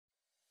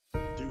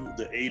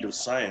the aid of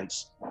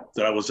science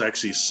that I was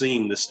actually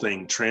seeing this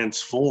thing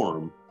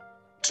transform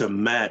to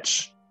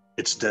match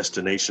its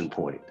destination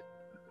point.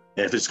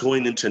 And if it's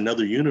going into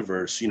another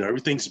universe,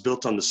 everything's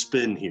built on the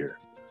spin here.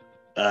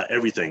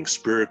 Everything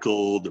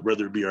spherical,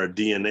 whether it be our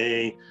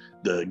DNA,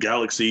 the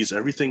galaxies,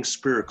 everything's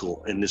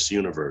spherical in this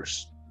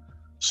universe.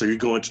 So you're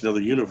going to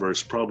another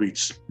universe, probably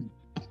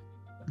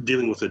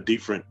dealing with a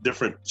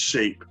different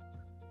shape,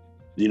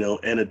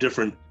 and a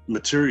different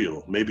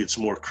material. Maybe it's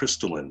more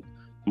crystalline,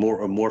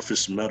 more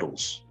amorphous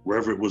metals,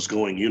 wherever it was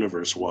going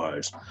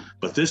universe-wise.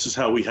 But this is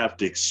how we have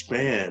to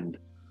expand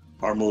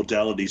our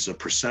modalities of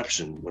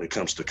perception when it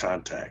comes to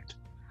contact.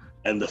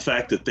 And the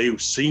fact that they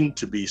seem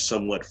to be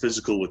somewhat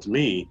physical with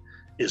me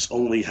is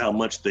only how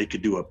much they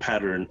could do a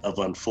pattern of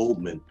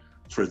unfoldment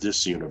for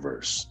this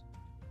universe.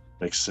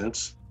 Makes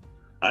sense?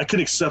 I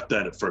could accept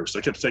that at first.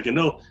 I kept thinking,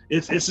 no,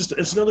 it's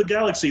another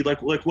galaxy,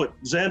 like what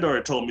Xandar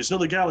had told me. It's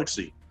another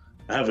galaxy.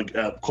 I have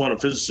a quantum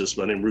physicist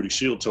by the name of Rudy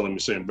Shield telling me,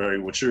 saying, Barry,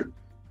 what you're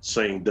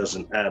saying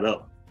doesn't add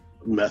up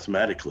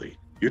mathematically.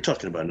 You're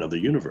talking about another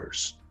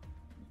universe.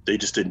 They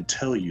just didn't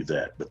tell you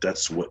that, but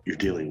that's what you're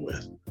dealing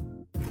with.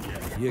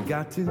 You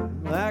got to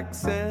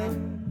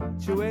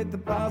accentuate the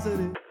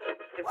positive.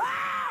 Wow,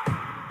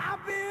 I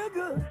feel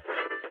good.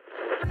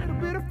 A little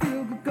bit of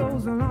feel good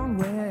goes a long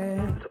way.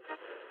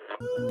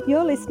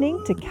 You're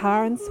listening to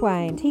Karen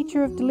Swain,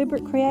 teacher of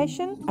deliberate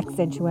creation,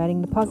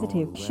 accentuating the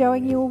positive,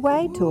 showing you a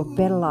way to a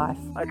better life.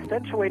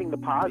 Accentuating the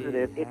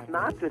positive, it's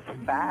not just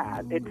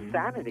fad, it's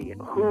sanity.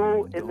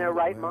 Who in their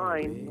right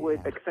mind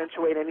would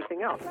accentuate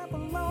anything else?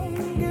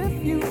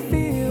 If you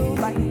feel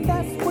like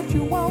that's what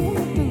you want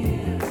to do.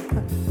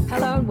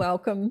 Hello and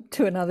welcome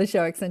to another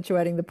show,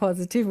 Accentuating the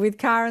Positive with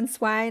Karen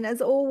Swain. As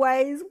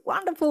always,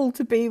 wonderful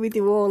to be with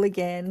you all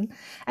again.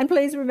 And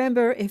please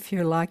remember, if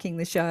you're liking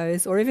the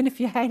shows or even if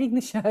you're hating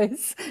the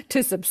shows,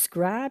 to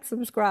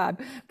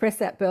subscribe. Press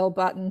that bell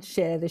button,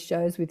 share the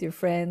shows with your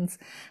friends,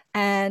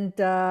 and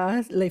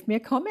leave me a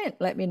comment.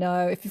 Let me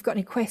know if you've got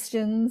any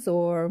questions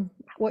or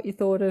what you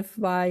thought of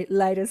my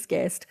latest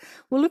guest.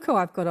 Well, look who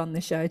I've got on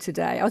the show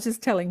today. I was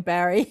just telling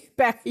Barry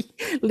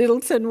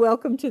Littleton,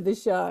 welcome to the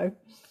show.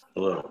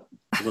 Hello.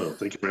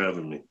 Thank you for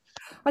having me.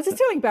 I was just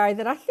telling Barry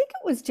that I think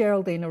it was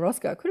Geraldine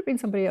Orozco. It could have been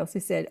somebody else who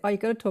said, you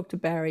got to talk to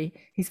Barry.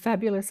 He's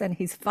fabulous and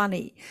he's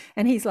funny.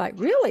 And he's like,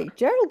 really?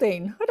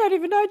 Geraldine? I don't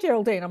even know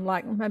Geraldine. I'm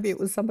like, maybe it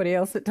was somebody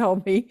else that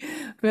told me.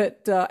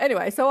 But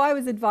anyway, so I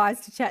was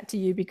advised to chat to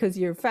you because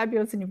you're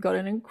fabulous and you've got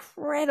an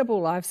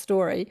incredible life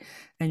story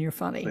and you're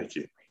funny. Thank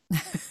you.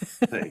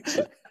 Thanks.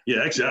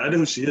 Yeah, actually, I know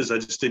who she is. I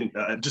just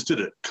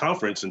did a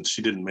conference and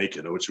she didn't make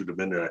it. I wish she would have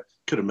been there. I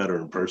could have met her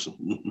in person.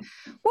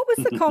 What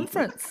was the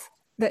conference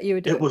that you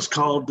were doing? It was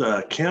called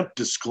Camp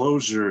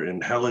Disclosure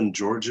in Helen,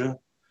 Georgia.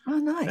 Oh,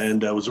 nice.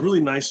 And it was a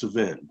really nice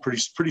event,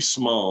 pretty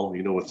small,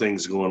 with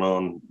things going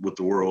on with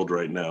the world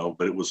right now.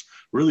 But it was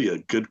really a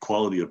good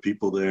quality of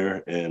people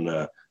there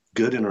and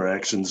good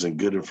interactions and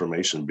good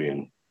information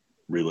being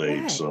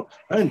relayed. Right. So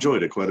I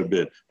enjoyed it quite a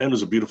bit. And it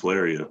was a beautiful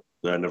area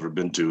that I've never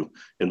been to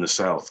in the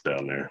South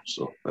down there.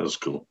 So that was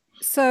cool.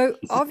 So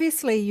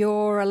obviously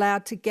you're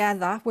allowed to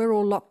gather. We're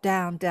all locked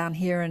down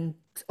here in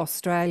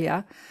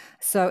Australia.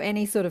 So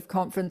any sort of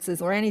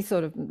conferences or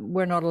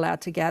we're not allowed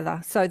to gather.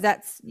 So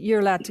you're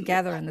allowed to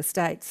gather in the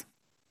States.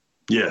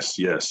 Yes.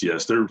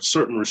 There are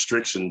certain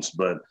restrictions,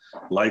 but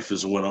life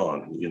has went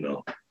on,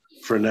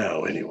 for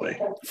now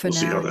anyway. We'll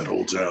see how that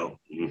holds out.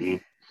 Mm-hmm.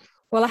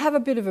 Well, I have a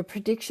bit of a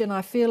prediction.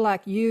 I feel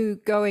like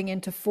you going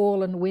into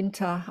fall and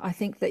winter, I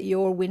think that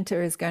your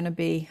winter is going to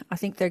be, I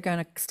think they're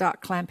going to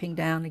start clamping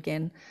down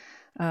again.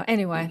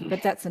 Anyway,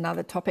 but that's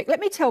another topic. Let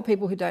me tell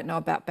people who don't know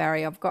about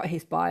Barry, I've got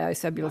his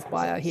fabulous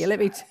bio here. Let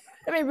me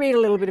read a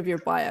little bit of your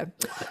bio.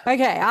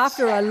 Okay,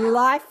 after a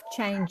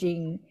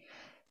life-changing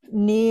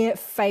near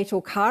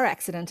fatal car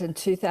accident in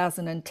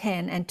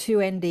 2010 and 2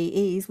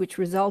 NDEs, which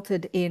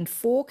resulted in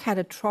 4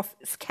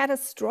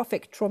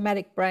 catastrophic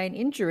traumatic brain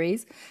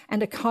injuries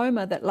and a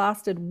coma that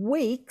lasted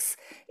weeks,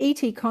 ET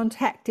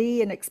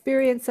contactee and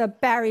experiencer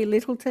Barry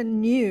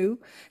Littleton knew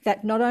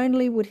that not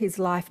only would his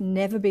life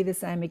never be the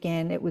same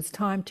again, it was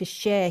time to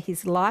share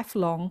his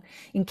lifelong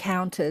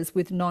encounters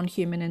with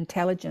non-human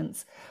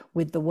intelligence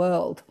with the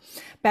world.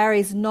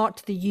 Barry's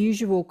not the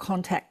usual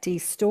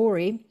contactee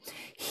story.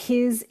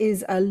 His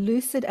is a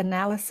lucid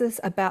analysis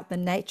about the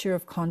nature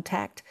of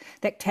contact,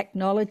 that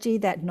technology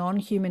that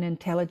non-human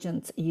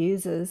intelligence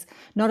uses,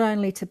 not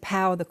only to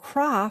power the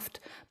craft,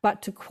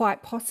 but to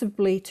quite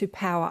possibly to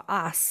power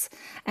us,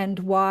 and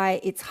why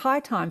it's high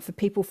time for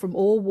people from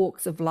all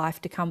walks of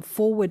life to come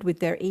forward with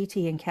their ET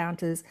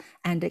encounters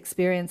and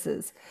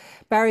experiences.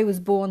 Barry was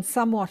born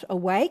somewhat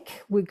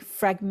awake with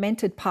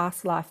fragmented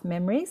past life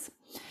memories.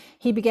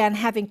 He began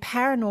having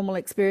paranormal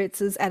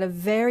experiences at a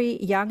very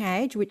young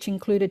age, which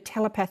included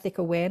telepathic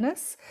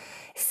awareness,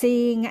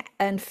 seeing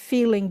and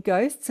feeling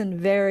ghosts and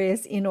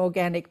various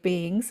inorganic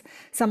beings.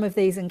 Some of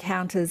these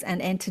encounters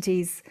and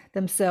entities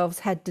themselves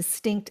had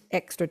distinct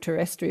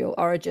extraterrestrial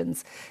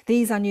origins.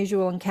 These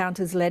unusual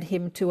encounters led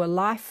him to a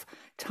lifetime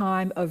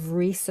lifetime of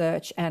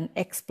research and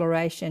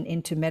exploration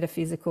into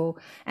metaphysical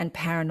and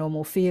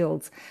paranormal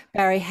fields.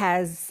 Barry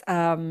has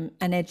an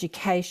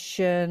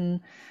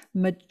education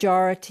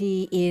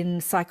majority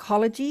in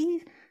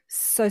psychology,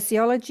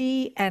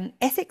 sociology, and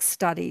ethics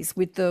studies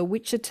with the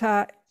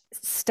Wichita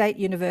State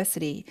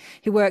University.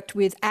 He worked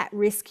with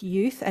at-risk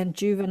youth and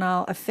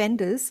juvenile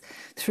offenders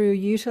through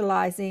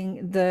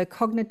utilizing the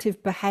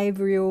cognitive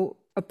behavioral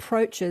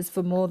approaches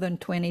for more than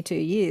 22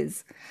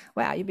 years.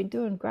 Wow, you've been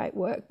doing great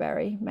work,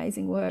 Barry.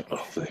 Amazing work. Oh,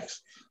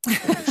 thanks.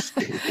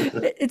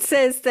 It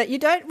says that you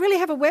don't really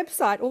have a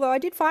website, although I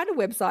did find a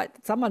website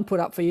that someone put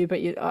up for you,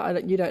 but you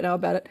don't know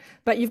about it.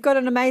 But you've got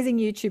an amazing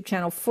YouTube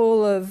channel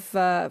full of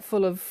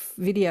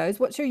videos.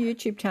 What's your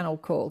YouTube channel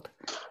called?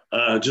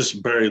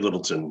 Just Barry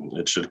Littleton.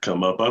 It should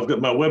come up. I've got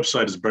my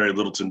website is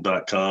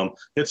barrylittleton.com.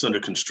 It's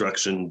under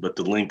construction, but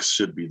the links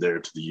should be there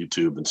to the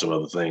YouTube and some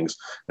other things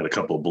and a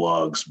couple of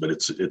blogs. But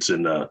it's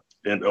in a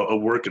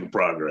work in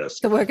progress.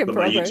 The work in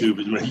progress.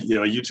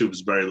 My YouTube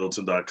is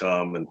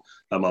barrylittleton.com, and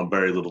I'm on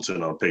Barry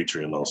Littleton on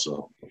Patreon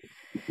also.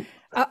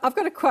 I've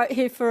got a quote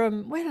here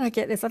from, where did I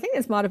get this? I think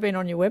this might have been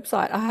on your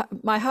website.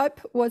 My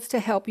hope was to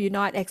help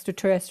unite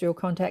extraterrestrial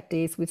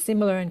contactees with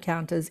similar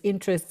encounters,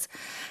 interests,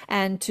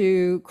 and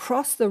to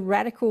cross the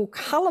radical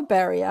color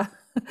barrier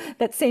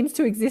that seems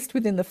to exist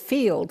within the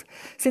field.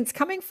 Since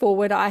coming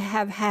forward, I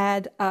have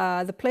had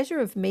the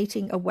pleasure of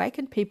meeting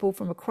awakened people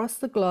from across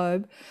the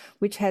globe,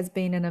 which has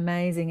been an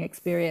amazing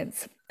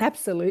experience.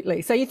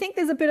 Absolutely. So you think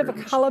there's a bit of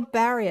a color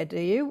barrier,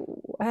 do you?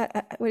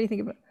 What do you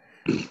think of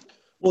it?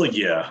 Well,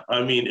 yeah.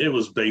 I mean, it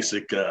was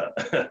basic.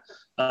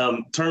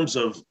 Terms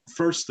of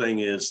first thing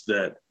is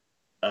that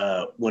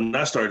when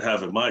I started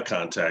having my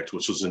contact,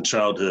 which was in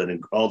childhood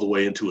and all the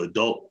way into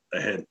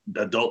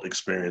adult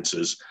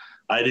experiences,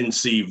 I didn't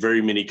see very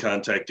many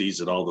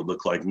contactees at all that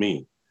looked like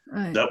me.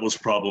 Right. That was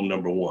problem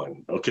number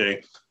one.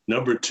 Okay.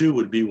 Number two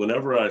would be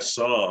whenever I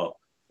saw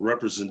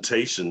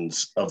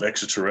representations of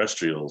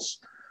extraterrestrials,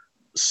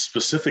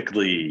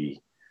 specifically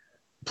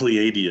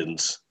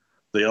Pleiadians,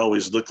 they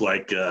always look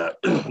like, I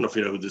don't know if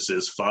you know who this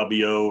is,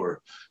 Fabio, or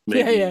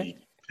maybe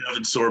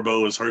Kevin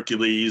Sorbo as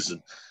Hercules,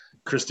 and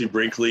Christy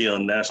Brinkley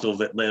on National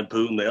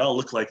Lampoon. They all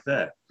look like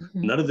that.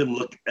 Mm-hmm. None of them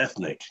look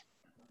ethnic.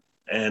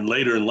 And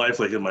later in life,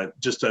 like in my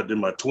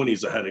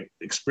 20s, I had an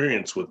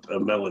experience with a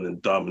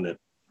melanin dominant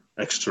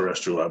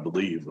extraterrestrial, I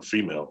believe, a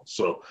female.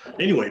 So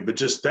anyway, but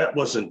just that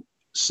wasn't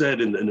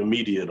said in the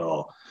media at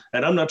all.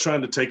 And I'm not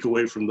trying to take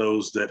away from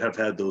those that have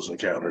had those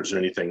encounters or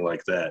anything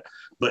like that,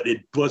 but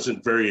it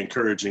wasn't very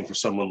encouraging for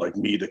someone like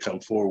me to come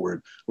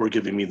forward or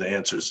giving me the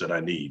answers that I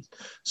need.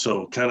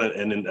 So kind of,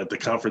 and then at the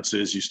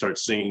conferences, you start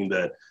seeing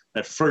that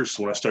at first,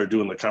 when I started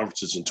doing the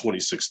conferences in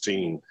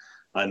 2016,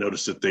 I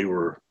noticed that they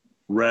were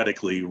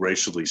radically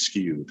racially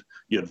skewed.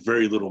 You had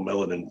very little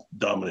melanin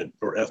dominant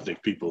or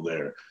ethnic people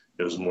there.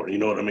 It was more, you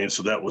know what I mean?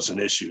 So that was an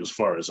issue as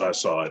far as I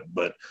saw it,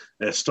 but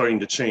it's starting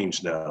to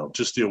change now.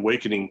 Just the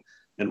awakening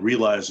and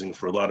realizing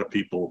for a lot of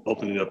people,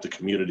 opening up the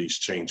communities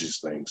changes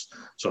things.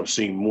 So I'm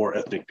seeing more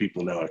ethnic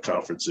people now at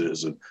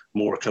conferences and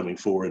more coming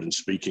forward and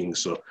speaking.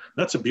 So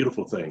that's a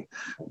beautiful thing.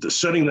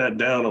 Shutting that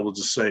down, I will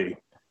just say,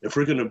 if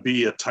we're going to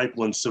be a type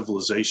 1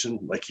 civilization,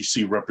 like you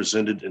see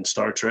represented in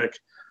Star Trek,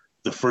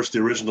 the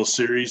original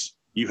series,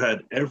 you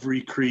had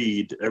every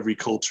creed, every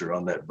culture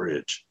on that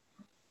bridge.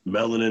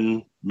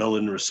 Melanin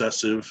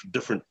recessive,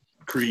 different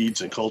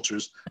creeds and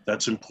cultures.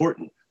 That's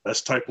important.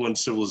 That's type 1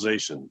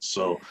 civilization.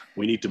 So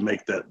we need to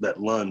make that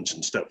lunge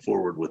and step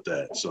forward with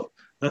that. So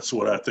that's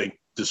what I think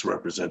this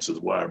represents, is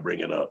why I bring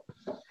it up.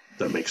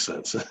 That makes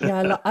sense.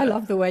 Yeah, I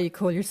love the way you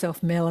call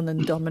yourself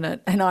melanin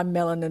dominant, and I'm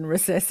melanin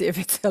recessive.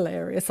 It's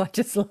hilarious. I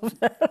just love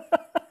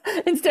that.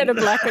 Instead of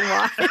black and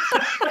white.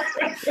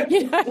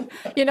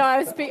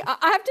 I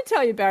have to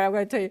tell you, Barry, I'm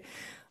going to tell you,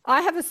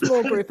 I have a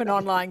small group, an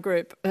online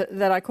group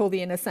that I call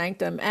the Inner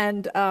Sanctum,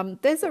 and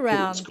there's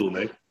around... That's cool,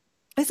 mate.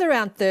 There's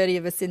around 30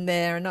 of us in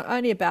there, and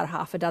only about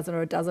half a dozen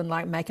or a dozen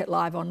like make it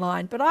live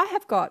online. But I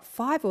have got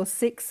 5 or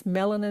 6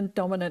 melanin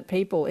dominant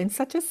people in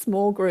such a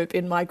small group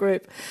in my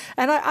group.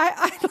 And I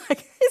like,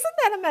 isn't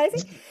that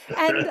amazing?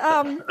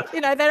 And,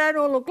 they don't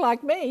all look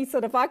like me.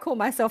 Sort of, I call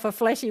myself a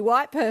fleshy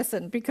white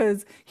person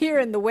because here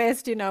in the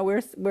West,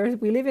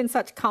 we live in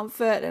such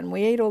comfort and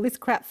we eat all this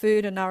crap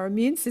food and our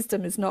immune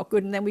system is not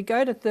good. And then we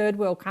go to third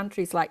world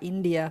countries like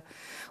India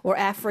or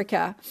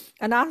Africa,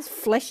 and our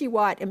fleshy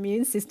white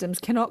immune systems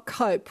cannot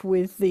cope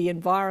with the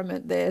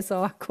environment there.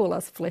 So I call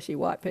us fleshy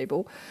white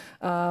people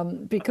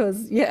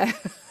because, yeah.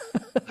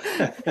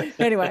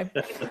 Anyway,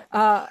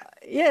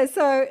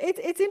 so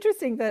it's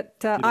interesting that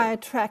I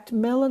attract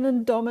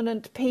melanin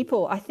dominant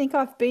people. I think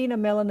I've been a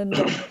melanin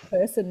dominant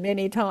person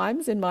many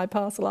times in my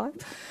past life.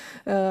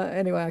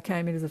 Anyway, I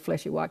came in as a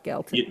fleshy white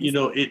gal.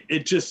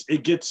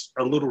 It gets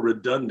a little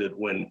redundant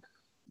when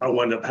I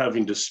wind up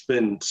having to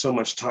spend so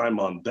much time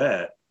on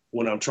that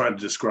when I'm trying to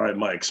describe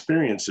my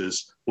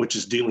experiences, which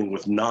is dealing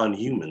with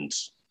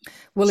non-humans.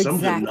 Well, some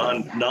exactly.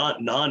 of them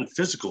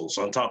non-physicals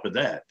on top of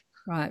that.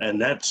 Right. And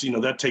that's,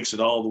 that takes it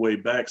all the way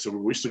back. So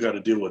we still got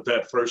to deal with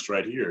that first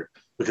right here,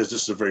 because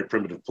this is a very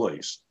primitive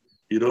place.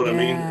 You know what I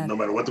mean? Yeah. No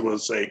matter what they want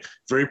to say,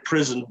 very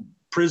prison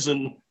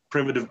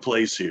primitive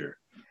place here.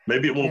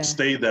 Maybe it won't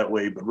stay that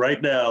way, but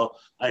right now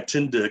I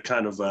tend to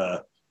kind of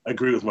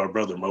agree with my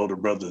older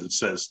brother, that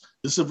says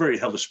this is a very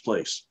hellish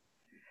place.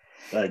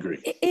 I agree.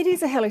 It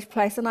is a hellish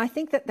place, and I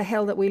think that the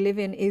hell that we live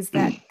in is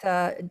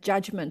that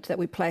judgment that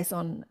we place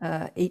on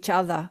each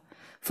other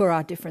for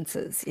our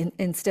differences,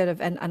 instead of,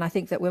 and I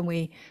think that when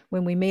we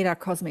meet our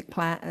cosmic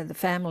the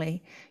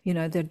family, you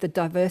know, the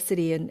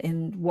diversity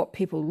in what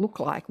people look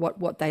like,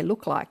 what they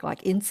look like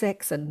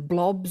insects and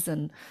blobs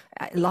and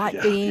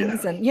light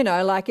beings, and you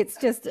know, like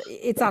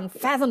it's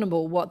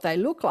unfathomable what they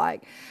look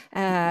like.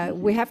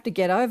 We have to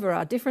get over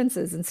our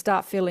differences and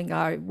start feeling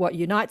what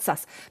unites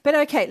us. But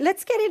okay,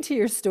 let's get into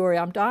your story.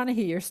 I'm dying to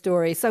hear your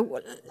story.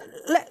 So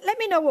let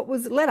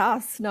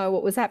us know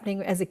what was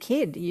happening as a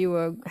kid. You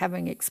were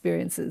having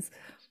experiences.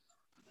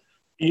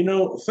 You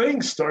know,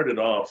 things started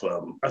off,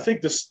 I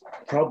think this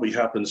probably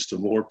happens to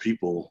more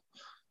people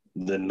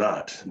than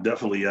not.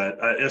 Definitely,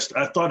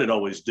 I thought it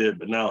always did,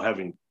 but now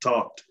having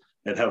talked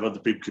and have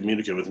other people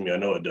communicate with me, I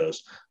know it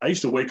does. I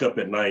used to wake up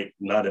at night,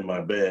 not in my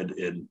bed,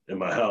 in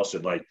my house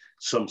at like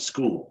some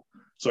school.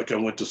 It's like I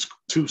went to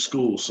two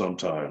schools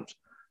sometimes.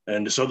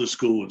 And this other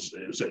school,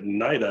 it was at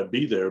night, I'd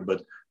be there,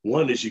 but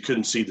one is you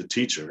couldn't see the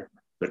teacher.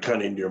 They're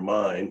kind of in your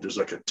mind. There's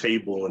like a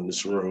table in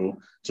this room.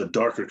 It's a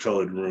darker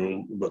colored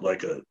room, but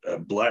like a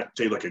black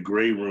table, like a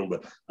gray room,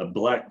 but a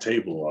black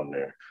table on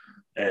there.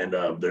 And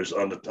there's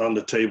on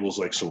the tables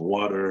like some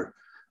water,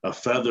 a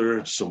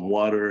feather, some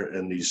water,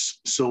 and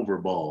these silver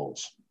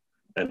balls.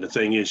 And the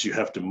thing is, you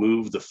have to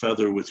move the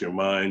feather with your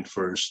mind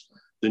first,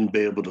 then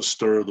be able to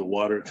stir the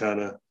water, kind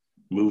of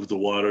move the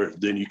water,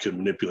 then you can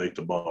manipulate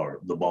the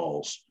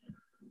balls.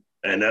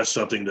 And that's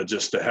something that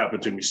just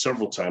happened to me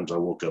several times. I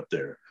woke up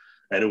there.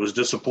 And it was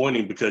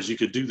disappointing because you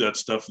could do that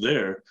stuff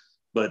there,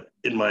 but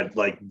in my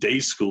like day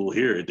school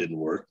here, it didn't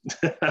work.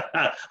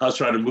 I was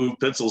trying to move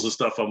pencils and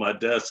stuff on my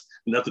desk.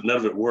 None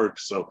of it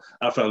worked. So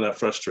I found that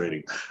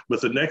frustrating.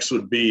 But the next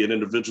would be an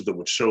individual that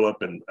would show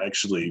up and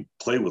actually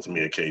play with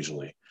me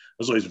occasionally. I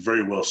was always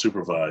very well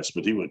supervised,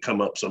 but he would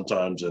come up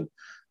sometimes and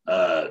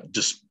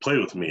just play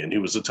with me. And he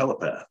was a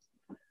telepath.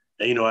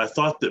 And, you know, I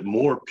thought that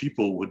more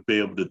people would be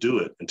able to do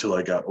it until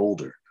I got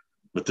older,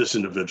 but this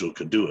individual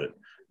could do it.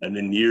 And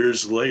then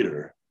years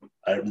later,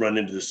 I run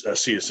into this, I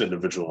see this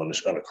individual on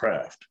a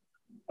craft.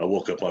 I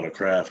woke up on a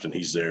craft and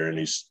he's there and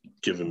he's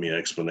giving me an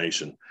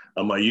explanation.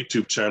 On my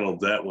YouTube channel,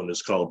 that one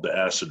is called The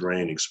Acid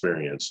Rain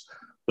Experience.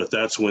 But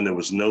that's when there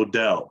was no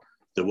doubt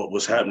that what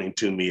was happening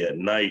to me at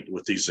night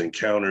with these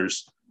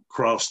encounters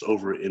crossed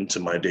over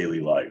into my daily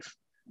life.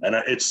 And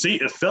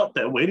it felt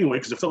that way anyway,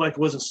 because it felt like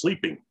I wasn't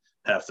sleeping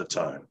half the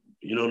time.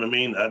 You know what I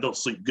mean? I don't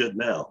sleep good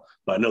now,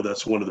 but I know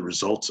that's one of the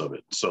results of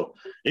it. So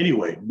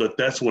anyway, but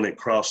that's when it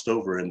crossed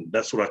over, and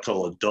that's what I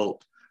call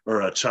adult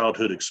or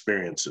childhood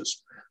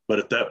experiences. But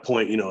at that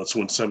point, you know, it's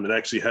when something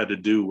actually had to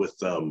do with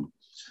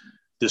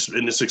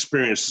this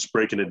experience is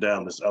breaking it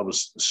down. I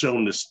was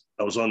on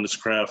this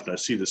craft and I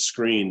see the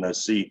screen, and I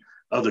see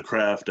other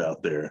craft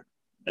out there,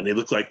 and they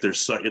look like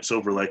it's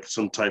over like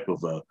some type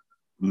of a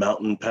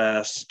mountain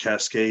pass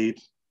cascade,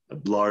 a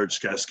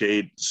large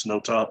cascade,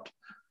 snow-topped.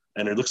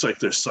 And it looks like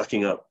they're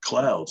sucking up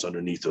clouds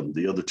underneath them.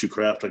 The other two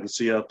craft I can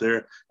see out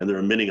there, and they're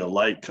emitting a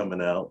light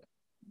coming out.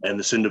 And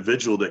this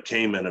individual that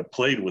came and had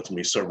played with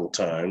me several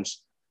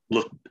times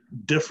looked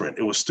different.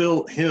 It was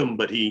still him,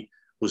 but he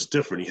was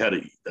different. He had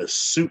a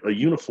suit, a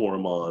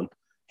uniform on.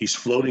 He's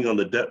floating on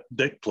the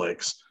deck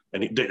plates,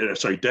 and he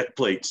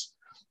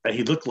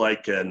looked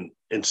like an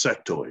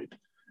insectoid,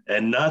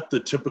 and not the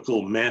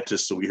typical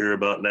mantis that we hear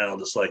about now,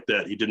 just like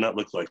that. He did not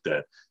look like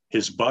that.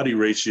 His body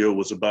ratio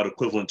was about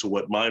equivalent to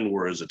what mine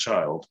were as a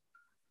child.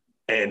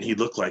 And he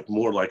looked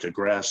more like a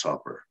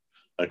grasshopper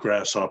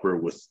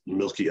with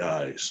milky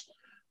eyes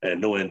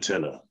and no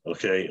antenna,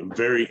 okay?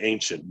 Very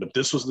ancient, but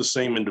this was the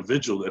same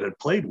individual that had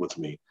played with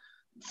me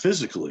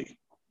physically,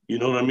 you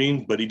know what I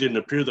mean? But he didn't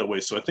appear that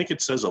way. So I think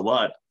it says a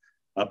lot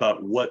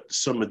about what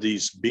some of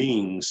these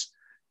beings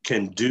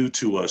can do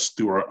to us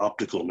through our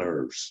optical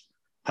nerves,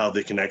 how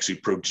they can actually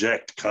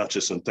project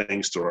conscious and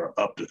things to our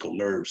optical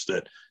nerves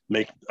that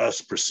make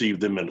us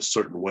perceive them in a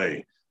certain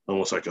way,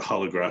 almost like a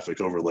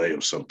holographic overlay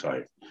of some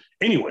type.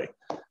 Anyway,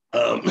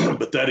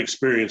 but that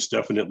experience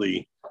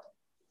definitely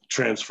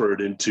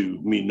transferred into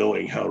me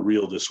knowing how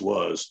real this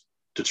was,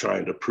 to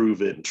trying to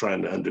prove it and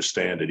trying to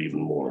understand it even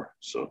more.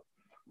 So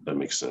that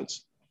makes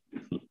sense.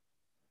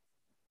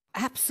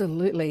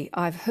 Absolutely.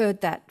 I've heard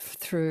that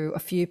through a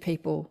few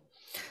people,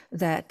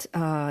 that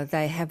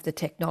they have the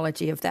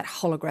technology of that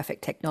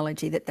holographic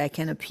technology, that they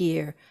can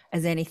appear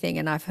as anything.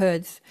 And I've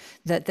heard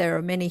that there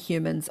are many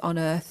humans on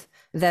Earth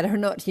that are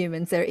not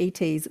humans, they're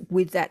ETs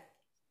with that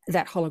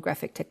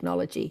holographic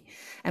technology.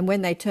 And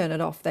when they turn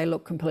it off, they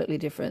look completely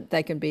different.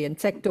 They can be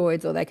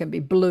insectoids, or they can be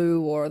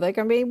blue, or they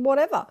can be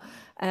whatever.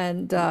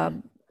 And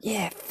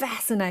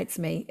fascinates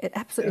me. It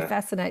absolutely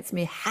fascinates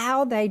me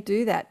how they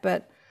do that.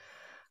 But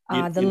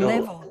the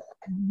level.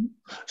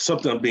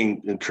 Something I'm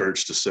being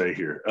encouraged to say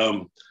here.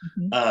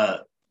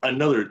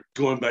 another,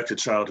 going back to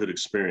childhood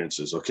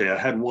experiences. Okay, I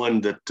had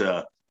one that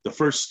the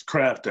first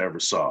craft I ever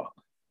saw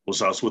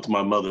was I was with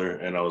my mother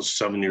and I was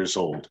 7 years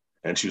old,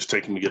 and she was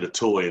taking me to get a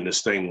toy, and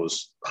this thing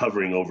was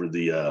hovering over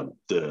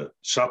the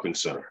shopping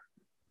center.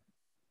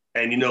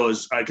 And, you know,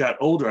 as I got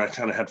older, I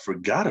kind of had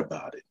forgot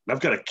about it. And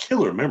I've got a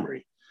killer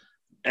memory.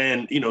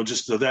 And, you know,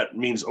 just so that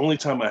means only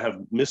time I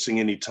have missing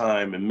any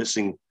time and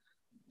missing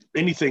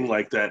anything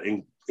like that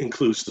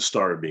includes the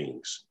star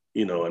beings,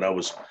 you know, and I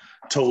was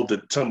told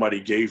that somebody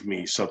gave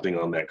me something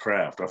on that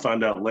craft. I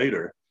found out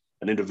later,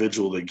 an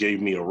individual that gave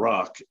me a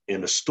rock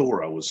in a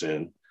store I was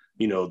in,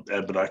 you know,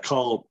 but I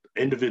called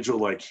individual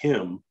like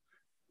him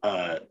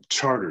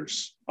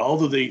charters,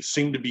 although they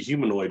seem to be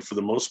humanoid for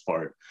the most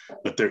part,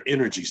 but their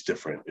energy's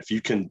different. If you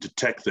can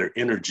detect their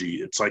energy,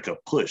 it's like a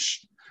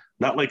push,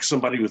 not like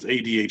somebody with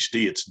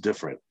ADHD, it's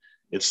different.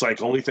 It's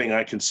like, only thing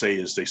I can say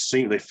is they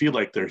feel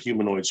like they're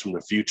humanoids from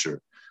the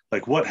future.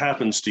 Like, what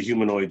happens to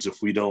humanoids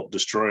if we don't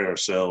destroy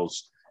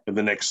ourselves in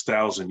the next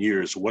 1,000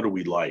 years? What are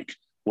we like?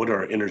 What are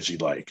our energy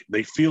like?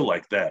 They feel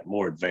like that,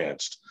 more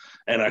advanced.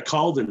 And I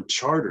call them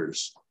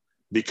charters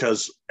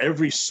because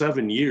every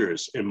 7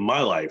 years in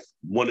my life,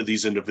 one of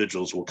these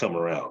individuals will come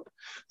around.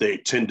 They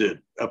tend to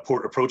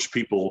approach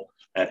people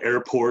at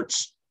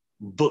airports,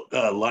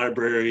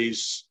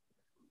 libraries,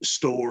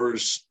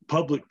 stores,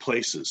 public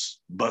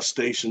places, bus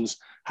stations.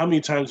 How many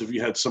times have you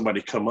had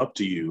somebody come up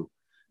to you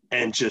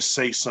and just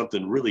say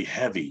something really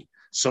heavy,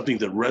 something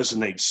that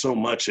resonates so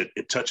much it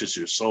touches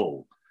your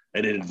soul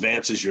and it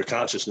advances your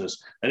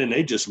consciousness, and then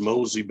they just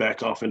mosey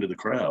back off into the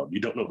crowd? You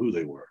don't know who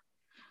they were.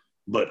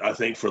 But I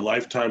think for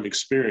lifetime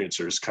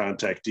experiencers,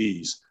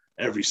 contactees,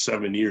 every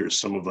 7 years,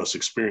 some of us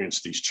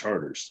experience these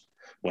charters.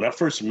 When I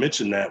first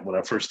mentioned that, when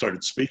I first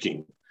started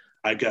speaking,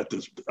 I got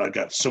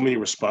so many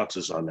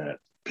responses on that.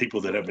 People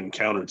that have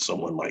encountered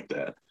someone like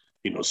that,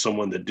 you know,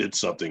 someone that did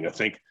something. I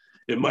think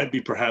it might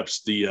be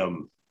perhaps the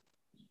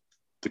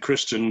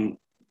Christian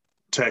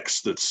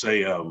texts that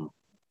say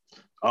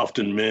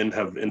often men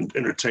have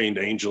entertained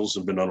angels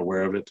and been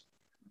unaware of it.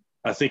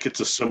 I think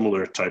it's a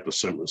similar type of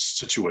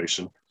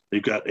situation.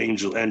 You've got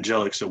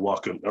angelics that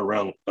walk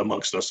around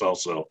amongst us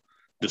also,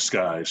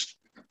 disguised.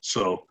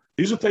 So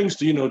these are things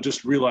to, you know,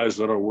 just realize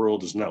that our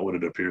world is not what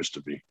it appears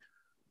to be.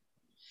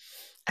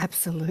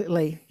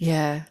 Absolutely.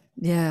 Yeah.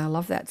 Yeah. I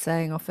love that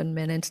saying. Often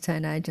men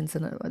entertain agents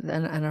and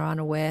are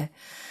unaware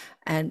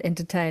and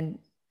entertain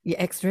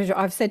extraterrestrial.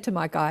 I've said to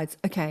my guides,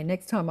 okay,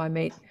 next time I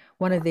meet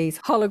one of these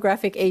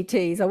holographic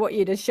ETs, I want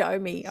you to show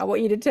me, I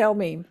want you to tell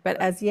me. But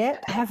as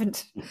yet, I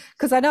haven't,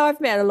 because I know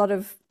I've met a lot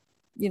of,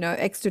 you know,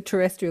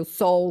 extraterrestrial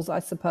souls, I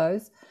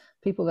suppose,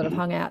 people that have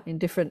hung out in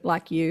different,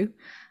 like you,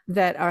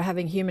 that are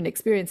having human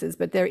experiences,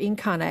 but they're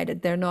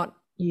incarnated. They're not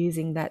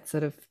using that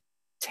sort of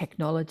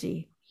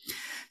technology.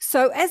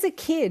 So as a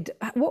kid,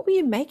 what were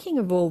you making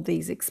of all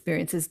these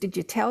experiences? Did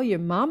you tell your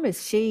mum?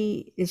 Is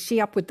she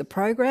up with the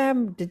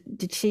program?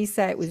 Did she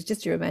say it was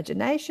just your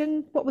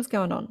imagination? What was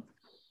going on?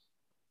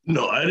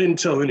 No, I didn't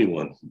tell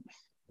anyone.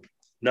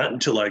 Not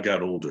until I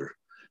got older.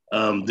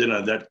 Then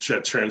that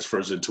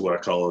transfers into what I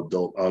call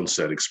adult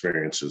onset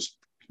experiences.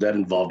 That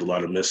involved a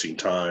lot of missing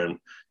time.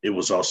 It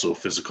was also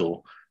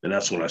physical. And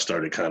that's when I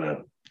started kind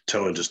of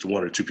telling just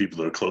one or two people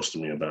that are close to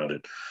me about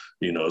it.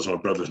 You know, as my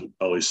brother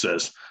always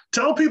says,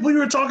 tell people you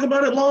were talking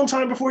about it a long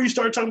time before you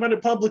started talking about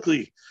it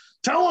publicly.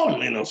 Tell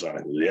them, you know, so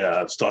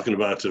I was talking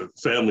about it to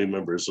family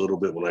members a little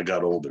bit when I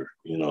got older,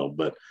 you know.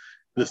 But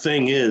the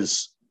thing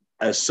is,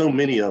 as so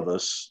many of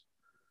us,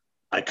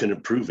 I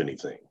couldn't prove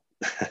anything.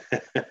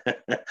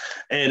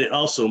 And it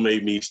also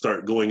made me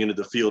start going into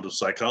the field of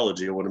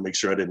psychology. I want to make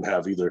sure I didn't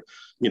have either,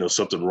 you know,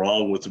 something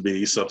wrong with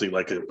me, something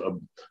like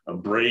a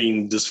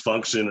brain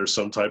dysfunction or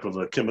some type of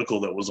a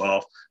chemical that was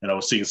off, and I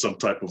was seeing some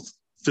type of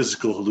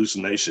physical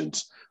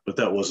hallucinations, but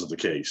that wasn't the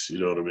case. You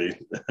know what I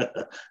mean?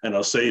 And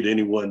I'll say to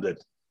anyone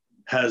that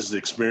has the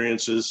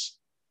experiences,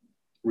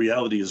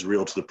 reality is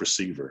real to the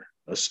perceiver,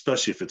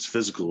 especially if it's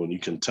physical and you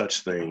can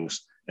touch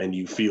things and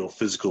you feel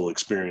physical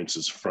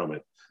experiences from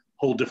it.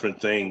 Whole different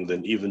thing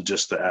than even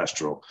just the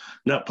astral.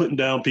 Not putting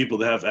down people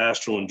that have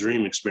astral and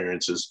dream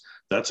experiences.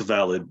 That's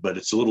valid, but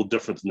it's a little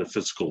different than the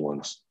physical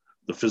ones.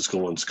 The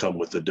physical ones come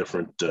with a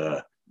different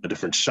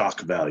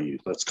shock value.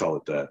 Let's call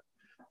it that.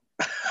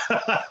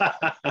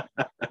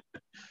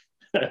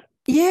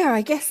 Yeah,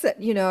 I guess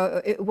that, you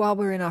know, while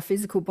we're in our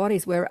physical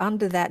bodies, we're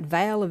under that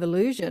veil of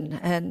illusion,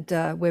 and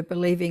we're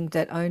believing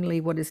that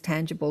only what is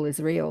tangible is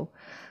real.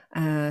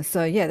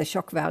 So yeah, the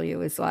shock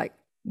value is like,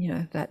 you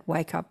know, that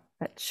wake up,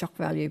 that shock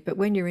value. But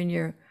when you're in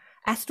your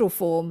astral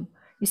form,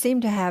 you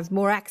seem to have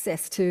more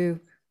access to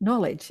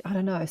knowledge. I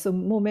don't know, so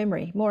more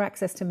memory, more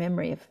access to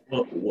memory.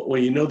 Well,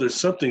 you know, there's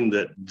something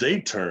that they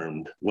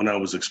termed when I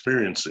was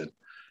experiencing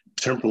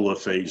temporal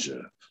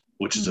aphasia,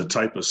 which is a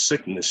type of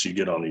sickness you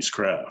get on these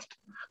craft.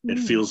 It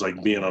feels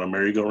like being on a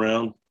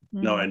merry-go-round.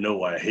 Now I know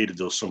why I hated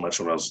those so much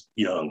when I was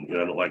young. You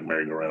know, I don't like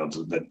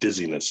merry-go-rounds, that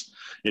dizziness.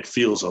 It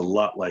feels a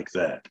lot like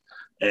that.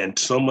 And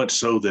so much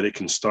so that it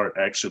can start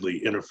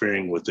actually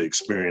interfering with the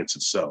experience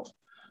itself.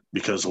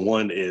 Because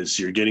one is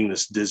you're getting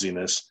this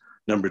dizziness,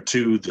 Number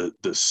two,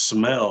 the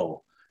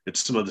smell,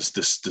 it's some of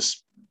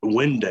this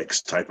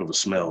Windex type of a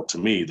smell to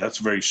me. That's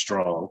very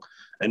strong.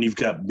 And you've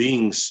got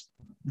beings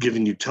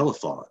giving you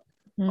telethought.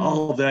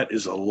 All of that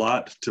is a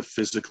lot to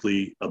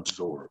physically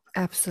absorb.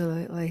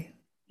 Absolutely.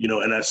 You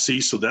know, and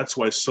so that's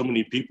why so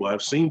many people,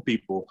 I've seen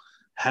people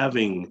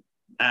having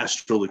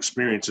astral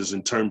experiences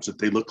in terms that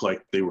they look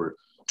like they were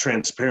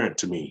transparent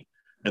to me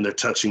and they're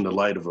touching the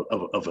light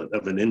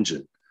of an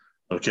engine.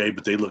 Okay.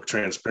 But they look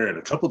transparent.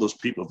 A couple of those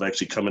people have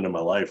actually come into my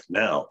life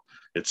now.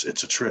 It's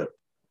a trip,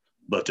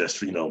 but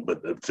that's, you know,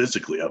 but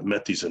physically I've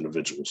met these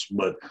individuals,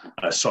 but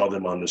I saw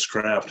them on this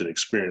craft and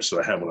experience that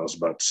I had when I was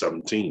about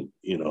 17.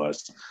 You know, I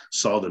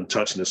saw them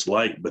touching this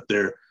light, but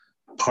they're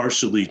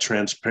partially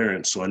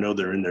transparent. So I know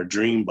they're in their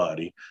dream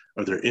body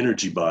or their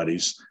energy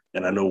bodies.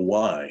 And I know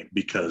why,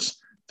 because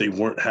they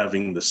weren't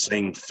having the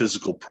same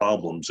physical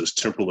problems as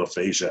temporal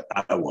aphasia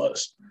I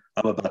was.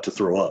 I'm about to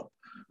throw up,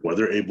 where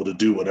they're able to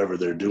do whatever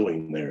they're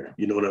doing there.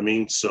 You know what I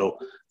mean? So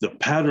the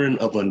pattern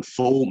of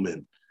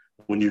unfoldment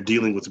when you're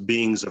dealing with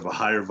beings of a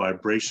higher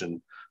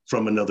vibration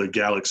from another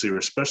galaxy, or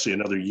especially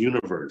another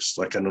universe,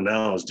 like I know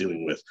now I was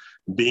dealing with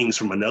beings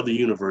from another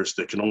universe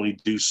that can only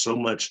do so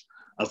much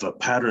of a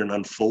pattern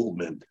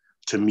unfoldment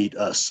to meet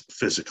us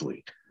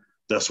physically.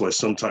 That's why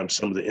sometimes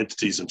some of the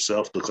entities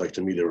themselves look like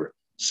to me they were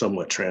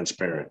somewhat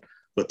transparent,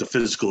 but the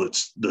physical,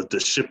 it's the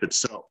ship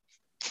itself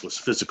was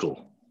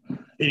physical.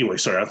 Anyway,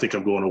 sorry, I think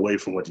I'm going away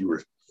from what you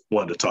were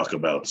wanting to talk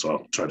about, so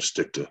I'll try to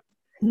stick to.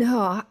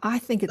 No, I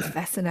think it's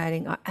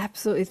fascinating. I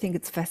absolutely think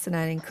it's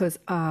fascinating because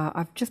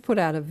I've just put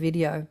out a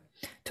video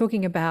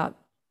talking about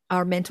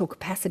our mental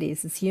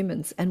capacities as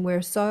humans, and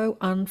we're so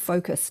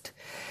unfocused.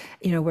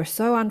 You know, we're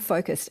so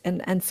unfocused.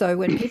 And so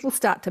when people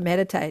start to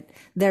meditate,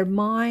 their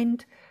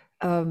mind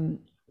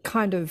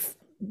kind of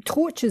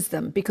tortures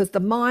them because the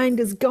mind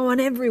is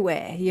going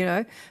everywhere, you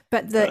know.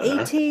 But the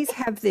ETs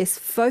have this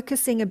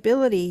focusing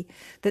ability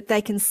that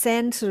they can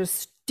send sort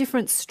of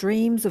different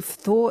streams of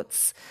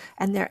thoughts,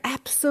 and they're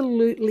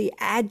absolutely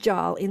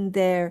agile in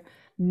their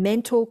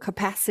mental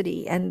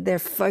capacity and their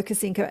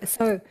focusing.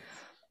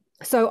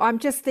 So I'm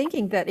just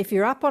thinking that if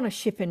you're up on a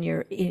ship and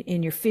you're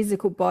in your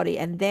physical body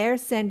and they're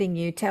sending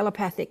you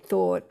telepathic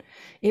thought,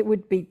 it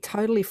would be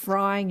totally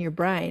frying your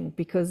brain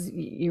because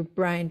your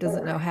brain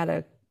doesn't know how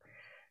to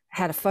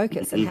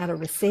focus and how to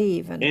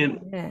receive and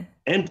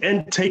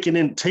taking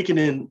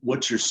in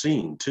what you're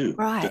seeing too,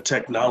 right? The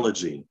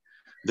technology.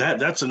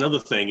 That's another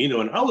thing, you know,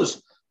 and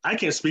I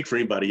can't speak for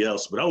anybody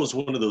else, but I was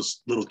one of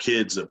those little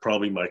kids that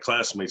probably my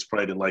classmates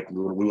probably didn't like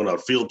when we went on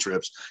field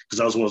trips,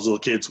 because I was one of those little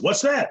kids.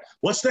 What's that?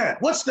 What's that?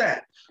 What's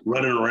that?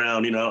 Running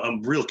around, you know,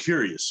 I'm real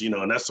curious, you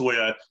know, and that's the way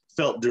I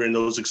felt during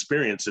those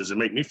experiences. It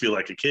made me feel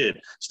like a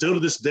kid. Still to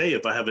this day,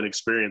 if I have an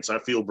experience, I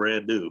feel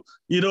brand new.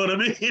 You know what I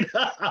mean?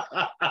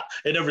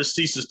 It never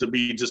ceases to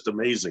be just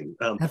amazing.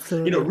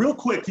 Absolutely. You know, real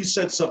quick, you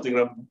said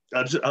something,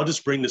 I'll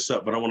just bring this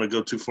up, but I don't want to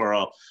go too far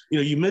off. You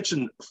know, you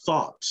mentioned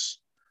thoughts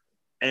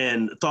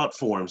and thought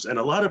forms, and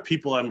a lot of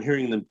people I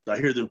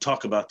hear them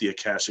talk about the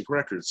Akashic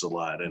records a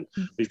lot, and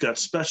we've got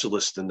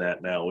specialists in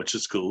that now, which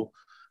is cool.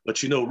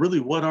 But you know, really,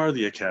 what are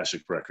the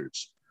Akashic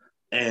records?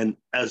 And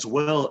as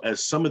well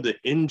as some of the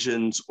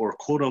engines or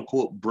quote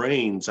unquote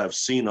brains I've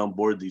seen on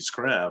board these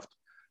craft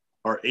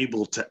are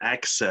able to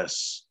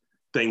access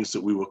things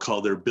that we will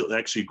call they're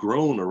actually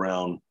grown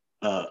around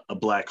a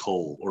black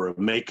hole, or a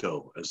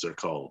MACO, as they're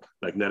called,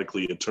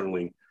 magnetically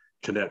internally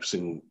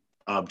connecting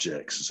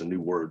objects is a new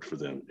word for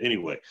them.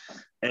 Anyway,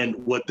 and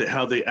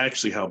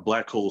how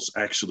black holes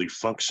actually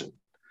function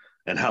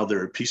and how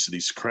they're a piece of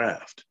these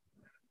craft.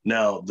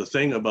 Now, the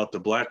thing about the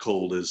black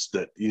hole is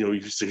that, you know,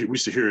 we used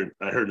to hear,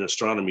 I heard in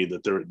astronomy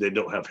that they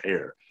don't have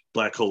hair.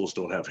 Black holes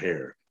don't have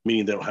hair,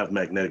 meaning they don't have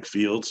magnetic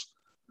fields.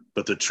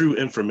 But the true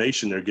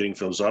information they're getting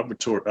from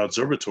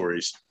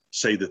observatories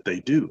say that they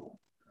do.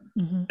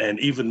 Mm-hmm. And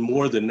even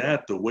more than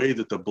that, the way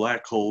that the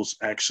black holes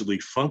actually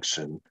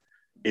function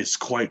is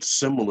quite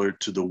similar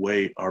to the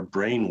way our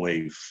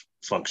brainwave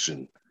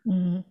function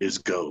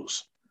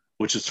goes,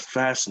 which is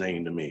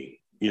fascinating to me.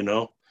 You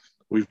know,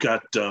 we've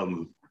got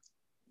the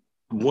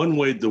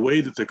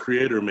way that the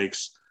creator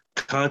makes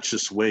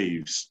conscious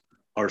waves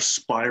are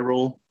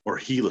spiral or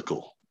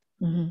helical.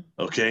 Mm-hmm.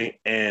 Okay.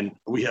 And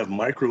we have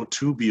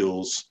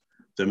microtubules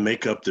that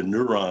make up the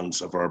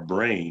neurons of our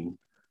brain,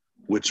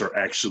 which are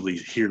actually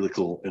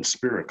helical and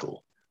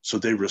spherical. So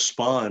they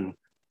respond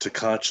to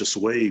conscious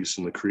waves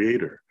from the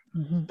creator.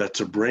 Mm-hmm.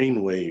 That's a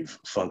brainwave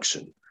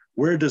function.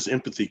 Where does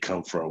empathy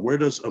come from? Where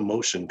does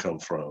emotion come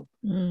from?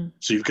 Mm-hmm.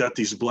 So you've got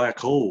these black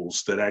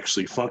holes that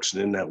actually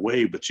function in that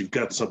way, but you've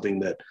got something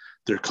that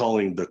they're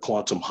calling the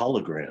quantum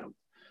hologram,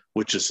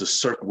 which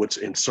is which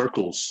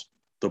encircles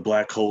the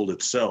black hole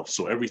itself.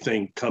 So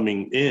everything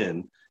coming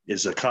in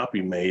is a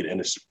copy made,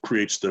 and it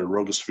creates the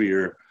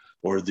rogosphere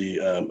or the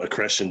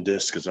accretion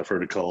disk, as I've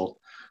heard it called.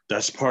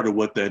 That's part of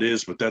what that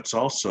is, but that's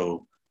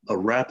also a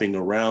wrapping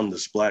around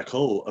this black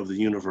hole of the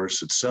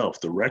universe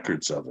itself, the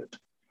records of it,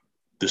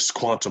 this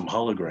quantum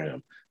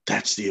hologram.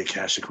 That's the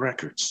Akashic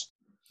records.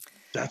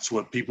 That's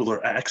what people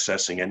are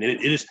accessing. And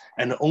it is,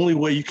 and the only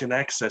way you can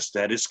access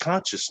that is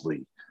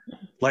consciously,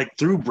 like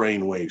through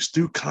brain waves,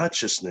 through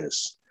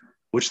consciousness,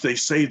 which they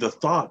say the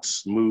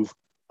thoughts move.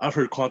 I've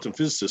heard quantum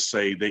physicists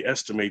say they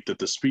estimate that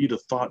the speed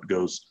of thought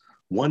goes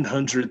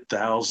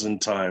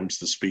 100,000 times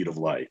the speed of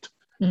light.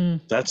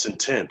 That's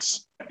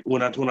intense.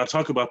 When I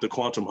talk about the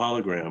quantum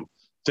hologram,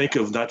 think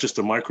of not just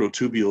the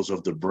microtubules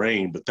of the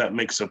brain, but that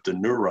makes up the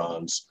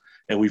neurons.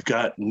 And we've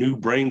got new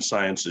brain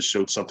science that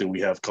showed something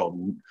we have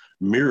called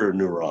mirror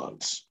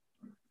neurons,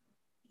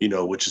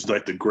 which is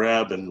like the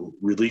grab and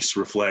release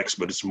reflex,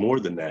 but it's more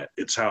than that.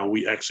 It's how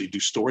we actually do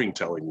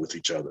storytelling with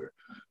each other.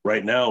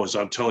 Right now, as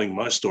I'm telling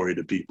my story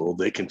to people,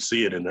 they can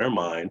see it in their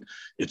mind.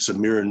 It's a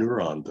mirror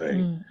neuron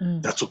thing.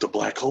 That's what the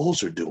black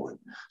holes are doing.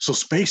 So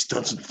space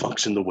doesn't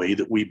function the way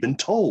that we've been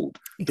told,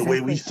 the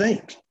way we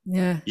think.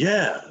 Yeah.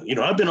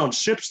 I've been on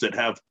ships that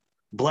have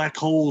black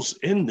holes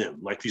in them,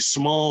 like these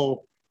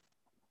small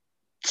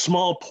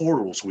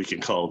portals, we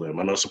can call them.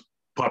 I know it's a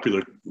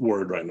popular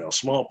word right now,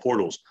 small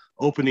portals,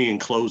 opening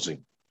and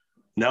closing.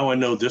 Now I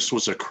know this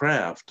was a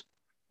craft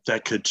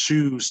that could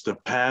choose the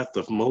path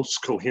of most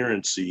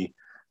coherency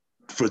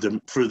for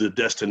the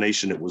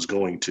destination it was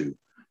going to,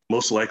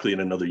 most likely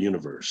in another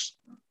universe.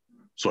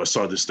 So I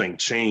saw this thing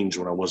change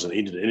when I wasn't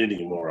in it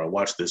anymore. I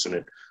watched this and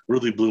it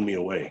really blew me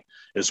away.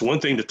 It's one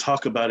thing to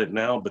talk about it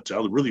now, but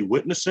to really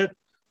witness it,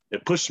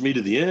 it pushed me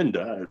to the end.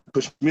 It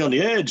pushed me on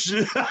the edge.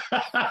 You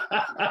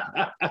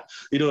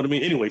know what I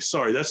mean? Anyway,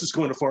 sorry, that's just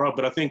going far out,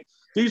 but I think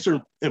these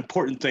are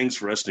important things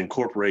for us to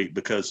incorporate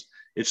because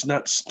it's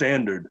not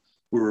standard.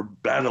 We were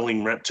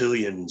battling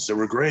reptilians. There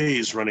were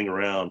grays running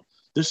around.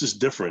 This is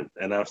different.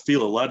 And I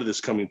feel a lot of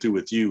this coming through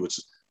with you.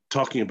 It's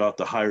talking about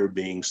the higher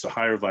beings, the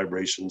higher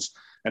vibrations,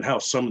 and how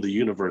some of the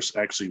universe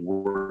actually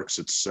works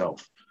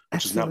itself,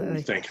 which is not what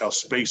we think, how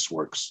space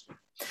works.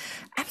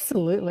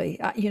 Absolutely.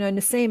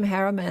 Nassim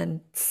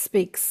Haramein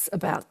speaks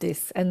about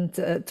this and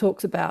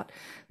talks about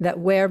that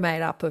we're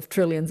made up of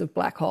trillions of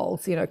black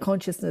holes.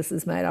 Consciousness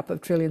is made up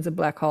of trillions of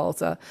black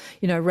holes,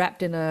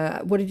 wrapped in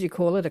what did you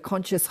call it? A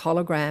conscious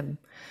hologram.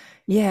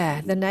 Yeah,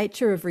 the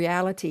nature of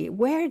reality.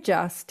 We're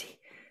just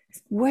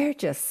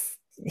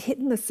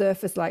hitting the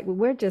surface, like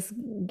we're just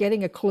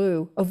getting a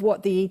clue of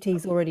what the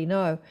ETs already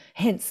know.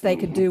 Hence, they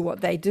could do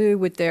what they do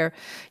with their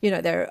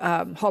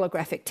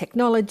holographic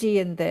technology,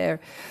 and they're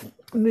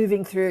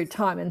moving through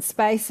time and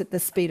space at the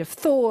speed of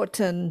thought,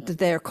 and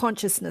their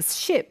consciousness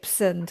ships,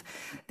 and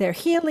their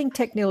healing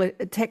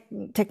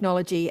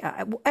technology.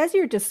 As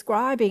you're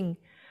describing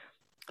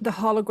the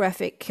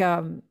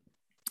holographic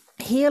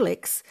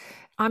helix,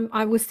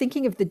 I was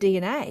thinking of the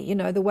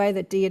DNA, the way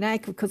that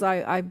DNA, because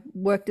I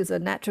worked as a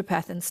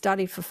naturopath and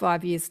studied for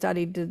 5 years,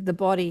 studied the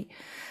body,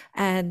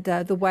 and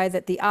the way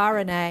that the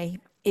RNA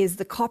is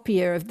the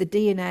copier of the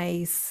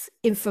DNA's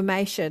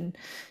information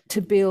to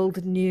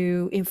build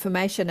new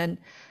information.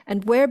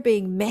 And we're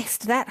being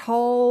messed, that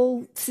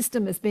whole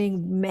system is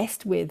being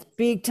messed with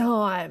big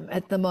time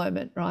at the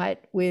moment,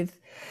 right? With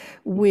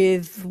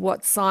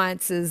what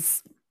science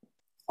is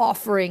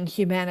offering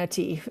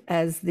humanity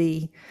as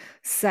the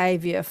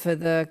savior for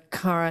the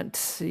current,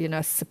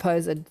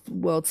 supposed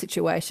world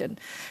situation.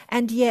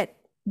 And yet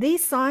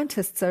these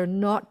scientists are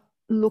not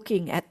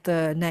looking at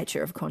the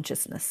nature of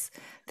consciousness.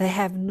 They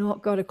have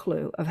not got a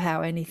clue of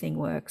how anything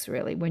works,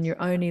 really, when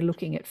you're only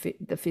looking at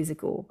the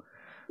physical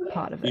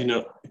part of it.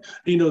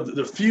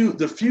 The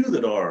few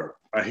that are,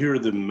 I hear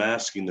them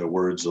masking their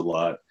words a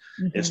lot.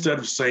 Mm-hmm. Instead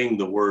of saying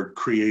the word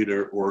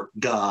creator or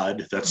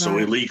God, that's so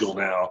illegal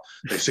now,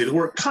 they say the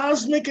word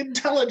cosmic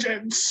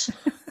intelligence.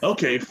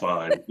 Okay,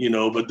 fine.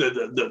 But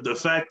the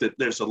fact that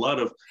there's a lot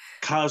of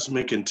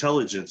cosmic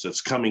intelligence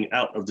that's coming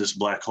out of this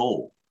black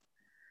hole,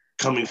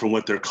 coming from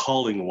what they're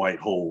calling white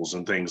holes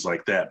and things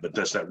like that, but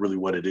that's not really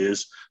what it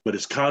is. But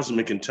it's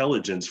cosmic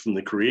intelligence from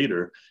the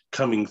creator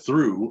coming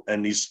through,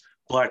 and these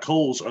black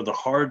holes are the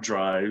hard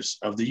drives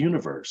of the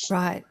universe.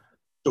 Right.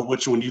 So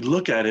which, when you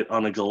look at it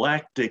on a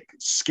galactic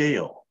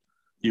scale,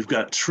 you've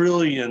got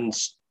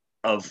trillions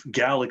of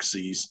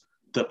galaxies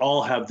that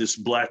all have this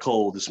black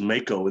hole, this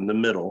Mako in the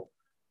middle,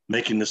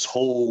 making this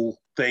whole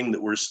thing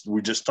that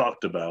we just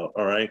talked about,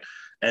 all right?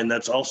 And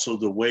that's also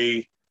the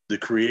way the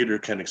creator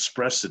can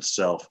express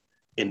itself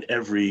in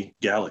every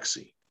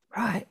galaxy.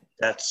 Right.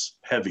 That's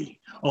heavy.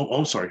 Oh,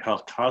 I'm sorry, how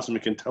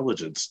cosmic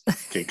intelligence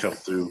can come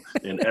through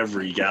in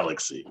every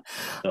galaxy.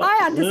 I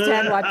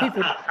understand why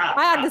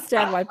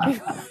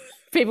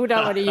people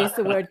don't want to use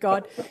the word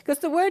God, because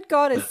the word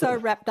God is so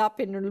wrapped up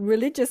in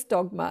religious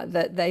dogma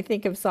that they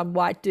think of some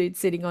white dude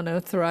sitting on a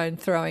throne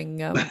throwing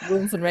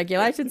rules and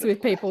regulations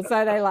with people.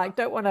 So they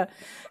don't want to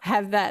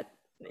have that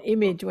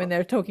image when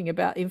they're talking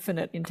about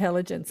infinite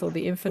intelligence or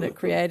the infinite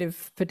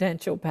creative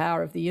potential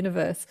power of the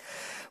universe.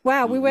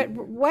 Wow, we went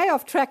way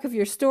off track of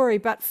your story,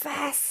 but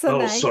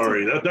fascinating. Oh,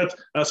 sorry,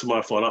 that's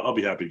my fault. I'll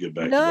be happy to get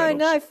back to that.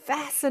 No,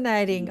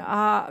 fascinating.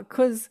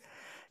 Because,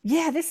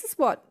 this is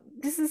what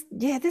this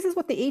is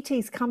what the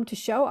ETs come to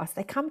show us.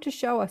 They come to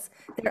show us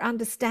their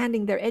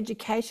understanding, their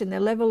education, their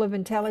level of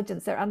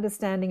intelligence, their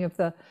understanding of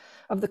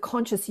the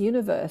conscious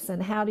universe,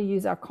 and how to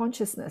use our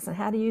consciousness, and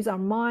how to use our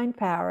mind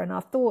power and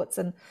our thoughts,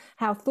 and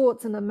how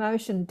thoughts and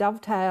emotion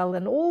dovetail,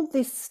 and all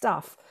this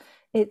stuff.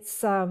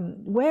 It's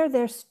we're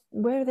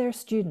their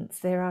students,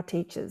 they're our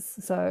teachers.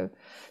 So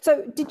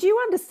did you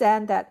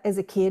understand that as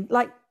a kid?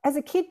 Like, as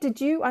a kid,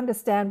 did you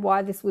understand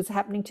why this was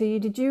happening to you?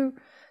 Did you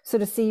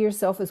sort of see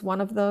yourself as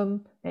one of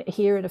them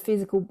here in a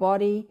physical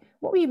body?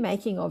 What were you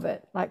making of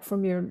it, like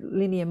from your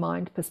linear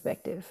mind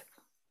perspective?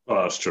 Oh,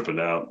 I was tripping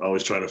out. I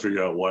was trying to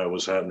figure out why it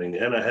was happening.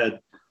 And I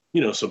had,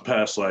 some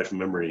past life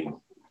memory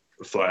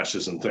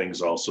flashes and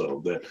things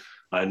also that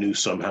I knew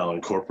somehow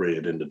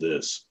incorporated into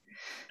this.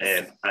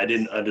 And I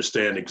didn't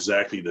understand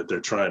exactly that they're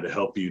trying to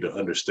help you to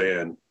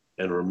understand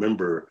and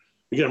remember.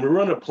 Again,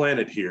 we're on a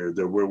planet here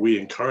that where we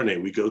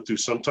incarnate, we go through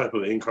some type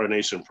of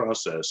incarnation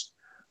process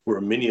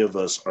where many of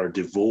us are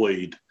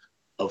devoid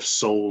of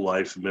soul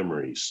life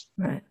memories.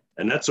 Right.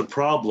 And that's a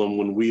problem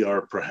when we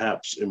are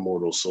perhaps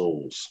immortal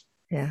souls.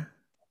 Yeah.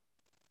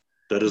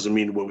 That doesn't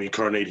mean when we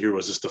incarnate here,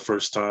 was this the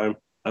first time?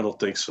 I don't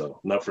think so.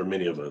 Not for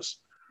many of us.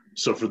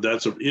 So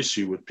that's an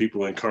issue with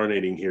people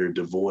incarnating here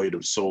devoid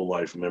of soul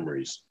life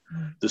memories.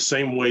 The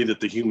same way that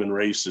the human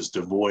race is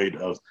devoid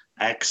of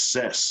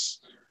access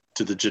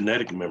to the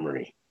genetic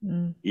memory,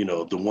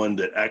 the one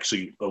that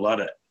actually a lot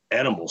of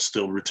animals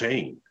still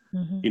retain.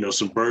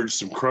 Some birds,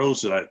 some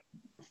crows that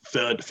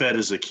I fed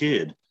as a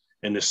kid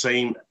in the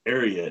same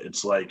area,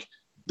 it's like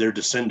their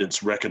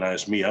descendants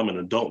recognize me. I'm an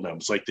adult now.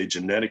 It's like they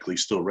genetically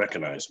still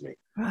recognize me.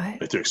 Right.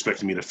 Like they're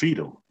expecting me to feed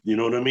them. You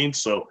know what I mean?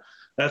 So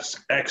that's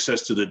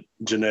access to the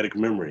genetic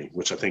memory,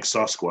 which I think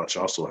Sasquatch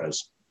also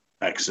has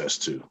access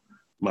to,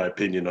 my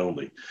opinion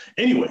only.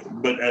 Anyway,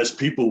 but as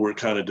people were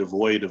kind of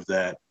devoid of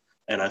that,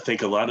 and I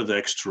think a lot of the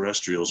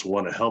extraterrestrials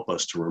want to help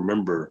us to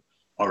remember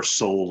our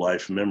soul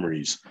life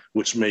memories,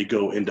 which may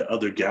go into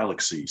other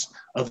galaxies,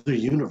 other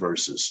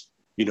universes.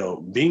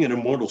 Being an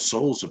immortal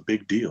soul is a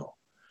big deal.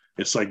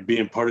 It's like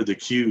being part of the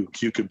Q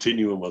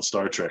continuum on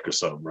Star Trek or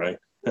something, right?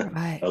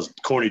 Right. That was a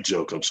corny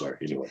joke. I'm sorry.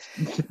 Anyway.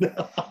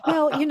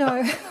 Well,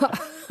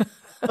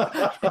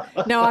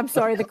 no, I'm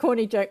sorry. The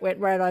corny joke went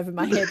right over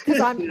my head, because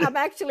I'm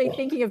actually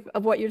thinking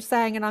of what you're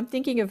saying, and I'm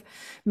thinking of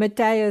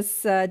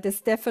Mateus de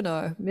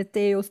Stefano.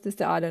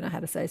 I don't know how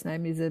to say his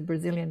name. He's a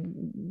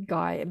Brazilian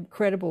guy,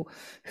 incredible,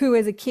 who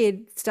as a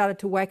kid started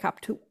to wake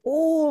up to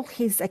all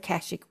his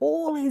Akashic,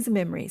 all his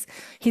memories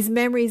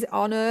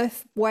on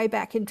Earth, way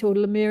back into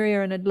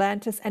Lemuria and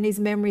Atlantis, and his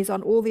memories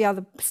on all the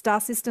other star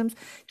systems.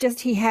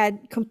 Just he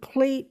had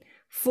complete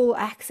full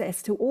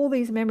access to all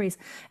these memories.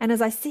 And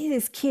as I see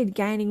this kid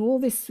gaining all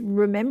this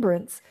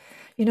remembrance,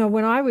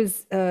 when I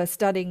was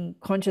studying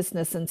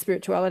consciousness and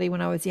spirituality when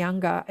I was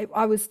younger,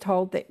 I was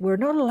told that we're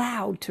not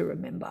allowed to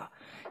remember.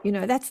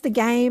 That's the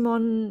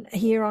game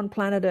here on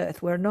planet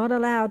Earth. We're not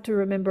allowed to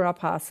remember our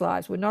past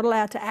lives. We're not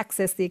allowed to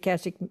access the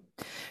Akashic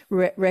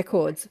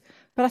records.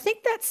 But I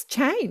think that's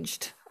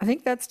changed. Well,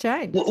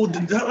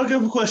 I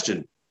have a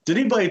question. Did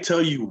anybody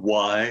tell you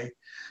why?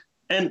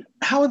 And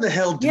how in the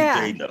hell do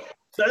they know?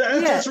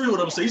 That's really what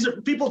I'm saying.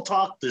 People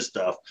talk this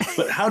stuff,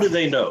 but how do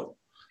they know?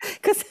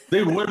 Because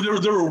they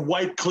were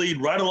white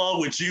clean right along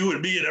with you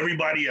and me and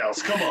everybody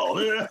else. Come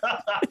on.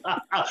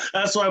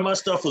 That's why my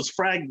stuff was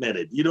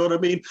fragmented. You know what I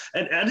mean?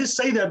 And I just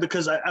say that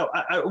because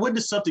I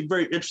witnessed something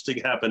very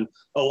interesting happen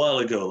a while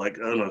ago, like,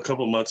 I don't know, a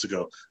couple of months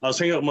ago. I was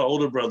hanging out with my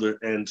older brother,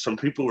 and some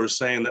people were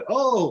saying that,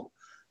 oh,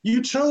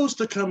 you chose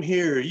to come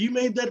here. You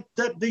made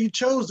that you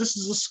chose. This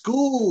is a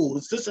school.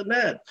 It's this and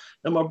that.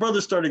 And my brother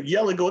started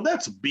yelling, going,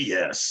 that's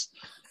BS.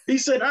 He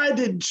said, I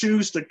didn't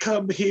choose to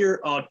come here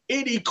on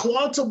any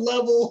quantum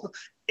level,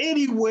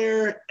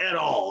 anywhere at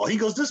all. He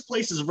goes, this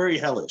place is very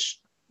hellish.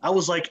 I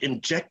was like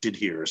injected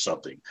here or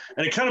something.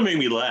 And it kind of made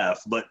me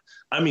laugh. But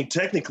I mean,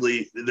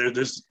 technically,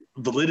 there's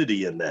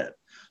validity in that.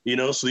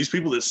 So these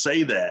people that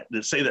say that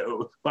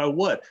by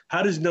what?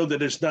 How does he know that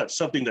there's not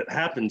something that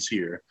happens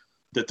here,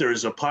 that there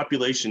is a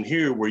population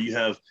here where you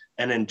have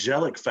an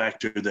angelic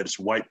factor that's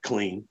wiped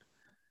clean,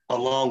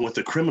 along with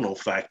a criminal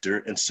factor,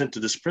 and sent to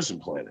this prison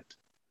planet?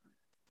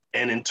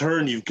 And in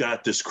turn, you've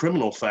got this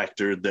criminal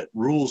factor that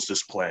rules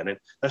this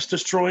planet that's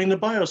destroying the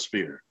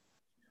biosphere.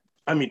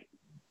 I mean,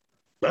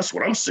 that's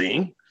what I'm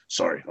seeing.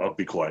 Sorry, I'll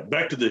be quiet.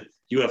 Back to the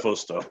UFO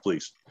stuff,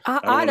 please.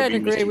 I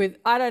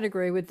don't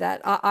agree with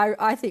that.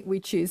 I think we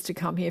choose to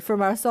come here from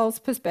our soul's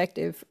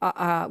perspective.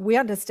 We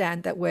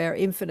understand that we're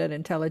infinite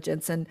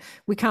intelligence and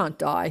we can't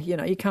die.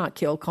 You can't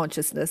kill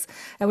consciousness,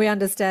 and we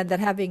understand that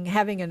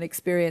having an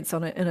experience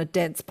in a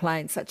dense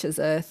plane such as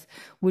Earth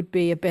would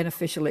be a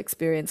beneficial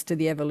experience to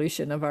the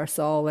evolution of our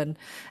soul. And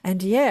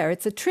yeah,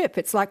 it's a trip.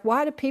 It's like,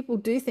 why do people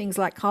do things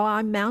like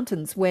climb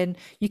mountains when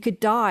you could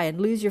die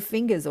and lose your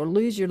fingers or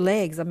lose your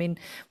legs? I mean,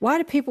 why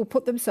do people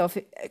put themselves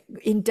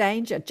in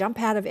danger, jump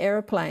out of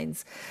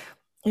aeroplanes?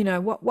 You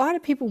know, why do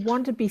people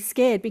want to be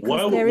scared?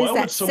 Because there is why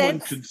would that someone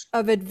sense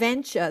of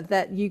adventure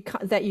that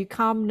you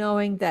come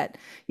knowing that,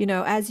 you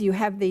know, as you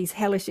have these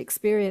hellish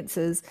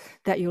experiences,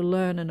 that you'll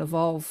learn and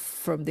evolve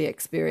from the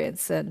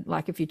experience. And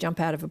like if you jump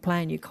out of a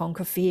plane, you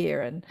conquer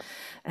fear,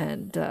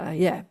 and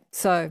yeah.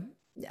 So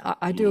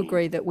I do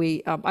agree that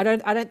I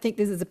don't think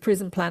this is a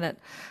prison planet.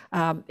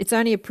 It's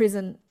only a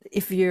prison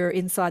if you're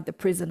inside the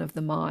prison of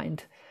the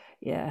mind.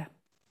 Yeah.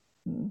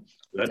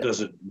 That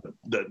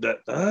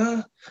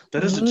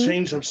doesn't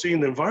change. I'm seeing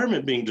the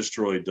environment being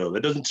destroyed, though.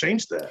 That doesn't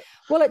change that.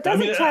 Well, it I doesn't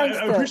mean, change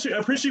I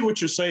appreciate what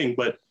you're saying,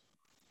 but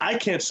I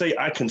can't say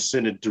I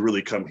consented to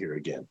really come here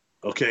again.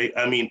 Okay,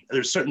 I mean,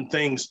 there's certain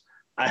things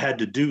I had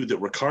to do that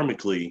were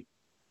karmically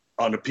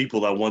on the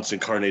people I once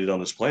incarnated on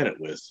this planet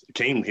with,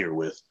 came here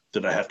with,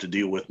 that I have to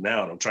deal with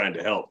now, and I'm trying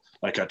to help,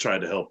 like I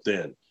tried to help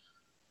then.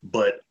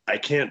 But I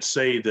can't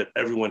say that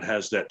everyone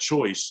has that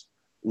choice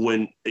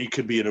when it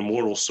could be an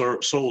immortal soul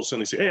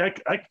suddenly say, hey,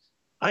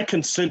 I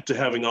consent to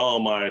having all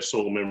my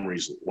soul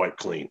memories wiped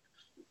clean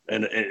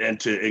and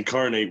to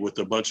incarnate with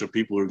a bunch of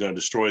people who are going to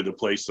destroy the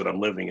place that I'm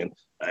living in.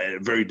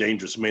 Very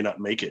dangerous, may not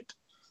make it.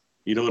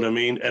 You know what I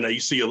mean? And you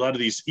see a lot of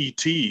these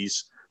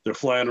ETs, they're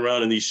flying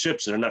around in these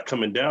ships and they're not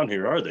coming down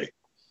here, are they?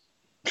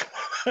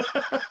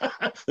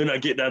 They're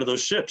not getting out of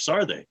those ships,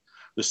 are they?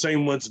 The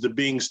same ones the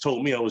beings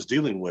told me I was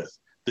dealing with.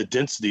 The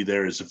density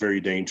there is very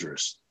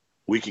dangerous.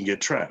 We can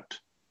get trapped.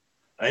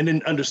 I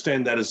didn't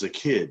understand that as a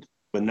kid,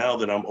 but now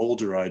that I'm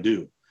older, I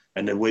do.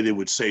 And the way they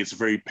would say it's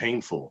very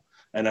painful.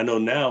 And I know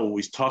now when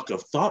we talk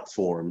of thought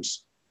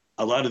forms,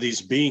 a lot of these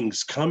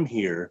beings come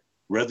here,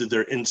 whether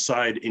they're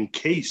inside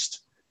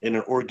encased in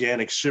an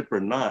organic ship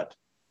or not,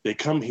 they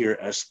come here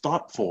as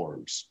thought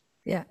forms.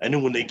 Yeah. And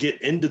then when they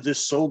get into this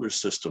solar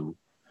system,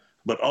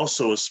 but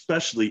also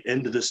especially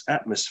into this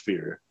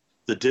atmosphere,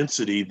 the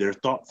density, their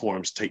thought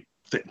forms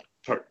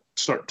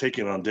start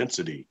taking on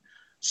density.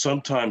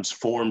 Sometimes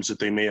forms that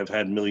they may have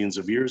had millions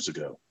of years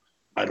ago.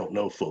 I don't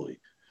know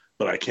fully,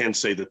 but I can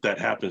say that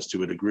happens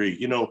to a degree.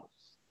 You know,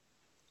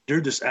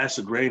 during this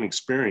acid rain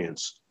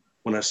experience,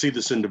 when I see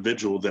this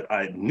individual that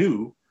I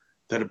knew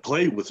that had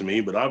played with me,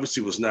 but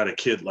obviously was not a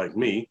kid like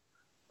me,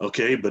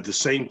 okay, but the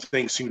same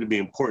things seem to be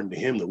important to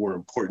him that were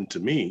important to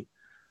me,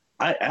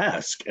 I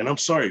ask, and I'm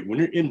sorry, when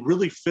you're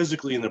really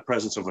physically in the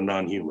presence of a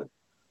non-human,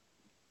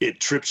 it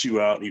trips you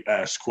out, you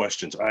ask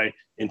questions. I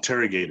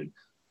interrogated.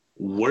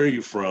 Where are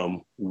you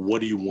from?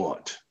 What do you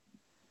want?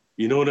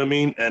 You know what I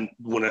mean? And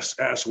when I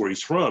asked where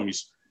he's from,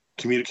 he's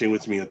communicating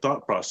with me in a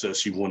thought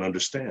process you won't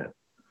understand.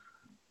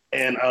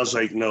 And I was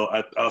like, no,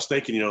 I was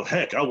thinking, you know,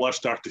 heck, I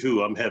watch Doctor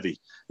Who. I'm heavy.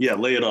 Yeah,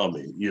 lay it on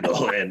me, you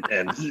know. And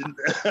and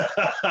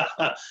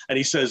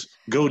he says,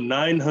 go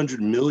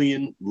 900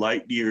 million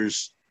light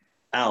years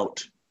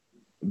out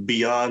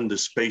beyond the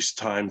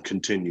space-time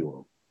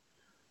continuum.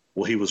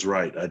 Well, he was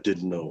right. I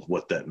didn't know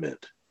what that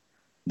meant.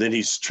 Then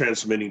he's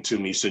transmitting to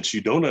me, since you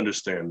don't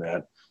understand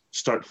that,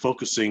 start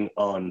focusing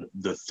on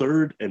the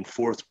third and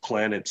fourth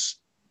planets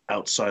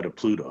outside of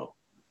Pluto.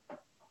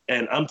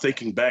 And I'm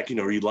thinking back, you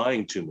know, are you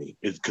lying to me?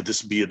 Could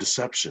this be a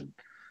deception?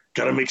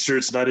 Got to make sure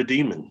it's not a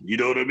demon. You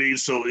know what I mean?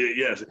 So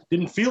yeah, it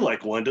didn't feel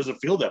like one, doesn't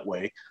feel that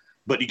way,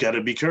 but you got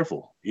to be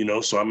careful, you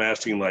know? So I'm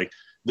asking, like,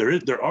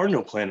 there are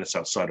no planets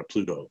outside of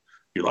Pluto.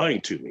 You're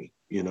lying to me,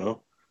 you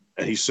know?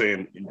 And he's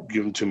saying,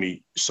 given to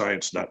me,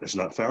 science has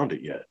not found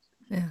it yet.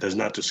 Yeah. Has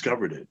not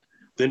discovered it.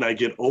 Then I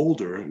get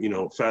older, you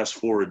know, fast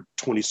forward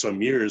 20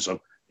 some years, I'm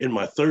in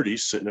my 30s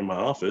sitting in my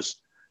office,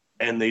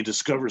 and they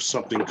discover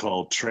something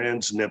called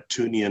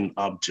trans-Neptunian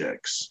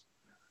objects,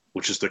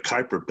 which is the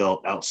Kuiper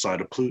belt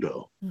outside of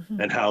Pluto,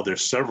 and how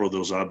there's several of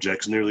those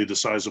objects nearly the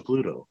size of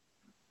Pluto,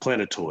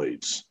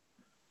 planetoids.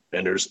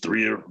 And there's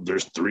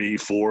three,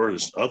 four,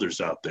 there's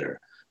others out there.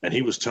 And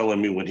he was telling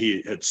me when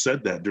he had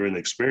said that during the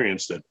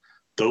experience that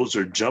those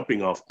are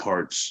jumping off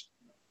points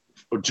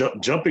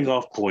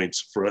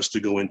for us to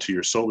go into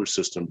your solar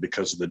system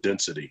because of the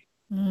density.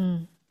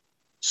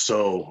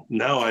 So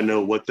now I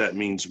know what that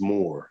means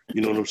more.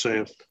 You know what I'm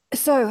saying?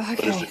 So,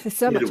 okay, there's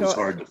so much. It was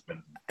hard to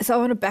defend. So I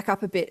want to back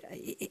up a bit.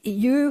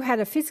 You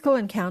had a physical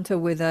encounter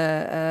with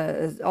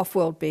a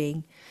off-world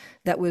being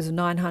that was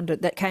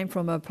 900, that came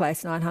from a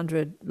place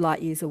 900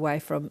 light years away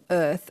from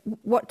Earth.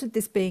 What did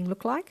this being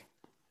look like?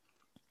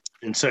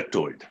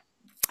 Insectoid.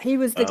 He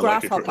was the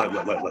grasshopper.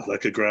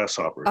 Like a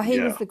grasshopper. Oh,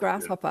 he was the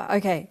grasshopper. Yeah.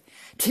 Okay.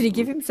 Did he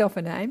give himself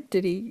a name?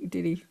 Did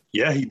he?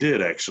 Yeah, he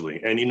did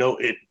actually. And you know,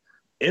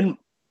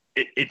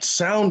 it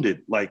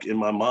sounded like in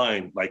my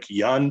mind like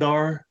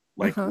Yandar,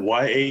 like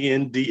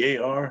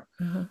Yandar.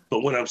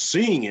 But when I'm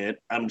seeing it,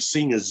 I'm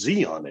seeing a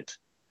Z on it.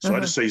 So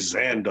I just say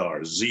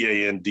Xandar,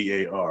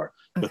 Zandar.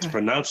 But the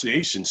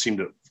pronunciation seemed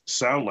to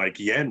sound like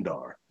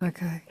Yandar.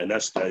 Okay. And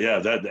that's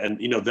and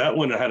you know, that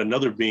one I had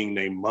another being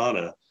named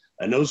Mana.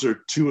 And those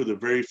are two of the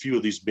very few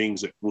of these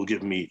beings that will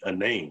give me a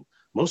name.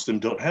 Most of them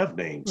don't have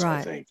names, right.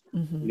 I think.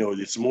 You know,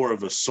 it's more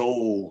of a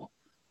soul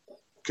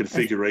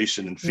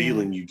configuration and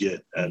feeling you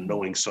get and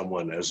knowing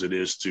someone as it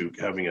is to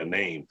having a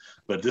name.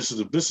 But this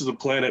is a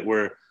planet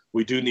where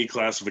we do need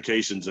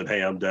classifications, and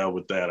hey, I'm down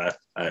with that.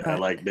 I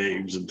like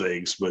names and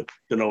things, but it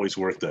doesn't always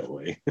work that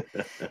way.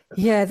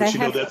 Yeah, but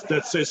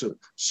that says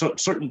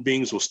certain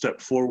beings will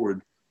step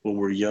forward when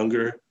we're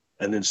younger,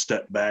 and then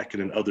step back,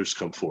 and then others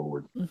come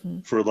forward.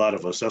 For a lot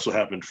of us, that's what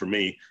happened for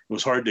me. It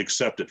was hard to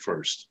accept at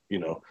first,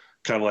 kind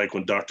of like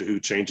when Doctor Who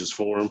changes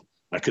form.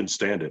 I couldn't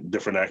stand it.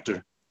 Different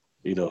actor,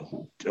 I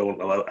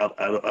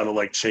don't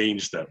like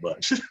change that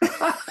much.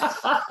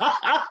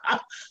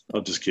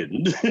 I'm just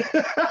kidding.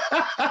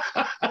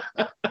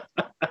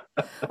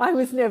 I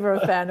was never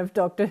a fan of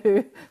Doctor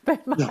Who,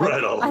 but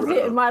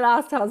my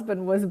last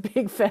husband was a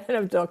big fan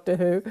of Doctor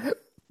Who.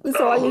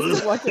 So I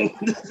used to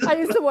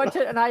watch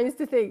it. And I used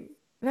to think,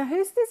 now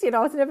who's this?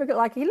 It's never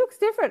like, he looks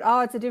different.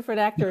 Oh, it's a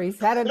different actor. He's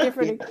had a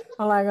different.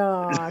 I'm like,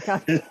 oh, I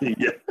can't.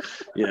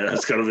 yeah,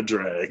 it's kind of a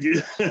drag.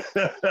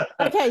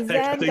 Okay,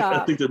 Xandar.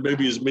 I think there may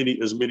be as many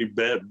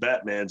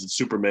Batmans and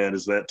Superman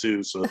as that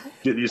too. So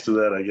get used to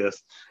that, I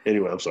guess.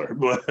 Anyway, I'm sorry.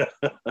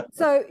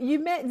 So you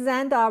met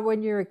Xandar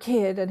when you were a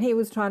kid, and he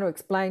was trying to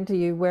explain to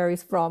you where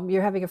he's from.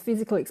 You're having a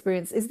physical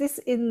experience. Is this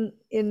in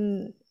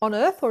on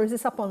Earth, or is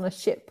this up on a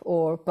ship,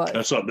 or both?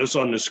 That's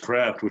on this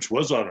craft, which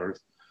was on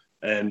Earth.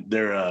 And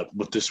they're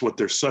what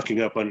they're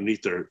sucking up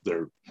underneath their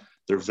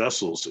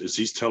vessels is,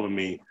 he's telling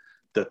me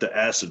that the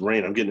acid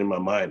rain, I'm getting in my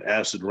mind,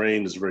 acid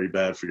rain is very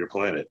bad for your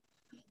planet.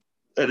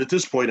 And at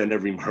this point, I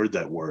never even heard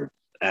that word,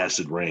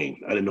 acid rain.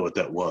 I didn't know what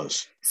that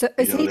was. So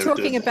is he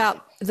talking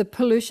about the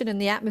pollution in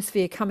the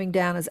atmosphere coming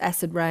down as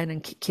acid rain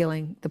and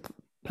killing the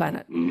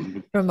planet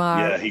from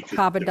our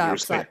carbon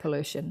dioxide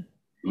pollution?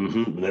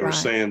 And they were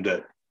saying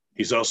that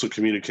he's also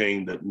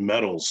communicating that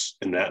metals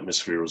in the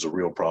atmosphere was a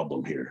real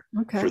problem here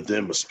for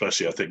them,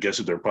 especially. I guess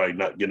they're probably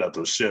not getting out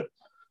those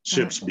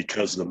ships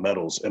because of the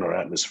metals in our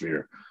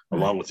atmosphere,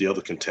 along with the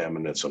other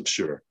contaminants, I'm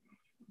sure.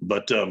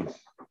 But and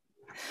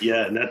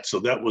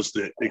that was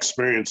the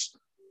experience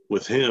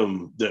with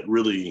him that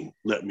really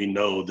let me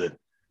know that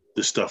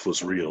this stuff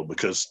was real.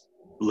 Because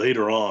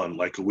later on,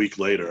 like a week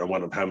later, I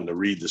wound up having to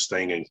read this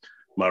thing in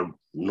my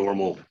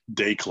normal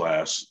day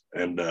class,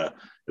 and it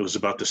was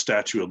about the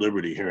Statue of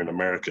Liberty here in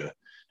America.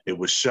 It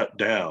was shut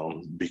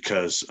down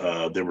because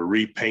they were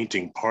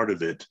repainting part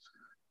of it,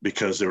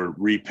 because they were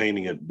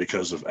repainting it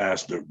because of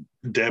the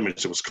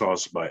damage that was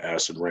caused by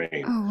acid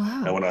rain. Oh,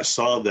 wow. And when I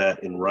saw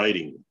that in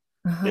writing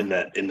in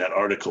that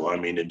article, I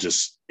mean, it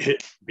just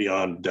hit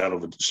beyond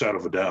a shadow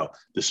of a doubt.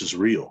 This is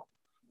real.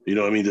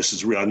 This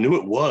is real. I knew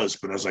it was,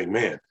 but I was like,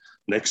 man,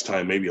 next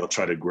time maybe I'll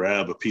try to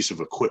grab a piece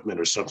of equipment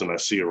or something I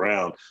see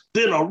around,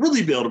 then I'll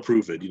really be able to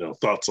prove it.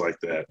 Thoughts like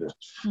that.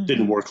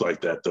 Didn't work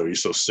like that though. You're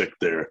so sick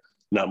there,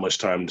 not much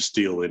time to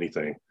steal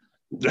anything.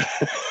 Okay,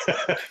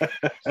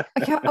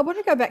 I want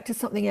to go back to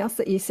something else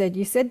that you said.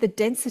 You said the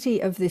density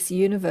of this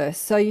universe.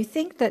 So you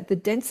think that the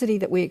density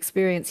that we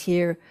experience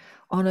here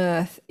on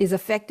Earth is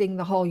affecting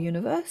the whole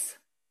universe?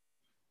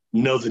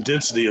 No, the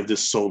density of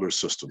this solar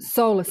system. That's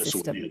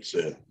what you had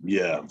said.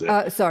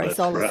 Yeah.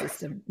 Solar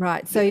system.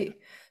 Right.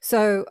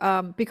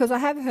 So because I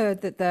have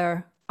heard that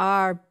there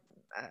are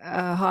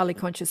highly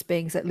conscious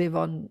beings that live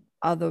on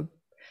other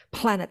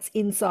planets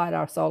inside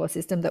our solar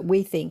system that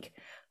we think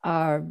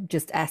are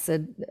just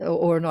acid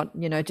or not,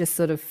 just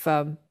sort of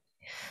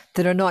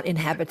that are not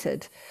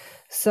inhabited.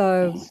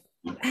 So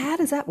how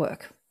does that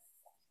work?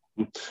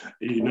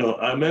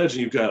 I imagine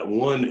you've got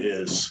one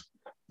is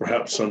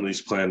perhaps some of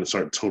these planets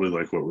aren't totally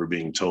like what we're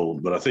being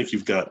told, but I think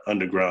you've got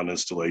underground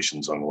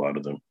installations on a lot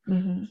of them.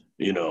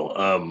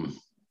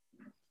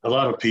 A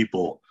lot of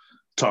people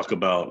talk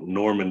about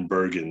Norman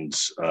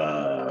Bergen's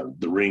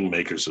The Ring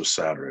Makers of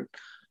Saturn.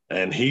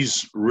 And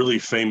he's really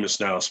famous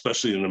now,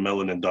 especially in the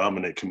melanin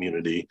dominant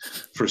community,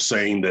 for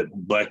saying that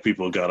Black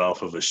people got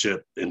off of a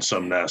ship in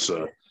some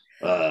NASA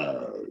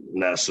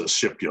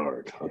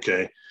shipyard.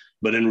 Okay.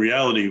 But in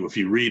reality, if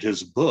you read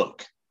his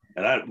book,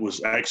 and I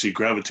was actually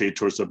gravitated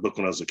towards that book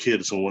when I was a kid,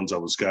 it's the ones I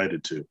was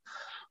guided to,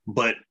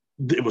 but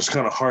it was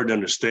kind of hard to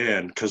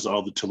understand because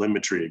all the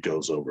telemetry it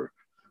goes over.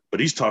 But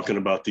he's talking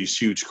about these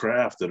huge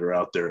craft that are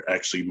out there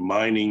actually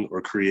mining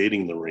or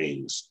creating the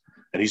rings.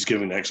 And he's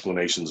giving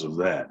explanations of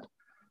that.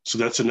 So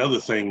that's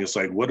another thing. It's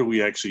like, what are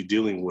we actually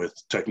dealing with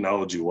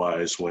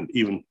technology-wise when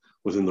even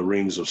within the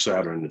rings of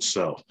Saturn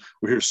itself?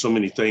 We hear so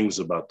many things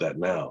about that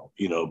now,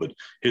 but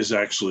his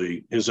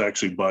actually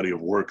body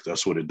of work,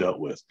 that's what it dealt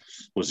with,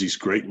 was these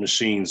great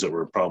machines that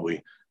were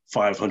probably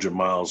 500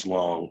 miles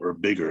long or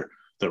bigger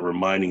that were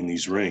mining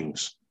these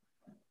rings.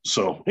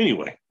 So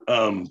anyway,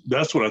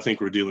 that's what I think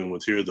we're dealing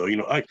with here, though.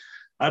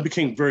 I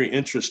became very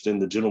interested in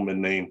the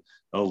gentleman named,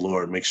 oh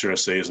Lord, make sure I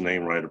say his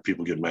name right or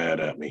people get mad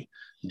at me,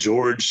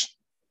 George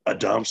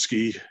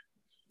Adamski.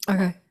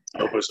 Okay. I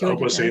hope I'm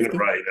saying it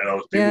right.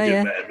 People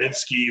get mad.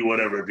 Minsky,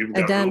 whatever. People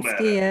got Adamski,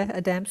 real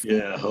mad. Adamski.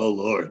 Yeah. Oh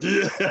Lord.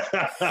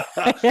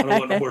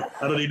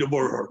 I don't need no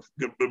more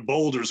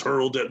boulders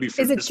hurled at me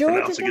for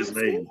mispronouncing his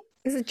name.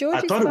 Is it George?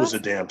 I thought it was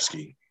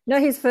Adamski. No,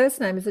 his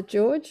first name is it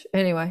George?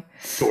 Anyway.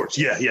 George.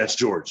 Yeah, it's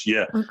George.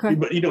 Yeah. Okay.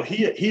 But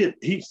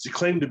he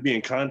claimed to be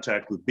in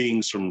contact with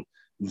beings from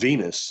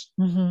Venus.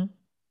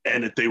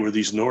 and that they were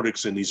these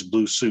Nordics in these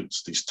blue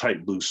suits, these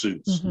tight blue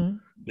suits.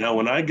 Now,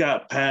 when I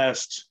got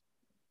past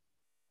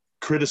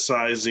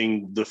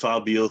criticizing the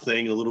Fabio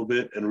thing a little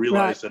bit and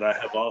realized that I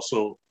have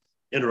also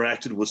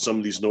interacted with some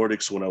of these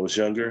Nordics when I was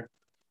younger,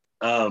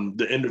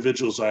 the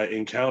individuals I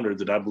encountered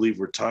that I believe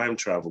were time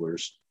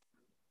travelers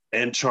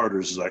and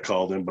charters, as I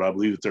call them, but I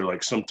believe that they're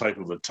like some type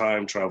of a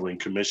time traveling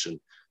commission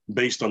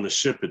based on the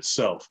ship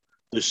itself.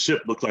 The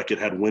ship looked like it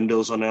had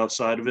windows on the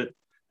outside of it,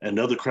 and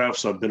other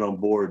crafts I've been on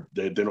board,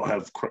 they don't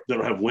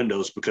have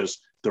windows because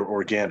they're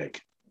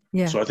organic.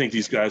 Yeah. So I think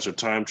these guys are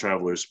time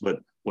travelers. But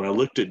when I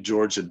looked at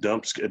George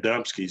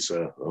Adamski's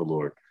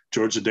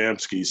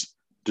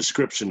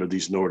description of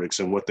these Nordics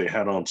and what they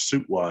had on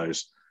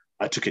suit-wise,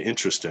 I took an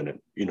interest in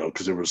it,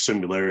 because there was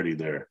similarity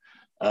there.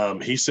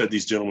 He said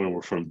these gentlemen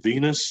were from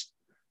Venus.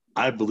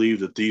 I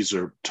believe that these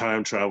are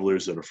time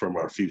travelers that are from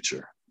our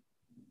future.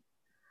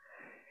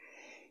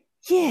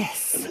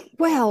 Yes.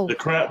 Well, the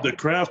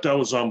craft I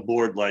was on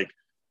board, like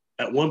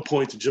at one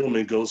point the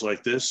gentleman goes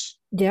like this.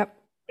 Yep.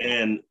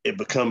 And it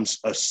becomes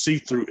a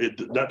see-through.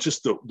 Not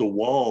just the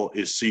wall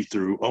is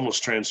see-through,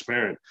 almost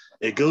transparent.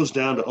 It goes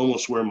down to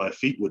almost where my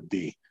feet would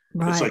be.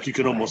 Right. It's like you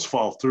could almost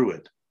fall through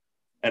it.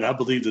 And I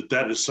believe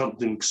that is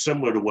something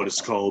similar to what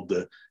is called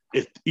the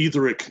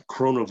etheric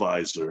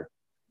chronovisor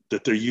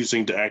that they're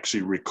using to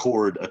actually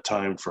record a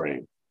time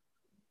frame.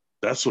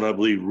 That's what I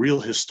believe, real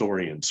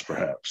historians,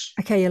 perhaps.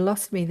 Okay, you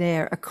lost me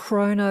there. A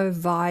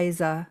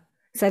chronovisor.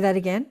 Say that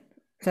again.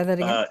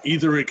 An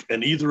etheric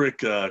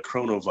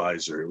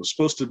chronovisor. It was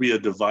supposed to be a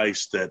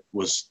device that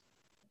was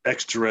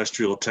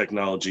extraterrestrial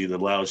technology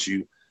that allows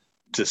you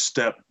to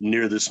step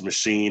near this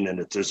machine, and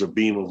if there's a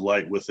beam of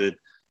light with it,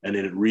 and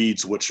then it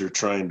reads what you're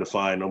trying to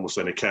find, almost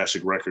like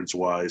Akashic Records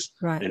wise,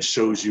 and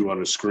shows you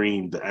on a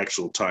screen the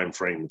actual time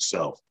frame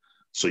itself.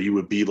 So you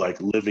would be like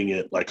living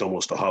it like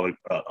almost like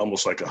a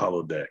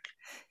holodeck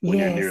when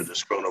you're near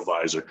this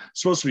chronovisor.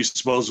 It's supposed to be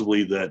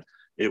supposedly that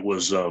it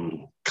was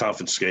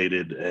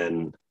confiscated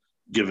and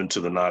given to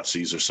the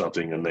Nazis or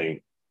something, and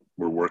they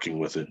were working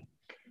with it,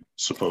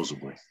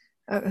 supposedly.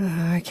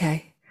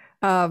 Okay.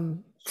 My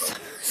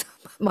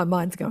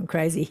mind's going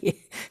crazy here,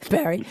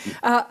 Barry.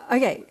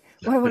 Okay.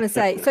 What I want to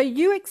say, so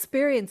you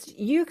experienced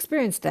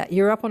that.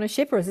 You're up on a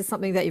ship, or is this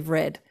something that you've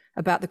read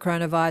about the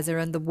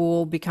chronovisor and the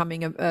wall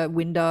becoming a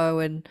window?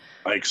 And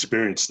I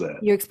experienced that.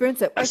 You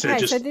experienced it. Okay,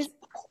 so this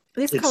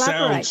collaborates.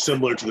 Sounds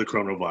similar to the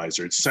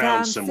chronovisor. It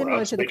sounds similar. I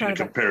was making a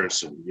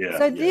comparison. Yeah.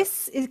 So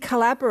this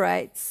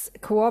cooperates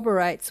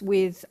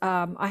with.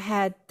 I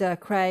had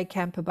Craig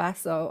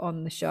Campobasso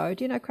on the show.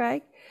 Do you know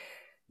Craig?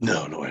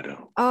 No, I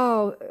don't.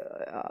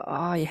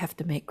 Oh, you have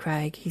to meet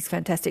Craig. He's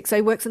fantastic. So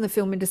he works in the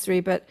film industry,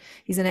 but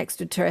he's an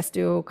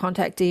extraterrestrial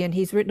contactee, and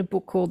he's written a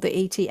book called the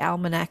ET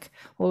Almanac,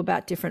 all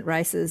about different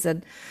races.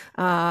 And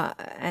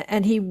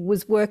he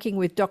was working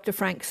with Dr.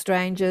 Frank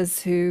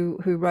Strangers, who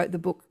wrote the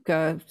book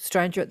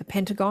Stranger at the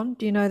Pentagon.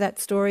 Do you know that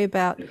story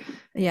about?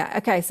 Yeah.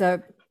 Okay.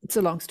 So it's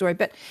a long story,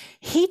 but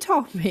he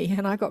told me,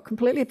 and I got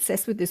completely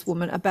obsessed with this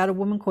woman, about a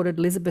woman called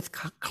Elizabeth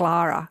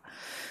Clara,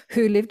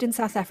 who lived in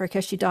South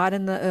Africa. She died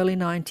in the early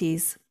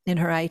 90s, in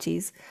her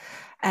 80s.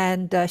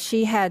 And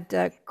she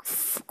had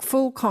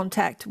full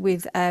contact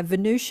with a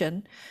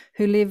Venusian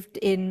who lived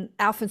in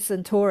Alpha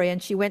Centauri,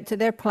 and she went to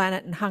their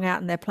planet and hung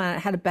out in their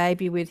planet, had a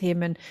baby with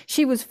him. And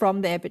she was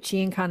from there, but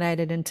she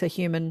incarnated into a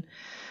human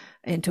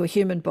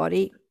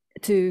body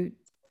to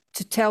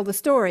tell the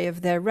story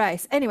of their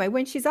race. Anyway,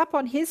 when she's up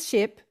on his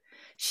ship,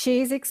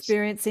 she's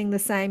experiencing the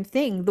same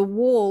thing. The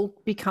wall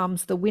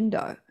becomes the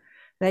window.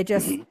 They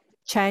just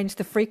change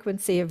the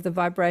frequency of the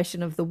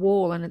vibration of the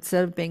wall, and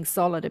instead of being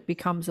solid, it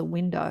becomes a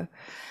window,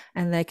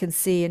 and they can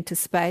see into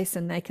space,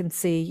 and they can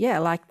see,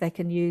 like they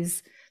can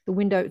use the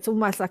window. It's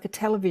almost like a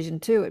television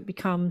too. It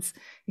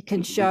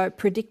can show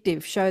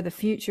the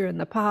future and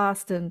the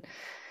past. And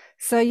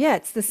so,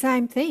 it's the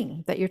same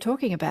thing that you're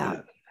talking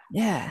about.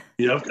 Yeah.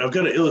 I've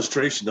got an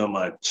illustration on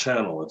my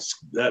channel.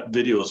 That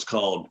video is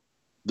called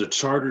The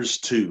Charters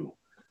 2.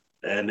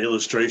 And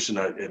illustration,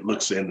 it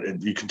looks in,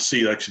 and you can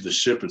see actually the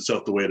ship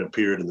itself, the way it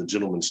appeared, and the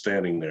gentleman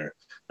standing there,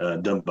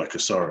 done by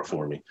Kasara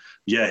for me.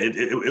 Yeah,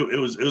 it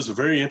was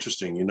very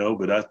interesting,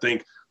 but I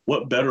think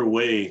what better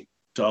way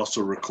to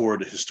also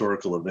record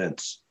historical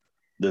events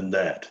than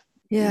that?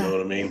 Yeah. You know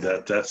what I mean?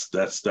 That's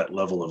that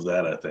level of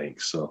that, I think.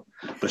 So,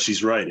 but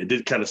she's right. It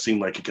did kind of seem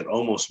like it could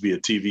almost be a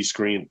TV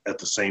screen at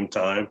the same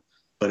time,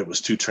 but it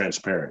was too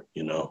transparent,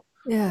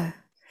 Yeah.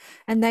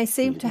 And they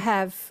seem to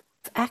have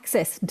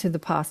access into the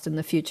past and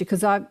the future,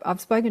 because I've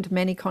spoken to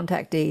many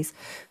contactees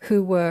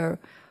who were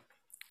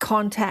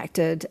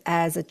contacted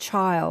as a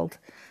child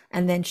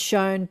and then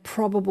shown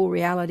probable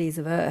realities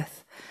of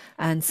Earth,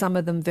 and some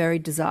of them very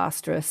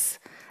disastrous.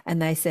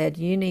 And they said,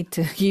 you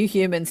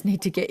humans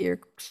need to get your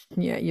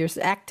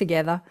act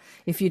together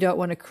if you don't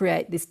want to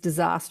create this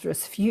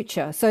disastrous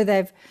future. So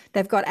they've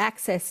got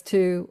access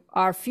to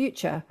our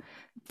future,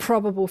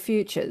 probable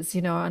futures,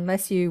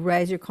 unless you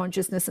raise your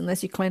consciousness,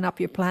 unless you clean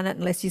up your planet,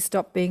 unless you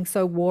stop being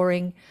so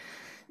warring,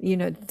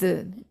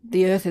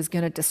 the Earth is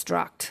going to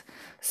destruct.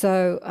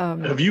 So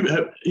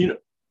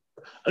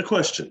A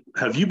question.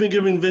 Have you been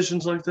giving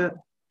visions like that?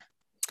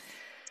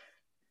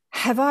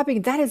 Have I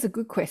been? That is a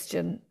good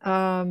question.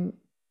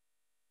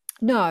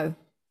 No,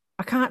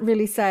 I can't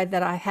really say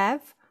that I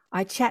have.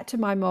 I chat to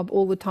my mob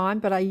all the time,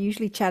 but I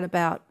usually chat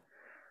about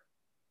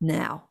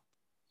now.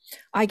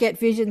 I get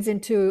visions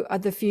into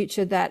the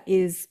future that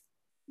is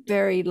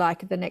very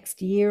like the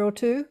next year or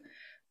two.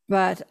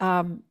 But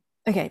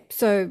okay,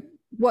 so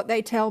what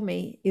they tell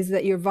me is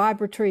that your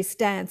vibratory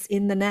stance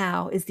in the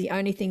now is the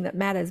only thing that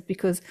matters,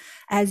 because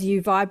as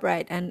you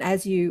vibrate and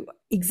as you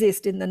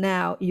exist in the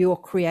now, you're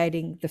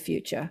creating the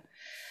future.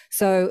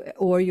 So,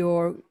 or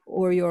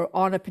you're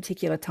on a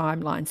particular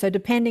timeline. So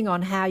depending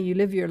on how you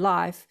live your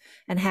life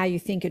and how you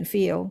think and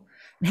feel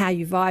and how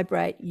you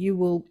vibrate, you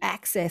will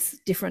access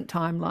different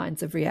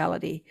timelines of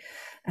reality.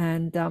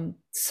 And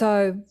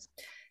so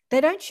they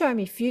don't show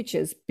me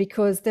futures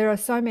because there are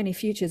so many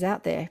futures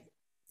out there.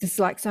 There's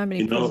like so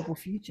many possible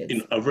futures.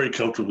 I'm very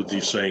comfortable with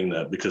you saying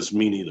that, because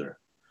me neither.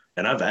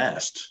 And I've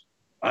asked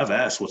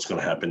what's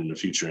going to happen in the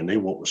future, and they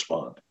won't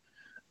respond.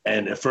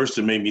 And at first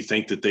it made me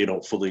think that they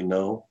don't fully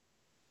know,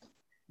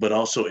 but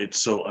also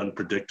it's so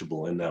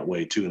unpredictable in that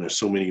way too. And there's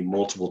so many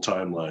multiple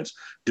timelines.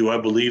 Do I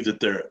believe that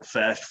there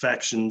are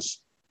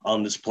factions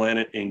on this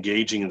planet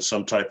engaging in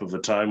some type of a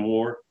time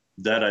war?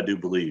 That I do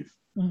believe,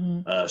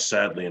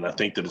 sadly. And I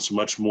think that it's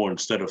much more,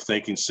 instead of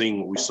seeing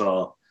what we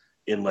saw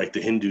in like the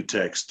Hindu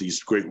text,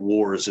 these great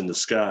wars in the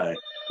sky,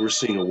 we're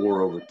seeing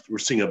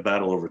a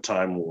battle over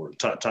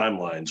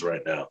timelines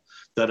right now.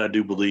 That I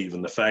do believe.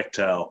 And the fact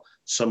how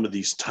some of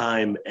these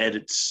time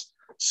edits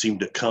seem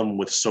to come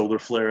with solar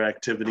flare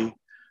activity,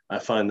 I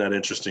find that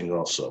interesting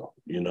also,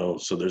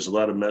 so there's a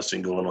lot of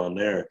messing going on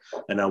there.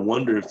 And I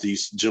wonder if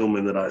these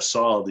gentlemen that I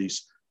saw,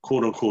 these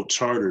quote unquote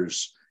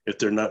charters, if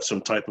they're not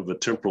some type of a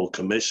temporal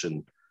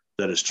commission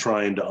that is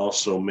trying to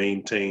also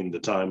maintain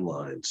the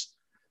timelines.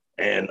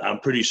 And I'm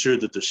pretty sure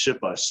that the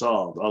ship I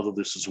saw, although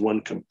this is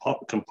one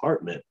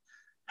compartment,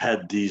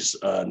 had these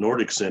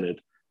Nordics in it.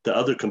 The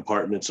other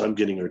compartments I'm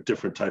getting are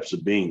different types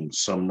of beings,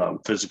 some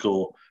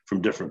non-physical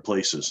from different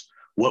places.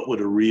 What would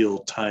a real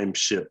time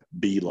ship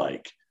be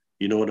like?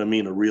 You know what I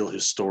mean? A real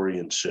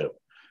historian ship.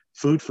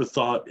 Food for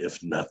thought,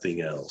 if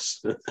nothing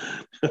else.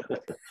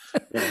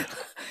 It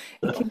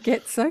can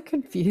get so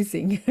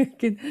confusing.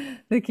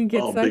 It can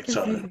get so big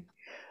confusing.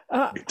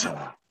 Time. Big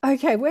time.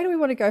 Okay, where do we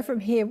want to go from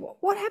here?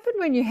 What happened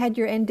when you had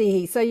your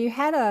NDE? So you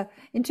had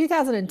in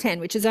 2010,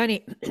 which is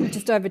only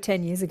just over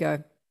 10 years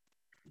ago,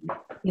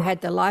 you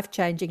had the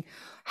life-changing.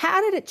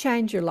 How did it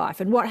change your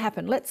life, and what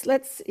happened?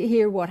 Let's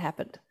hear what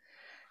happened.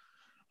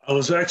 I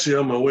was actually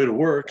on my way to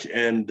work,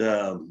 and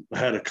I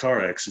had a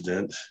car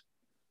accident.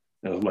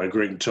 And with my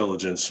great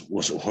intelligence,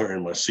 wasn't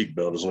wearing my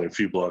seatbelt. It was only a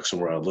few blocks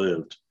from where I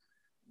lived.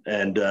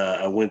 And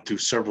I went through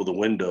several of the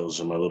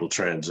windows in my little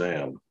Trans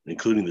Am,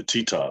 including the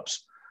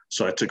T-tops.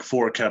 So I took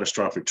 4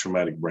 catastrophic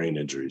traumatic brain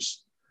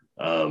injuries.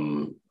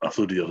 I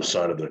flew to the other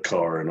side of the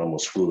car and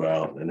almost flew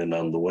out. And then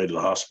on the way to the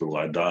hospital,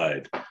 I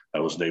died.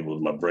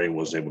 My brain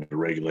wasn't able to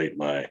regulate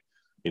my,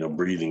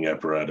 breathing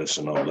apparatus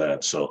and all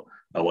that. So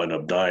I wound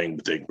up dying,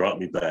 but they brought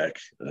me back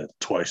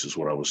twice is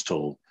what I was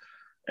told.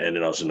 And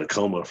then I was in a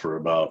coma for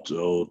about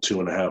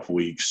 2.5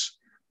 weeks.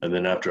 And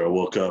then after I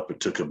woke up, it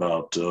took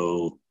about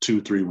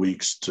 2-3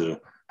 weeks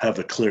to have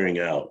a clearing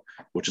out,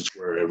 which is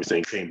where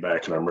everything came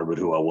back. And I remembered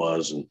who I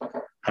was and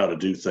how to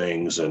do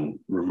things and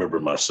remember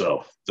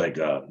myself, thank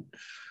God.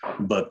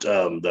 But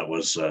that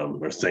was,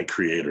 or thank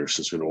Creator,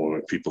 since we don't want to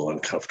make people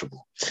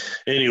uncomfortable.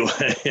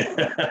 Anyway,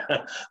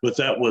 but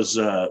that was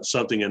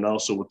something. And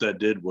also what that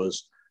did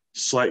was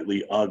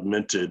slightly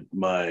augmented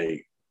my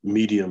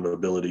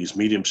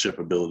mediumship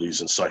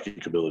abilities and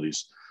psychic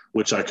abilities,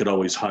 which I could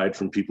always hide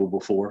from people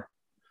before.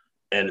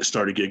 And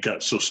it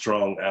got so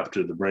strong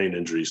after the brain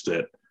injuries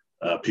that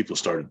people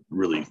started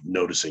really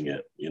noticing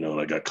it, and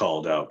I got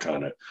called out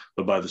kind of.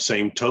 But by the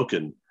same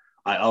token,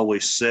 I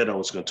always said I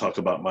was going to talk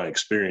about my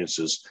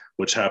experiences,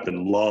 which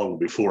happened long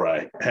before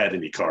I had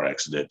any car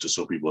accident, just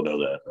so people know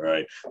that, all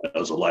right? That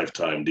was a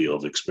lifetime deal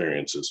of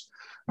experiences.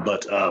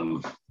 But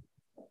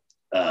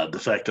the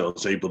fact that I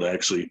was able to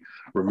actually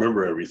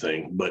remember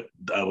everything, but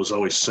I was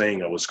always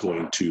saying I was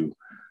going to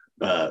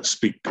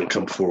speak and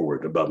come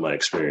forward about my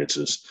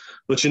experiences.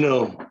 But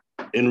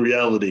in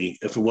reality,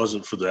 if it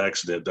wasn't for the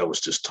accident, that was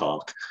just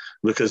talk,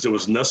 because there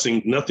was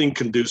nothing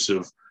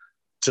conducive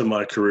to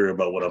my career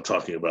about what I'm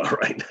talking about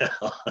right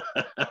now.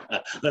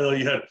 I know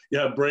you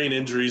have brain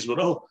injuries, but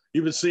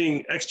you've been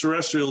seeing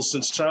extraterrestrials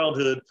since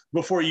childhood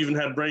before you even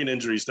had brain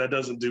injuries. That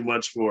doesn't do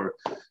much for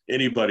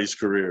anybody's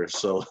career.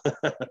 So,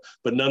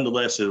 but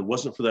nonetheless, if it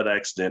wasn't for that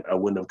accident, I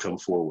wouldn't have come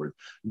forward.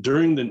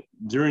 During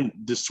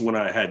this, when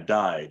I had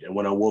died and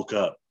when I woke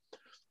up,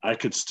 I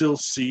could still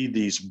see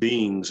these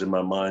beings in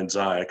my mind's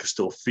eye. I could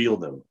still feel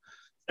them,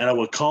 and I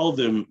would call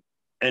them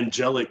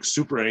angelic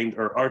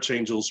or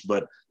archangels,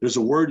 but there's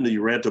a word in the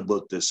Urantia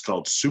book that's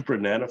called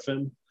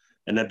suprananophim,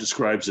 and that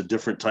describes a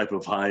different type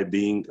of high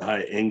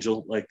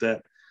angel like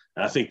that.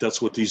 And I think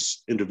that's what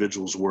these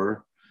individuals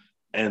were.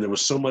 And there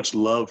was so much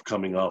love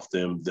coming off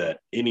them that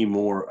any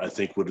more, I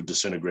think, would have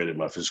disintegrated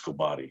my physical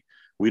body,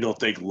 We don't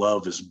think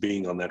love is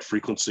being on that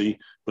frequency,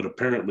 but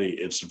apparently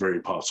it's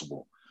very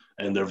possible.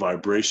 And their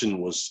vibration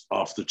was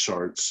off the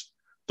charts.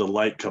 The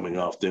light coming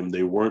off them,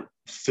 they weren't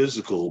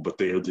physical, but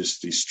they are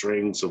just these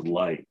strands of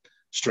light,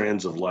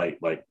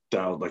 like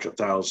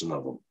 1,000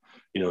 of them,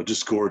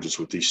 just gorgeous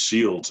with these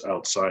shields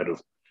outside of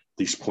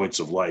these points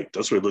of light.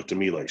 That's what it looked to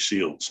me like,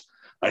 shields.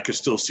 I could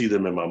still see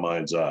them in my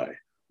mind's eye.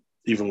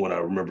 Even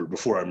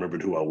before I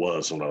remembered who I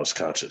was when I was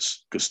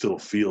conscious, could still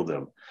feel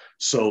them.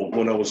 So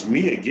when I was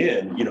me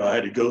again, I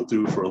had to go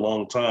through for a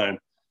long time,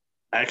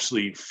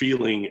 actually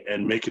feeling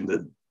and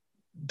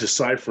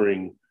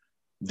deciphering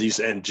these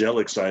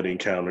angelics I'd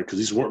encountered, because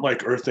these weren't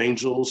like earth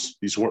angels.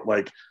 These weren't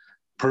like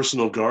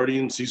personal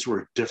guardians. These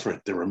were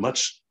different. They were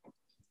much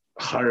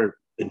higher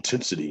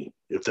intensity,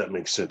 if that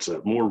makes sense,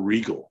 more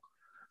regal.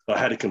 I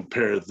had to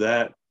compare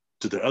that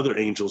to the other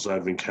angels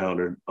I've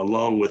encountered,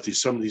 along with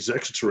some of these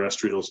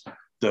extraterrestrials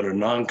that are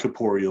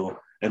non-corporeal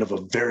and of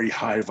a very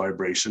high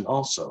vibration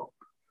also.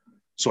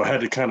 So I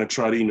had to kind of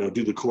try to,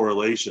 do the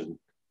correlation,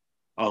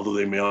 although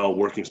they may all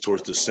working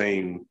towards the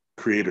same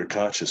creator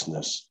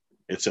consciousness.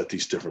 It's at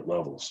these different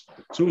levels.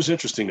 So it was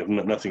interesting, if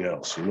nothing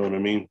else, you know what I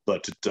mean?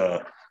 But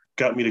it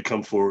got me to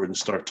come forward and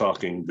start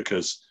talking,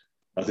 because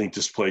I think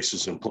this place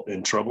is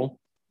in trouble.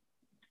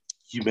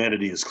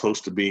 Humanity is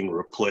close to being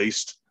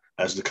replaced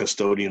as the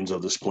custodians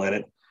of this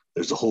planet.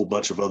 There's a whole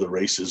bunch of other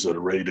races that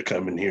are ready to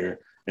come in here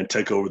and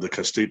take over the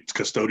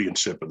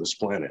custodianship of this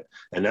planet.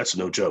 And that's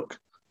no joke.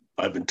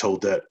 I've been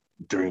told that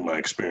during my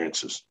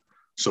experiences.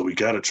 So we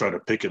got to try to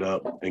pick it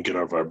up and get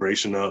our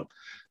vibration up,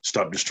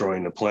 stop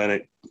destroying the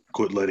planet,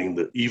 quit letting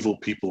the evil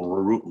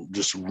people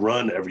just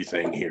run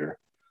everything here,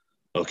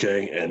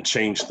 okay, and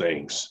change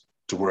things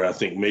to where I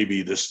think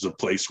maybe this is a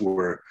place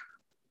where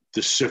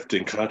the shift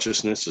in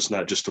consciousness is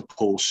not just a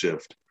pole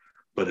shift,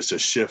 but it's a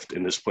shift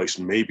in this place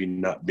maybe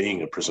not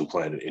being a prison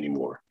planet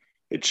anymore.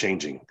 It's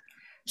changing.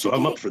 So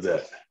I'm up for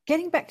that.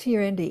 Getting back to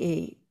your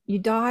NDE, you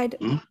died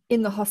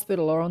in the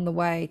hospital or on the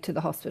way to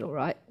the hospital,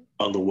 right?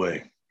 On the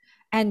way.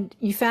 And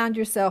you found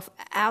yourself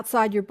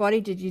outside your body.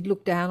 Did you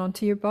look down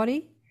onto your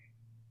body?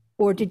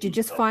 Or did you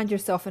just find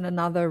yourself in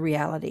another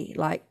reality,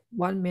 like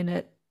 1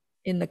 minute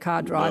in the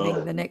car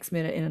driving, the next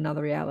minute in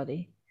another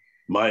reality?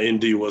 My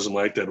ND wasn't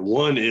like that.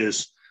 One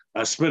is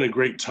I spent a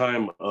great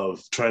time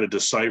of trying to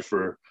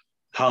decipher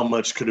how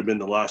much could have been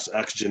the lost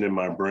oxygen in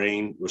my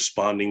brain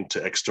responding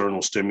to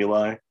external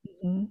stimuli,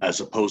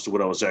 as opposed to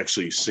what I was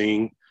actually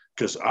seeing.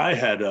 Because I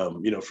had,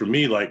 for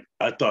me, like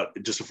I thought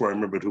just before I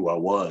remembered who I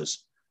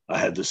was, I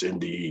had this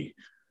NDE.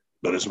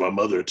 But as my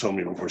mother told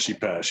me before she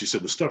passed, she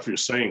said, the stuff you're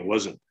saying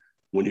wasn't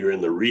when you're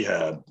in the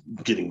rehab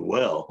getting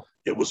well.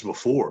 It was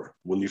before,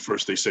 when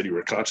they said you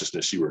were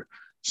consciousness, you were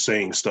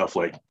saying stuff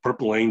like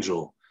Purple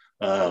Angel,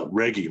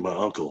 Reggie, my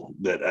uncle,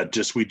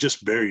 that we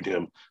just buried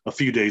him a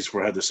few days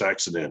before I had this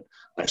accident.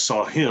 I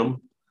saw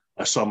him.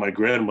 I saw my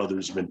grandmother,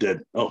 who's been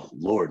dead, oh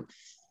Lord,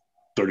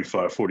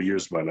 35, 40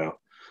 years by now,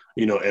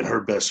 and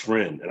her best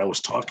friend. And I was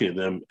talking to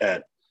them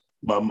at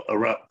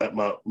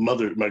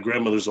my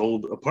grandmother's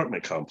old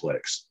apartment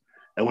complex.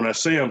 And when I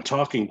say I'm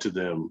talking to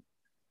them,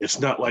 it's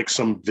not like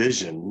some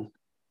vision.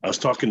 I was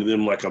talking to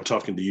them like I'm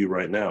talking to you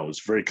right now.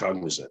 It's very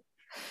cognizant.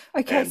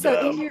 Okay, and,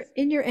 so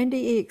in your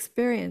NDE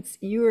experience,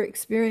 you were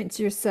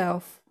experiencing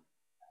yourself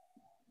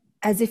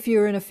as if you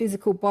were in a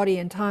physical body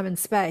in time and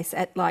space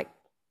at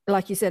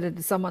like you said,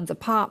 at someone's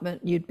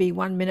apartment. You'd be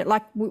 1 minute,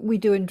 like we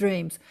do in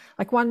dreams,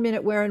 like 1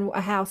 minute we're in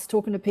a house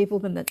talking to people,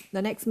 then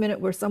the next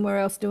minute we're somewhere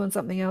else doing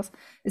something else.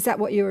 Is that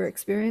what you were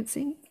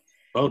experiencing?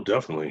 Oh,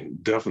 definitely.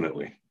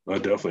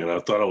 And I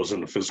thought I was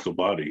in the physical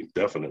body,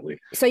 definitely.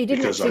 So you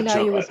didn't actually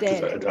know you were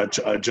dead?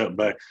 I jumped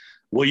back.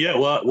 Well, yeah,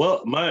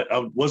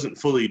 I wasn't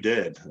fully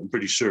dead, I'm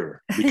pretty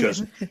sure,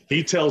 because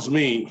he tells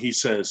me, he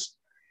says,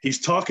 he's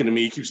talking to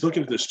me, he keeps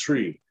looking at this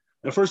tree.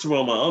 And first of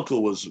all, my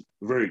uncle was a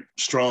very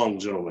strong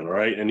gentleman,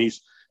 right? And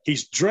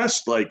he's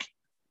dressed like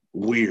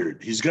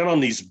weird. He's got on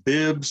these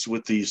bibs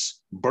with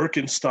these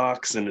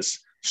Birkenstocks and this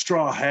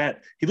straw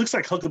hat. He looks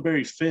like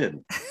Huckleberry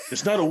Finn.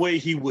 It's not a way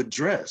he would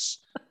dress,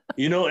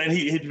 and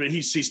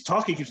he's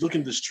talking, keeps looking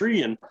at this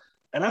tree. And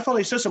I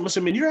finally said something. I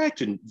said, man, you're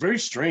acting very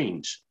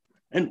strange.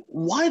 And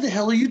why the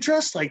hell are you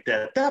dressed like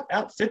that? That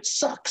outfit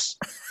sucks.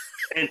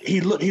 And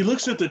he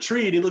looks at the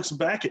tree and he looks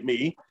back at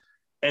me,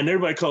 and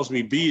everybody calls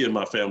me B in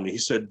my family. He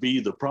said,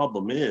 B, the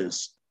problem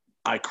is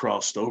I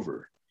crossed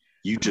over.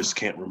 You just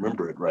can't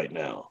remember it right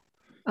now.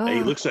 And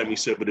he looks at me and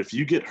said, but if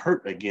you get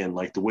hurt again,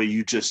 like the way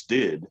you just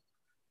did,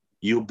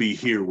 you'll be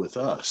here with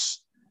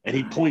us. And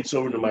he points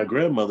over to my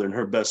grandmother and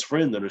her best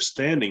friend that are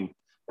standing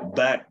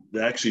back,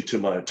 actually to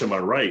my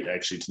right,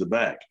 actually to the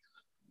back.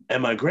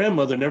 And my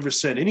grandmother never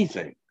said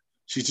anything.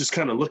 She's just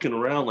kind of looking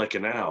around like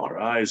an owl. Her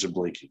eyes are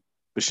blinking,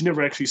 but she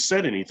never actually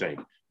said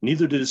anything.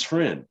 Neither did his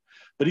friend.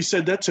 But he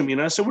said that to me.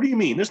 And I said, what do you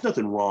mean? There's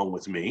nothing wrong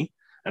with me.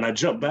 And I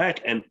jumped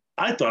back and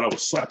I thought I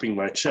was slapping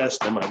my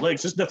chest and my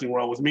legs. There's nothing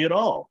wrong with me at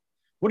all.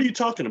 What are you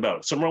talking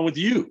about? Something wrong with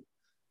you?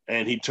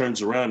 And he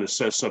turns around and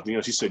says something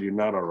else. He said, you're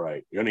not all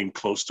right. You're not even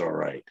close to all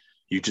right.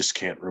 You just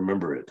can't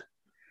remember it.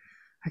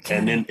 Okay.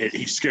 And then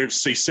he said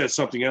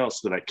something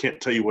else that I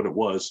can't tell you what it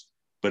was,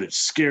 but it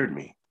scared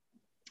me.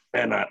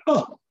 And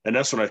and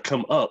that's when I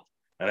come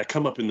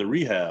up in the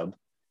rehab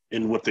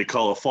in what they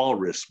call a fall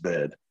risk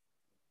bed.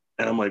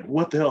 And I'm like,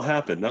 what the hell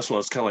happened? That's when I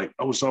was kind of like,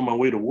 I was on my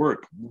way to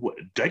work. What,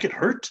 did I get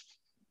hurt?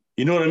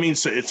 You know what I mean?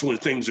 So it's when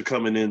things are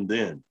coming in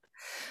then.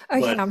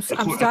 Okay, But I'm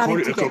starting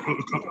to get...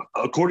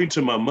 According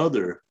to my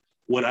mother,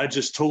 when I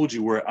just told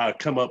you where I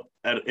come up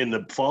in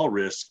the fall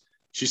risk,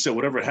 she said,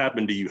 whatever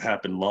happened to you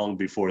happened long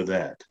before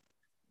that,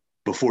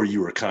 before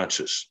you were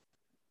conscious.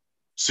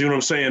 See what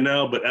I'm saying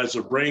now? But as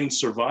a brain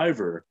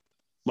survivor,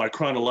 my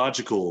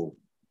chronological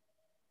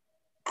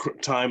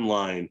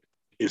timeline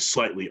is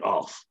slightly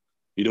off.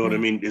 You know what I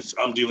mean?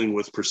 I'm dealing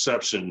with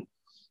perception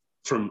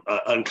from an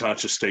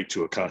unconscious state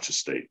to a conscious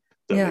state.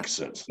 That makes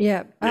sense.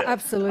 Yeah,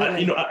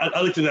 absolutely.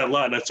 I looked at that a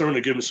lot, and I started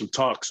to give me some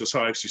talks. That's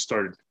how I actually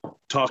started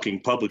talking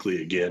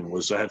publicly again.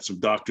 Was I had some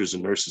doctors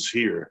and nurses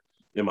here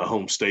in my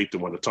home state that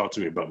want to talk to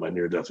me about my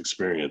near-death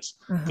experience,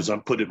 because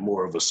I'm putting it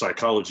more of a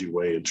psychology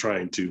way and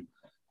trying to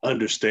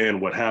understand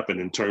what happened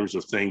in terms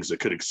of things that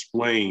could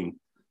explain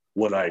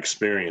what I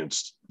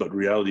experienced, but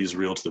reality is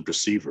real to the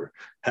perceiver.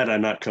 Had I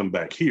not come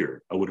back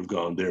here, I would have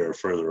gone there or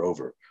further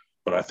over.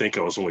 But I think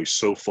I was only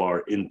so far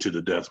into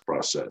the death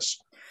process,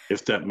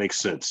 if that makes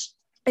sense.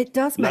 It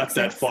does make sense.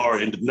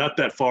 Not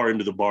that far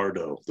into the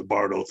bardo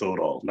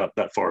thodol, not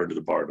that far into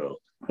the bardo.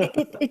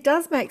 It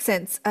does make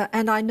sense.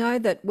 And I know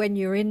that when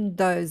you're in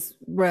those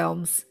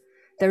realms,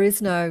 there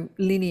is no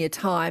linear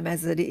time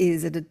as it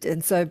is.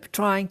 And so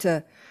trying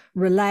to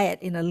relay it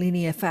in a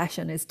linear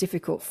fashion is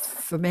difficult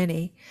for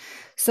many.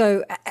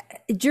 So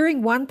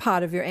during one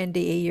part of your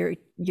NDE,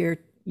 you're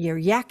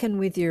yakking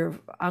with your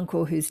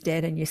uncle who's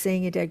dead and you're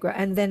seeing your dead,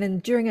 and then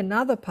during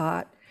another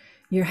part,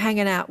 you're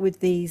hanging out with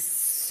these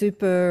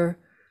super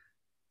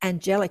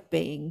angelic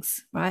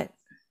beings, right?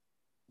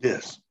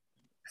 Yes.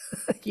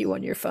 You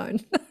on your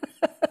phone.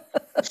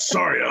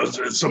 Sorry,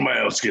 somebody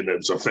else getting it.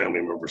 It's a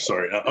family member.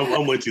 Sorry,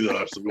 I'm with you though.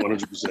 Absolutely,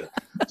 100%.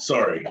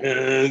 Sorry.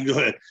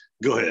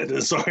 Go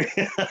ahead. Sorry.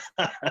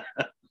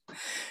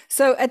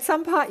 So at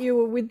some part you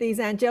were with these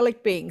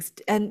angelic beings,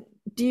 and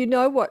do you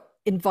know what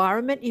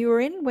environment you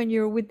were in when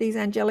you were with these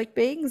angelic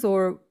beings,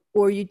 or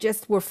you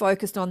just were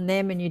focused on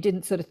them and you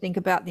didn't sort of think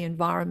about the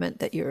environment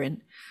that you're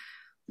in?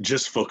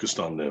 Just focused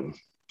on them.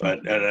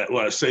 And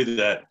I say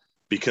that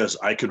because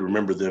I could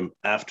remember them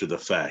after the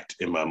fact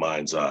in my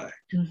mind's eye.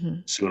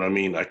 See what I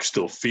mean? I could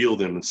still feel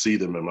them and see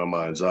them in my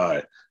mind's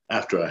eye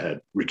after I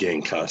had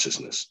regained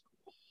consciousness.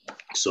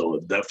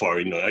 So that far,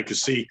 I could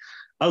see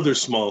other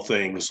small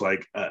things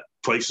like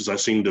places I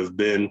seem to have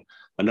been.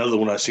 Another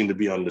one I seem to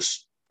be on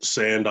this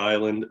sand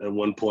island at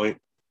one point,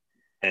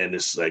 and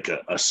it's like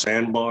a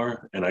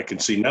sandbar, and I can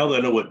see, now that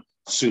I know what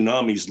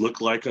tsunamis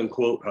look like,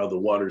 unquote, how the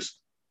water's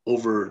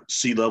over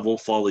sea level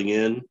falling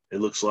in,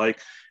 it looks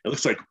like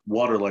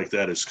water like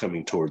that is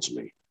coming towards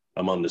me.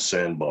 I'm on the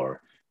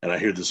sandbar, and I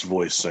hear this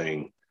voice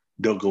saying,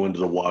 don't go into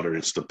the water,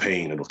 it's the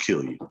pain, it'll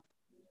kill you.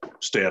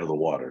 Stay out of the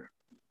water.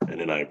 And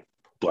then I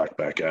black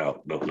back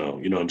out, don't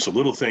know. So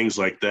little things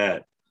like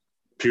that,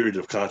 period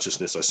of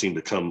consciousness, I seem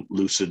to come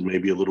lucid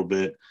maybe a little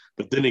bit.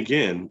 But then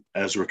again,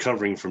 as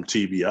recovering from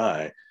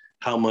TBI,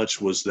 how much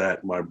was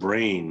that my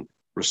brain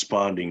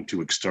responding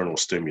to external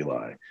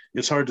stimuli?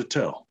 It's hard to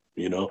tell,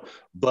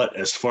 But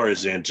as far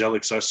as the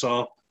angelics I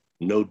saw,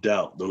 no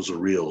doubt those are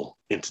real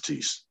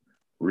entities,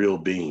 real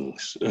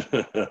beings,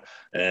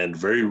 and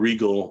very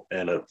regal,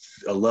 and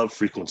a love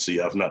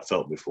frequency I've not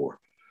felt before.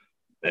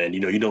 And,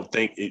 you don't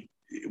think it,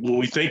 when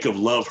we think of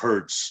love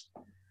hurts,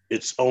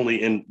 it's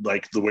only in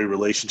like the way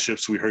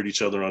relationships we hurt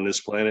each other on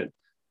this planet.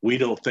 We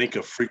don't think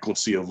of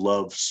frequency of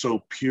love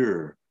so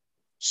pure,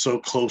 so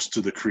close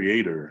to the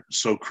creator,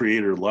 so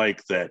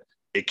creator-like that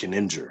it can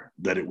injure,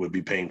 that it would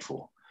be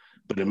painful.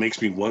 But it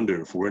makes me wonder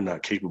if we're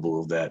not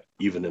capable of that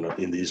even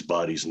in these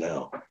bodies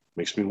now.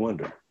 Makes me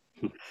wonder.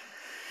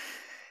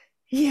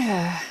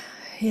 Yeah.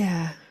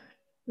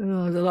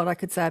 Oh, there's a lot I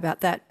could say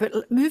about that.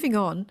 But moving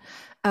on,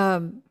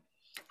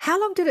 how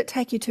long did it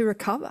take you to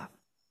recover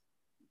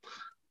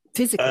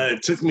physically?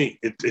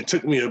 It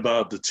took me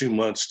about the 2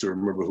 months to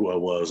remember who I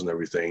was and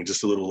everything,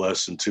 just a little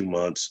less than 2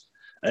 months.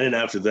 And then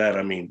after that,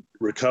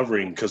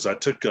 recovering, because I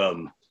took a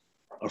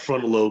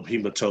frontal lobe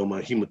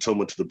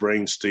hematoma to the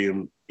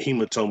brainstem,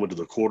 hematoma to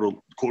the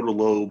quarter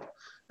lobe,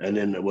 and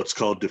then what's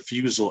called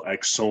diffusal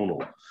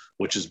axonal,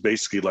 which is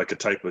basically like a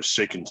type of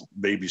shaken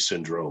baby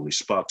syndrome, these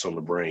spots on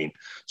the brain.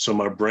 So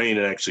my brain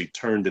had actually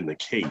turned in the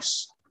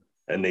case,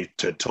 and they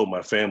had told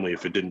my family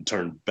if it didn't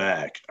turn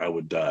back, I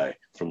would die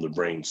from the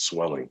brain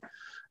swelling.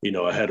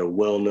 I had a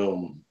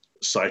well-known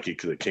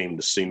psychic that came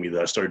to see me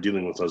that I started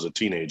dealing with as a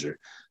teenager.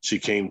 She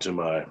came to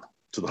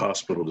the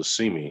hospital to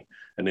see me,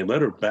 and they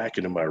let her back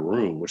into my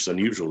room, which is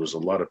unusual. There's a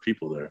lot of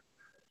people there.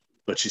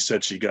 But she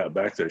said she got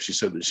back there. She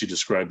said that she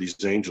described these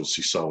angels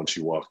she saw when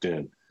she walked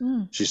in.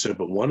 She said,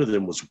 but one of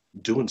them was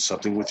doing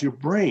something with your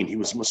brain. He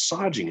was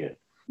massaging it.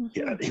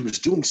 Yeah, he was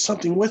doing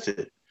something with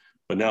it.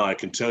 But now I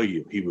can tell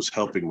you, he was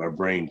helping my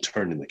brain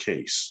turn in the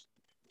case.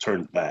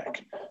 turned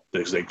back.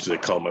 They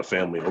called my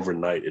family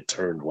overnight. It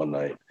turned one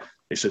night.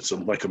 They said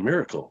something like a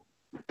miracle.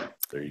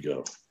 There you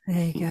go.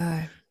 There you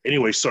go.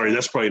 Anyway, sorry,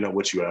 that's probably not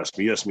what you asked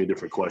me. You asked me a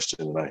different question,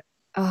 and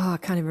I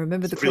can't even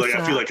remember the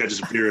question. I feel like I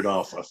just veered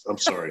off. I'm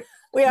sorry.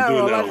 We are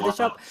all over the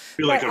shop. I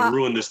feel like I've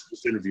ruined this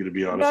interview, to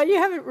be honest. No, you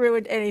haven't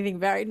ruined anything,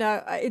 Barry.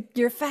 No,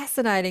 you're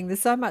fascinating.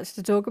 There's so much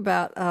to talk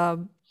about.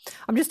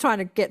 I'm just trying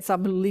to get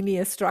some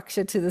linear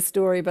structure to the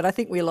story, but I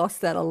think we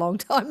lost that a long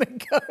time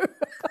ago.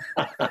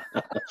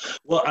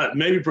 Well,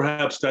 maybe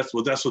perhaps that's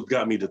what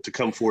got me to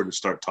come forward and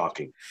start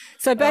talking.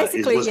 So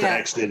basically, was the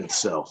accident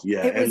itself,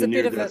 and the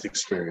near-death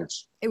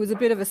experience. It was a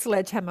bit of a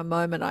sledgehammer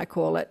moment, I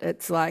call it.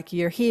 It's like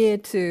you're here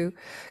to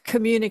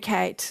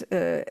communicate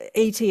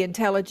ET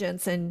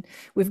intelligence, and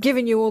we've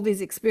given you all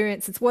these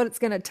experiences. It's what it's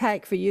going to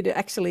take for you to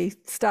actually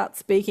start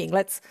speaking.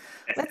 And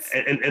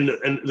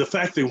the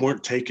fact they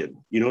weren't taken,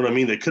 you know what I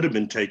mean? They could have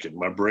been taken.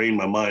 My brain,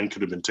 my mind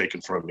could have been taken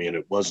from me, and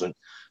it wasn't.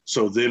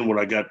 So then when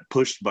I got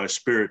pushed by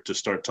spirit to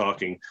start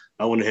talking,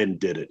 I went ahead and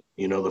did it.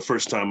 You know, the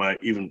first time I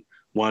even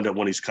wound up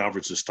one of these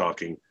conferences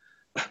talking,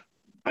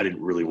 I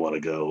didn't really want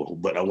to go,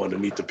 but I wanted to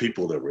meet the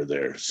people that were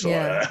there. So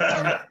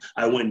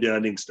I went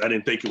down. I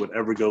didn't think it would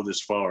ever go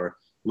this far,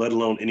 let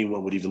alone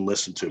anyone would even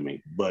listen to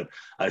me. But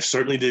I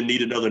certainly didn't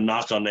need another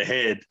knock on the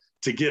head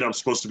to get I'm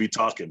supposed to be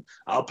talking.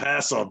 I'll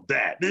pass on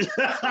that.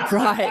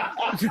 Right.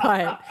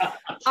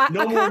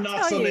 No more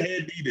knocks on the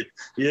head needed.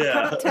 Yeah.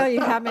 I can't tell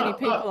you how many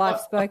people I've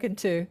spoken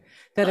to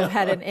that have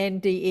had an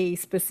NDE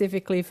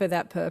specifically for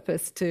that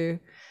purpose,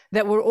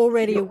 that were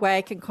already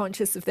awake and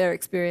conscious of their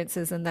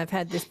experiences, and they've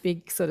had this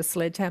big sort of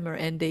sledgehammer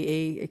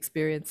NDE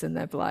experience, and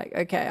they're like,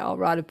 okay, I'll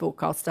write a book,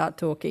 I'll start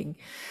talking.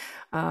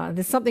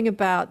 There's something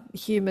about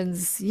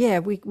humans,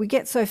 we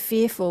get so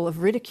fearful of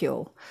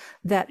ridicule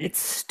that it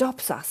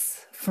stops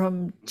us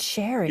from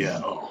sharing.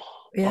 Oh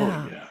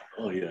yeah.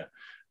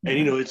 And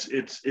you know,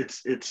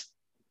 it's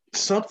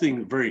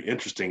something very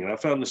interesting, and I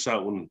found this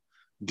out when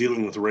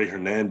dealing with Ray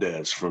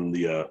Hernandez from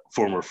the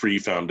former Free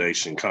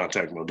Foundation,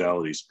 Contact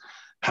Modalities,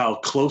 how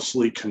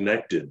closely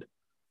connected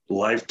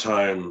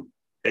lifetime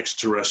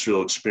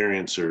extraterrestrial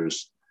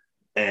experiencers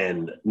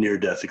and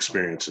near-death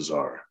experiences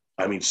are.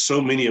 I mean,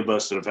 so many of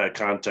us that have had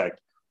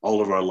contact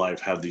all of our life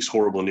have these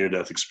horrible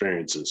near-death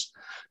experiences,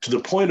 to the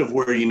point of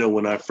where, you know,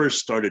 when I first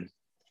started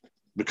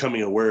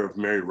becoming aware of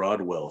Mary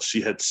Rodwell,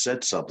 she had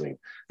said something.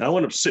 And I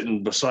wound up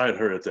sitting beside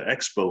her at the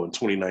expo in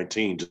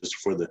 2019, just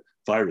before the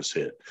virus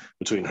hit,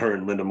 between her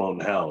and Linda Moulton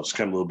Howe. It's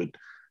kind of a little bit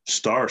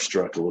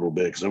starstruck a little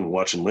bit because I've been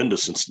watching Linda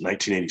since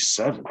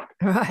 1987.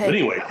 Right. But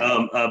anyway,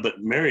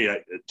 but Mary,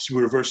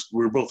 we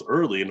were both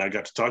early, and I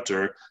got to talk to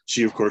her.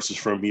 She, of course, is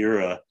from your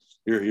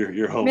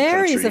home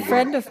Mary country. is a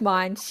friend of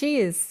mine. She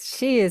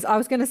is. I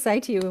was going to say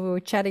to you when we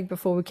were chatting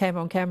before we came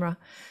on camera,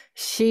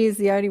 she is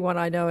the only one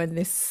I know in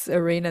this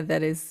arena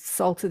that is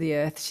salt of the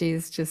earth. She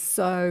is just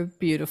so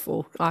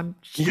beautiful. I'm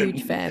a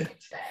huge fan.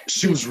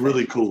 She was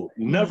really cool.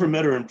 Never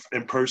met her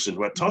in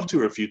person. I talked to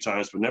her a few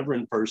times, but never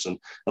in person.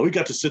 And we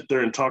got to sit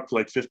there and talk for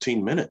like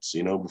 15 minutes,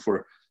 you know,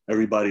 before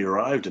everybody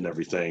arrived and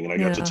everything. And I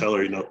got to tell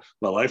her, you know,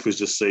 my life was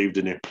just saved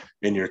in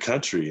your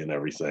country and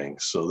everything.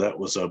 So that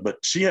was but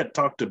she had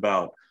talked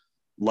about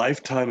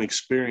lifetime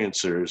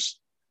experiencers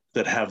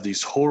that have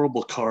these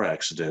horrible car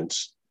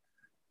accidents,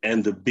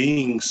 and the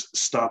beings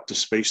stop the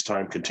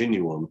space-time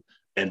continuum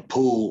and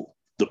pull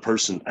the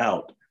person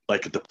out,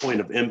 like at the point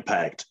of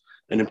impact,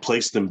 and then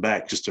place them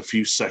back just a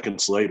few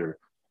seconds later.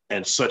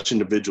 And such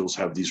individuals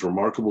have these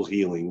remarkable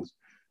healings.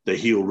 They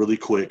heal really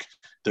quick.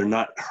 They're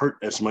not hurt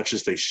as much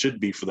as they should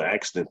be for the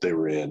accident they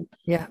were in.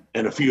 Yeah.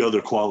 And a few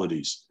other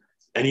qualities.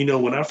 And, you know,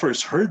 when I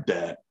first heard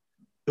that,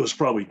 it was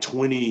probably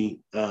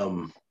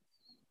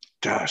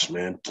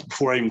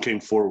before I even came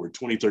forward,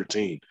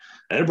 2013.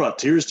 And it brought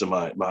tears to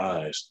my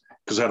eyes,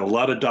 because I had a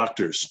lot of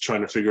doctors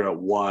trying to figure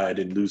out why I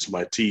didn't lose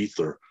my teeth,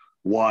 or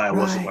why I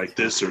wasn't like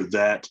this or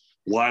that,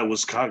 why I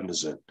was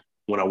cognizant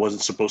when I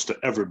wasn't supposed to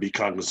ever be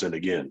cognizant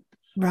again.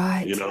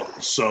 Right. You know,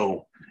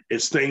 so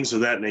it's things of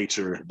that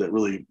nature that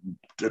really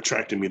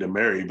attracted me to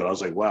Mary. But I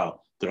was like,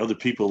 wow, there are other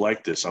people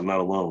like this. I'm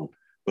not alone.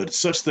 But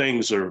such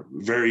things are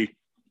very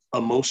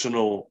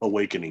emotional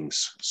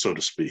awakenings, so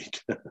to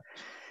speak.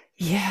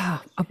 Yeah,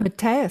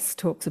 Matthias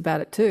talks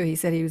about it too. He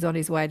said he was on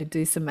his way to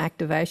do some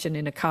activation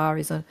in a car.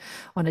 He's on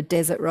a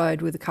desert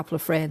road with a couple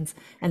of friends,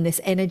 and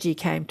this energy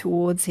came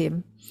towards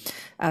him,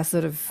 a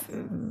sort of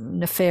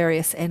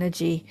nefarious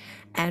energy,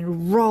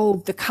 and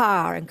rolled the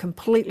car and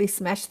completely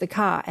smashed the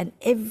car, and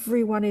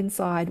everyone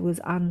inside was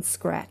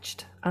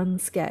unscratched,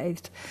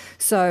 unscathed.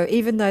 So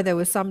even though there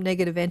was some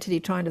negative entity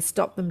trying to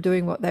stop them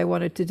doing what they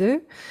wanted to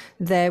do,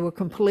 they were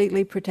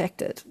completely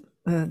protected,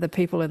 the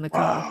people in the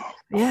car. Wow.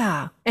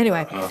 Yeah.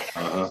 Anyway,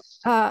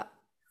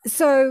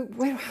 so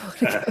where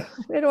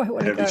do I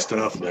want to go? Heavy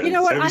stuff, man. You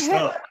know what?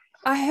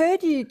 I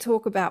heard you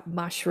talk about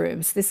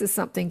mushrooms. This is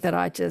something that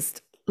I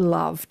just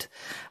loved.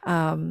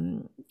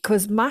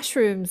 because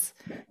mushrooms,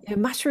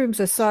 mushrooms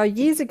are so,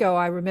 years ago,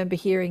 I remember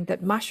hearing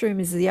that mushroom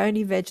is the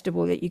only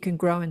vegetable that you can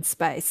grow in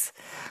space.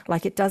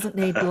 Like it doesn't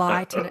need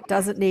light and it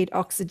doesn't need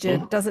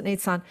oxygen, it doesn't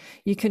need sun.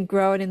 You can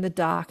grow it in the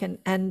dark.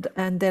 And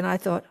then I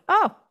thought,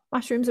 oh,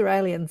 mushrooms are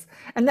aliens.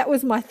 And that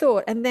was my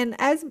thought. And then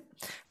as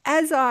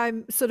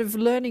I'm sort of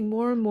learning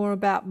more and more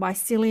about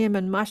mycelium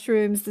and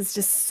mushrooms, there's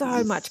just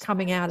so much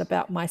coming out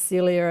about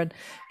mycelia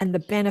and the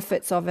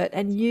benefits of it.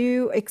 And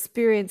you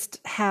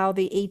experienced how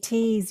the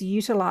ETs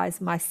utilize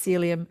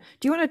mycelium.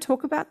 Do you want to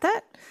talk about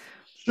that?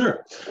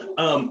 Sure.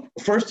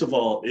 First of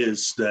all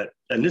is that,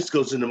 and this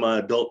goes into my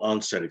adult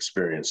onset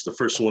experience, the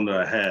first one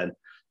that I had,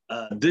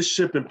 this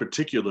ship in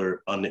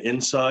particular on the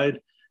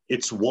inside,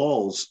 its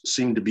walls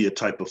seem to be a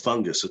type of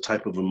fungus, a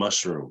type of a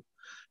mushroom,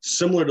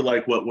 similar to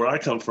like where I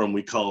come from,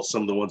 we call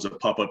some of the ones that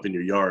pop up in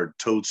your yard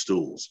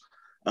toadstools,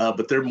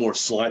 but they're more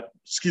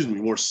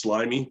more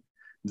slimy.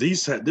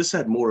 This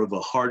had more of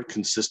a hard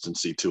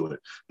consistency to it,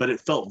 but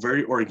it felt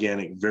very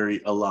organic,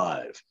 very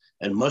alive.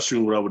 And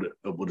mushroom, what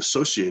I would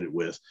associate it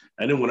with.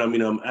 And then when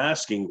I'm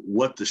asking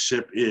what the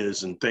ship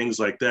is and things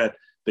like that,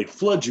 they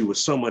flood you with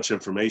so much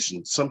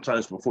information,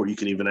 sometimes before you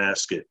can even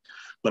ask it.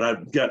 But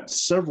I've got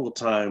several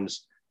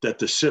times that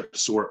the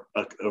ships were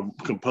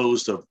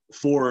composed of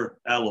 4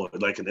 alloy,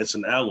 it's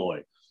an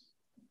alloy.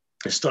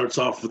 It starts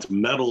off with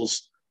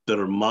metals that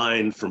are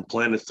mined from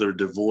planets that are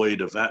devoid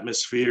of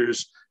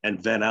atmospheres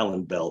and Van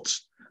Allen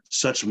belts.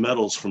 Such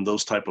metals from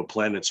those type of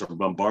planets are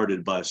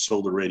bombarded by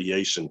solar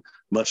radiation,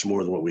 much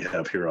more than what we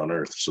have here on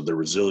Earth. So they're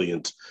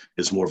resilient,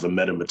 is more of a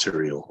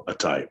metamaterial, a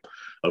type.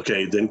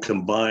 Okay, then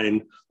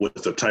combine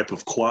with a type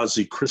of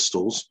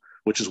quasi-crystals,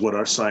 which is what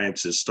our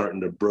science is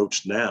starting to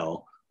broach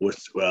now, with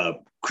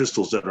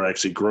crystals that are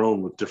actually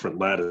grown with different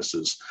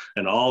lattices.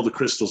 And all the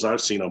crystals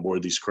I've seen on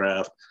board these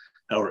craft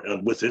or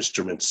with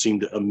instruments seem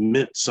to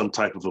emit some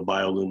type of a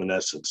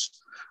bioluminescence.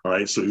 All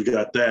right, so we've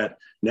got that.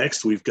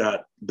 Next, we've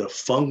got the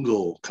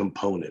fungal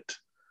component.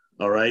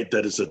 All right,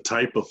 that is a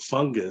type of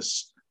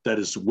fungus that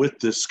is with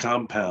this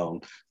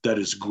compound that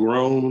is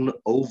grown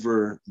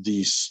over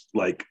these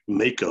like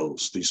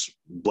makos, these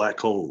black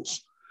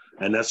holes.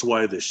 And that's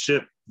why the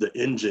ship, the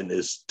engine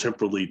is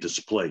temporarily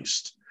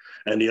displaced.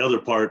 And the other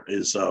part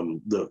is DNA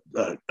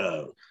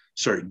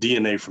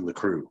from the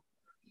crew.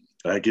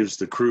 That gives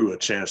the crew a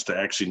chance to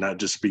actually not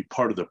just be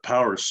part of the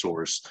power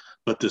source,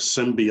 but the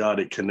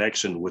symbiotic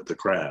connection with the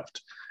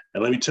craft.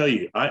 And let me tell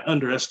you, I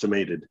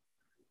underestimated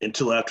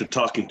until after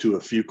talking to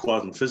a few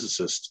quantum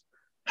physicists,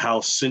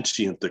 how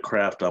sentient the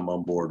craft I'm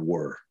on board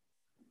were.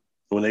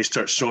 When they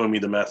start showing me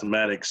the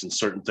mathematics and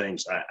certain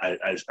things,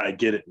 I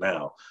get it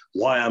now.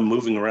 Why I'm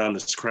moving around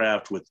this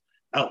craft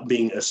without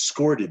being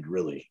escorted,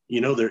 really.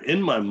 They're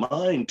in my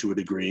mind to a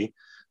degree,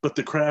 but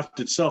the craft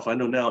itself, I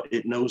know now,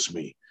 it knows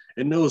me.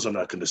 It knows I'm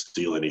not going to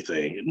steal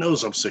anything. It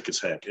knows I'm sick as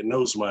heck. It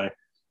knows my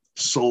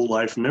soul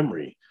life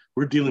memory.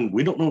 We don't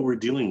know what we're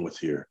dealing with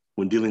here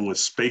when dealing with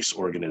space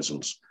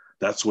organisms.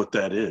 That's what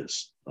that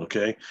is,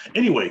 okay?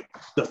 Anyway,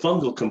 the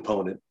fungal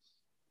component,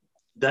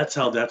 that's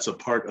how that's a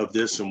part of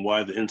this and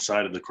why the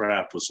inside of the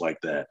craft was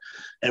like that.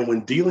 And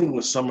when dealing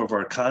with some of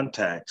our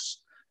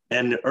contacts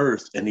and the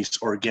Earth and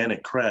these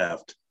organic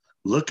craft,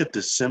 look at the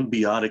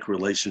symbiotic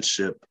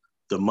relationship.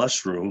 The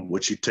mushroom,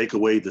 which you take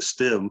away the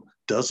stem,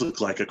 does look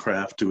like a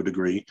craft to a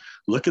degree.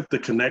 Look at the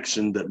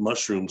connection that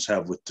mushrooms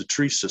have with the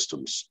tree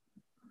systems,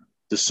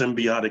 the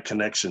symbiotic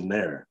connection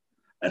there,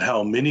 and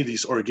how many of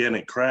these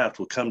organic craft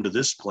will come to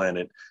this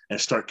planet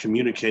and start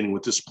communicating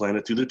with this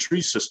planet through the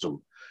tree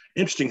system.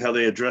 Interesting how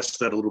they addressed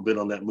that a little bit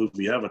on that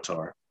movie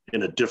Avatar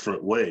in a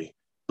different way,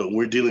 but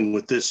we're dealing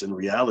with this in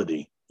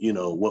reality.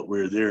 What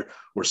we're there,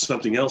 or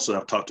something else that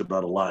I've talked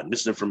about a lot. And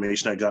this is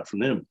information I got from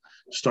them.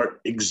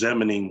 Start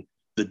examining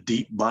the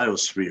deep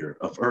biosphere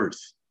of Earth,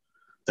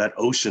 that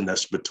ocean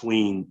that's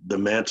between the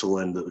mantle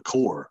and the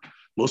core.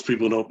 Most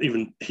people don't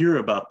even hear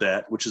about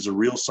that, which is a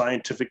real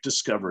scientific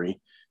discovery,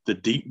 the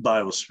deep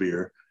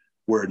biosphere,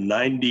 where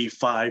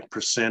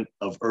 95%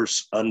 of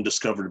Earth's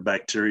undiscovered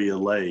bacteria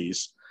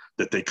lays,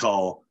 that they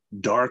call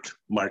dark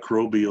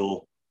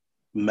microbial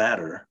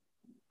matter,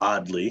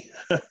 oddly,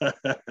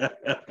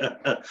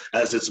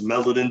 as it's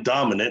melanin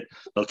dominant.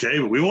 Okay,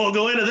 but we won't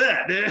go into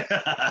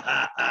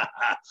that.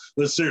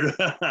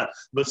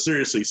 but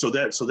seriously, so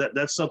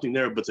that's something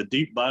there. But the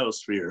deep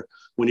biosphere,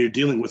 when you're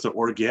dealing with an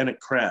organic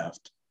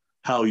craft,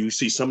 how you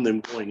see some of them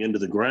going into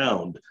the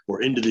ground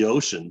or into the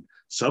ocean,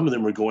 some of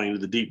them are going into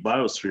the deep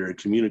biosphere and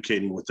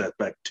communicating with that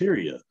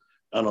bacteria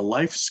on a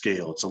life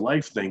scale. It's a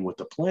life thing with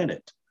the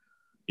planet.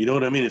 You know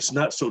what I mean? It's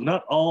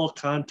not all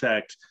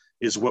contact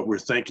is what we're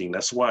thinking.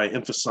 That's why I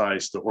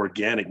emphasize the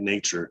organic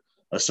nature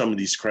of some of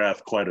these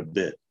craft quite a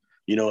bit.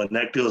 And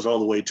that goes all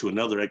the way to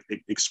another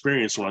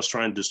experience when I was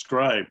trying to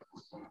describe,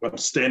 I'm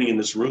standing in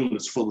this room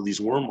that's full of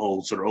these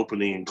wormholes that are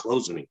opening and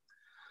closing.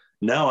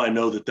 Now I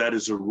know that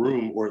is a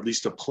room, or at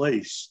least a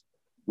place,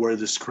 where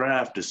this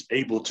craft is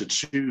able to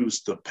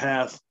choose the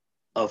path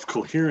of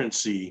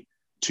coherency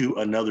to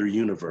another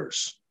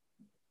universe.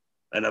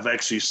 And I've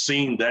actually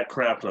seen that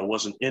craft, and I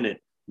wasn't in it,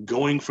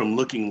 going from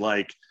looking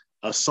like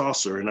a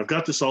saucer, and I've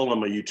got this all on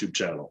my YouTube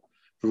channel,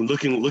 from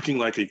looking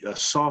like a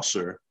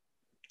saucer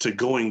to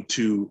going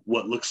to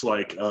what looks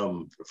like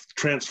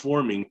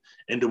transforming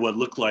into what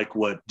looked like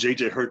what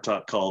J.J.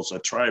 Hurtak calls a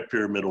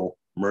tripyramidal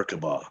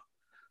Merkaba,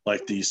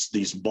 like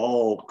these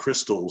ball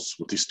crystals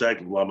with these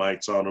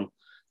stalagmites on them,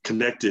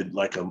 connected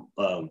like a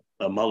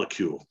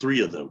molecule,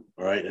 3 of them,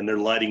 all right? And they're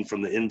lighting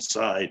from the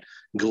inside,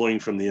 glowing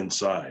from the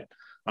inside.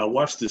 I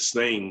watched this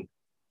thing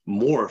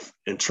morph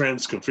and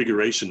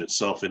transconfiguration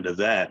itself into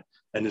that,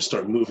 and then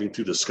start moving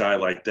through the sky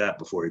like that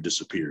before it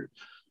disappeared.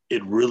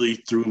 It really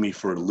threw me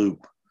for a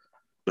loop.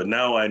 But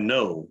now I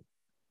know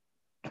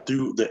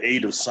through the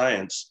aid of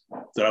science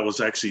that I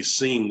was actually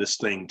seeing this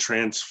thing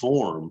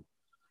transform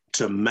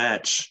to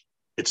match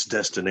its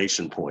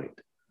destination point.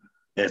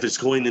 And if it's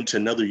going into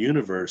another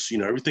universe, you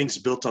know, everything's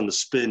built on the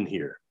spin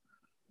here.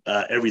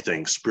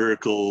 Everything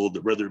spherical,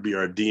 whether it be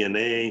our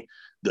DNA,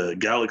 the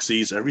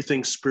galaxies,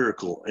 everything's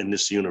spherical in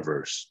this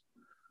universe.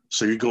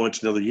 So you're going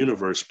to another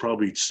universe,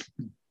 probably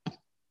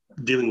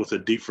dealing with a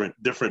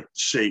different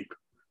shape,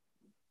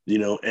 you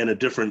know, and a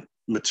different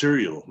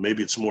material.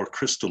 Maybe it's more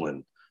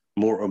crystalline,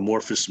 more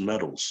amorphous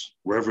metals,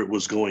 wherever it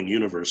was going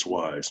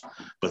universe-wise.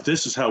 But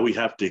this is how we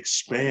have to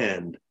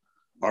expand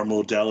our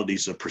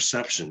modalities of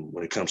perception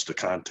when it comes to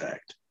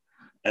contact.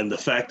 And the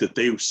fact that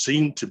they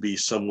seem to be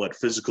somewhat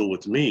physical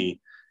with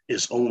me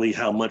is only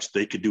how much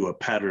they could do a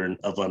pattern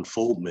of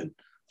unfoldment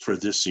for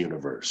this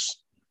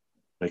universe.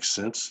 Makes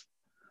sense?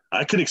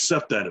 I could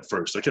accept that at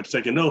first. I kept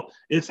thinking, no,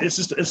 it's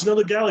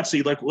another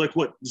galaxy, like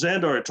what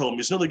Xandar had told me.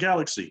 It's another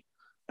galaxy.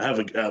 I have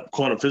a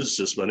quantum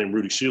physicist by the name of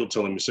Rudy Shield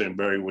telling me, saying,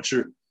 Barry, what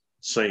you're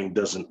saying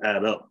doesn't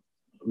add up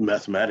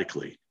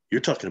mathematically.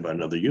 You're talking about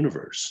another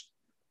universe.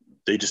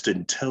 They just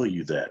didn't tell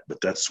you that, but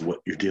that's what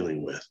you're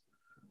dealing with.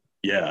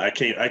 Yeah, I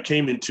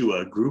came into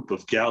a group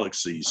of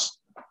galaxies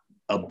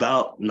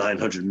about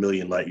 900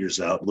 million light years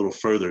out, a little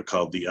further,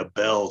 called the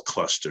Abell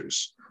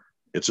clusters.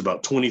 It's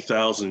about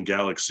 20,000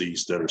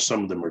 galaxies that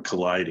some of them are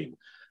colliding.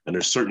 And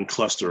there's a certain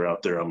cluster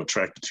out there I'm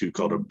attracted to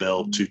called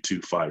Abell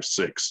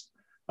 2256.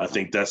 I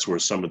think that's where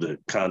some of the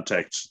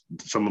contacts,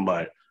 some of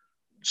my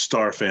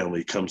star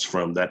family comes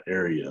from, that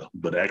area.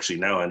 But actually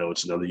now I know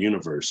it's another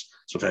universe.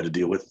 So I've had to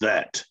deal with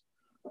that.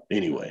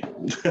 Anyway,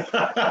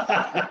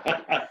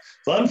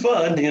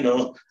 fun, you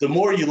know, the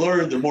more you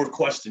learn, the more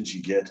questions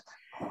you get.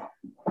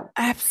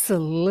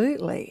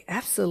 Absolutely.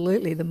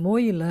 The more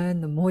you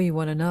learn, the more you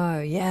want to know.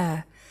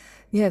 Yeah,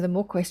 the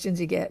more questions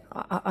you get.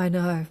 I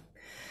know.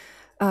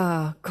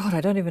 God,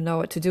 I don't even know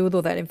what to do with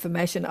all that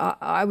information.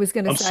 I was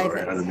going to say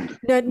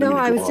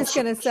I was just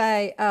going to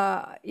say,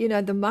 you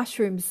know, the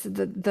mushrooms,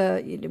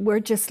 we're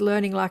just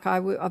learning, like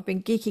I've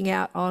been geeking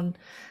out on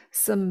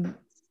some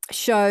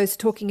shows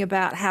talking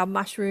about how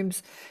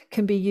mushrooms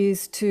can be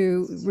used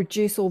to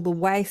reduce all the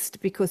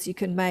waste, because you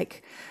can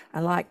make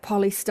like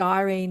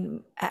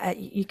polystyrene.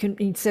 You can,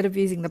 instead of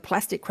using the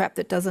plastic crap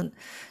that doesn't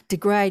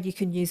degrade, you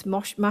can use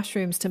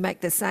mushrooms to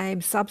make the same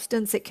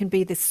substance. It can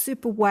be this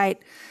super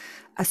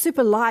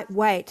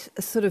lightweight,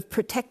 sort of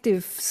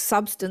protective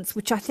substance,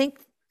 which I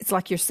think it's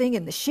like you're seeing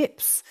in the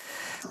ships,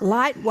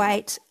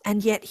 lightweight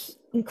and yet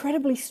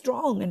incredibly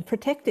strong and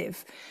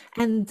protective.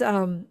 And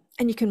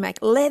you can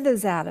make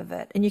leathers out of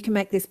it, and you can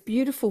make this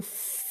beautiful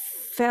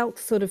felt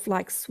sort of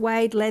like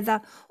suede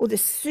leather, or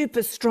this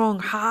super strong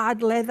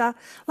hard leather.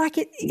 Like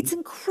it's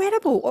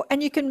incredible.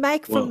 And you can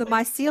make from the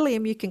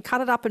mycelium, you can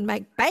cut it up and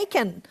make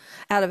bacon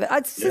out of it.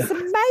 It's just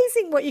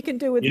amazing what you can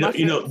do with mushrooms.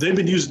 You know, they've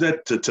been using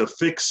that to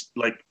fix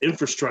like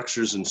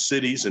infrastructures in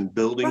cities and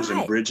buildings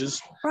and bridges.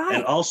 Right.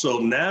 And also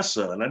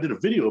NASA, and I did a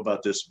video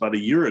about this about 2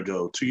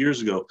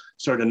 years ago,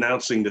 started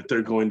announcing that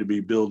they're going to be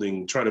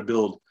try to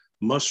build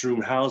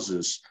mushroom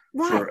houses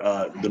for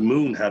the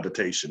moon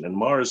habitation and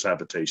Mars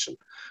habitation.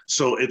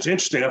 So it's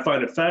interesting. I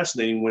find it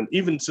fascinating when,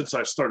 even since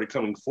I started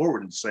coming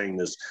forward and saying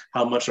this,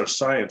 how much our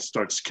science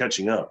starts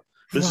catching up.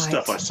 This is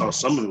stuff I saw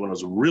some of it when I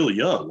was really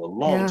young, a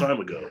long time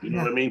ago. You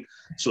know what I mean?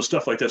 So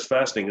stuff like that's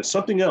fascinating. And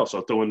something else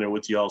I'll throw in there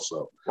with you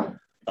also.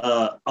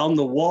 On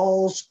the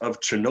walls of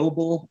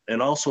Chernobyl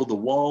and also the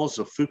walls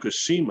of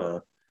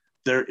Fukushima,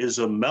 there is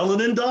a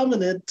melanin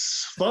dominant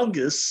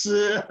fungus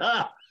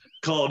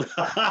called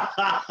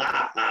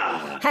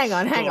hang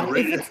on.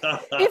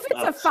 If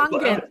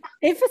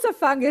it's a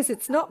fungus,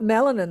 it's not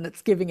melanin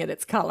that's giving it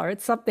its color.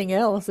 It's something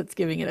else that's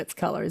giving it its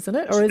color, isn't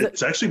it? Or is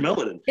it's actually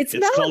melanin. It's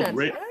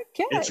melanin.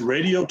 It's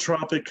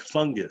radiotropic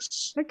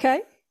fungus.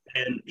 Okay.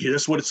 And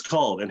that's what it's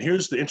called. And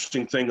here's the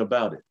interesting thing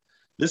about it.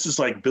 This is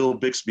like Bill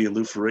Bixby and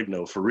Lou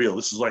Ferrigno, for real.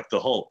 This is like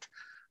the Hulk.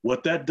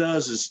 What that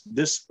does is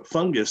this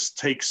fungus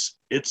takes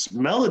its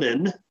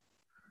melanin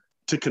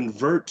to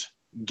convert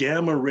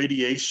gamma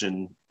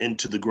radiation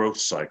into the growth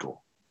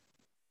cycle.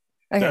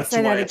 Okay, that's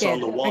why it's on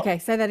the wall. Okay,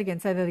 say that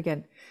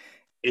again.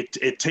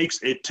 It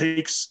takes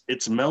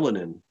its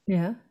melanin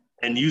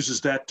and uses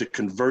that to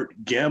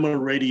convert gamma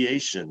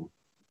radiation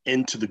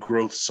into the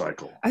growth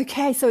cycle.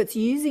 Okay, so it's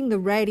using the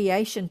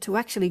radiation to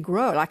actually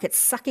grow, like it's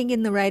sucking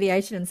in the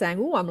radiation and saying,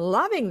 "Oh, I'm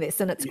loving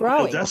this," and it's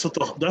growing. That's what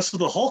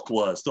the Hulk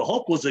was. The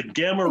Hulk was a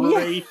gamma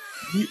ray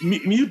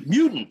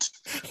mutant.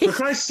 For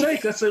Christ's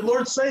sake, that's the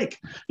Lord's sake.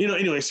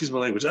 Anyway, excuse my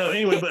language.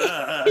 Anyway,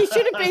 but he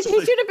should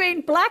have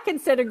been black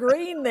instead of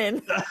green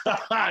then.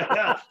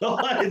 Yeah,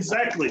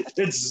 exactly,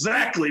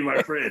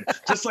 my friend.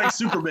 Just like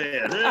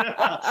Superman.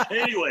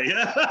 Anyway,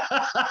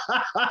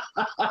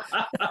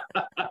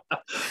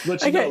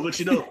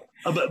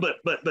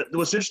 but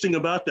what's interesting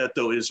about that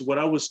though is what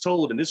I was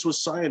told, and this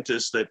was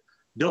scientists that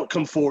don't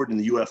come forward in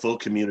the UFO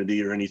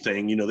community or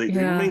anything. They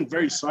remain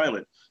very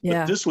silent.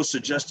 Yeah. But this was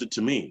suggested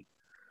to me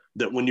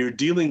that when you're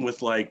dealing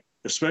with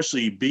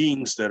especially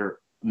beings that are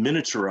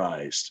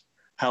miniaturized,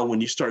 how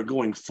when you start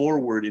going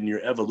forward in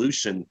your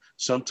evolution,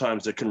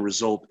 sometimes it can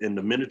result in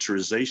the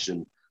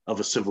miniaturization of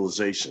a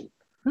civilization,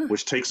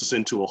 which takes us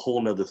into a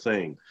whole nother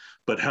thing.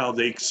 But how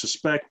they it's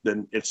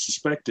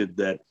suspected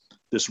that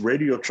this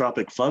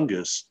radiotropic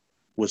fungus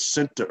was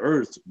sent to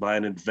Earth by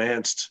an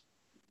advanced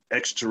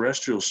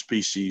extraterrestrial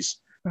species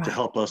to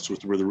help us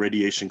with the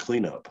radiation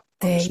cleanup.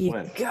 There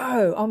you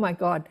go. Oh my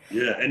God.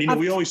 Yeah, and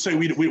we always say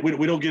we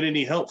don't get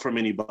any help from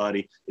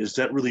anybody. Is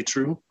that really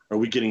true? Are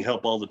we getting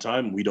help all the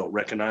time and we don't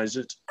recognize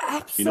it?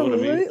 Absolutely. You know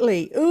what I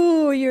mean?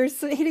 Ooh, you're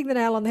hitting the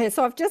nail on the head.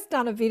 So I've just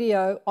done a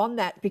video on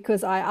that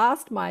because I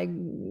asked my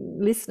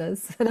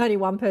listeners, and only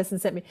one person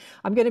sent me.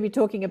 I'm going to be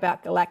talking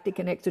about galactic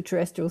and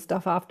extraterrestrial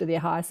stuff after the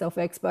Higher Self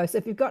Expo. So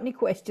if you've got any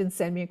questions,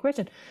 send me a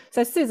question.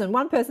 So Susan,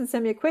 one person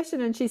sent me a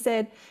question and she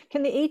said,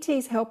 "Can the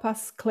ETs help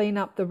us clean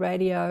up the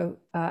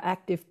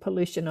radioactive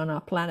pollution on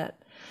our planet?"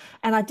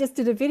 And I just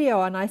did a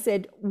video and I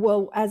said,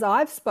 well, as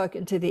I've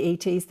spoken to the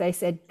ETs, they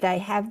said they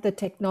have the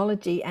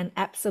technology and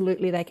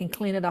absolutely they can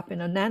clean it up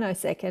in a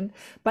nanosecond,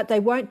 but they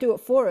won't do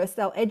it for us.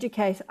 They'll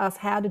educate us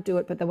how to do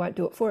it, but they won't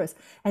do it for us.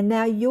 And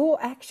now you're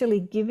actually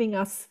giving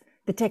us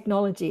the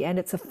technology, and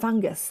it's a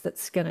fungus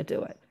that's going to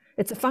do it.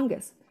 It's a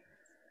fungus.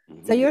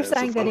 So you're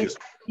saying that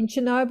in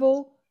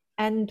Chernobyl,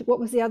 and what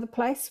was the other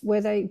place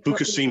where they...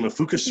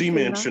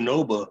 Fukushima and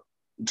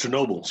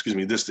Chernobyl, excuse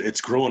me, it's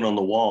growing on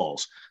the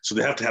walls. So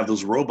they have to have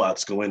those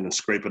robots go in and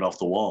scrape it off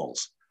the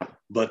walls.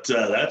 But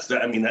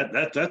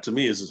that to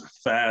me is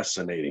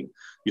fascinating.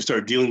 You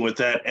start dealing with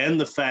that,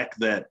 and the fact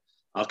that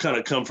I'll kind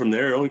of come from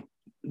there.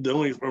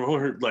 I've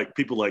heard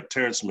people like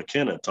Terrence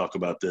McKenna talk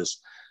about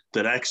this,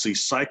 that actually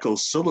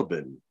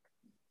psilocybin,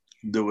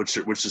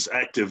 which is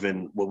active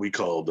in what we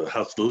call the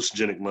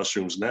hallucinogenic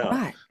mushrooms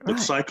now, but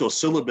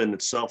psilocybin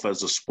itself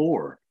as a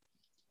spore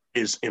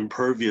is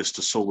impervious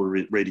to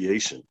solar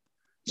radiation.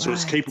 So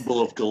it's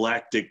capable of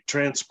galactic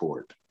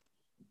transport.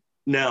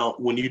 Now,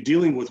 when you're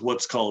dealing with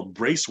what's called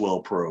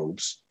Bracewell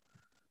probes,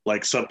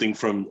 like something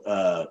from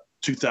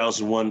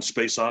 2001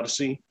 Space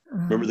Odyssey,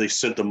 remember they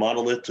sent the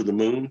monolith to the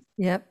moon?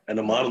 Yep. And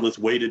the monolith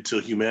waited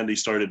till humanity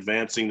started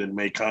advancing and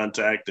made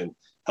contact and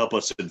help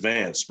us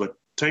advance. But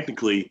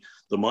technically,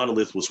 the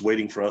monolith was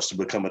waiting for us to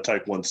become a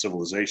Type 1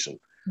 civilization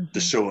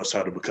to show us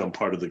how to become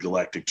part of the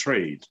galactic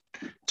trade.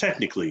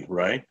 Technically,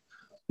 right?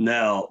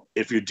 Now,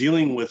 if you're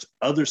dealing with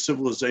other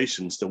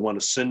civilizations that want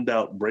to send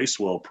out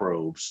Bracewell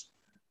probes,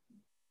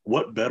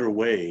 what better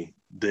way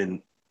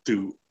than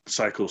through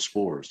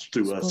psychospores,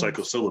 through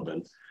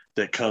psilocybin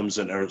that comes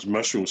in our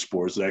mushroom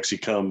spores that actually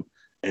come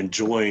and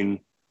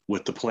join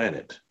with the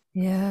planet?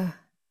 Yeah.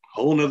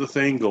 Whole nother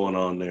thing going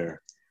on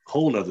there.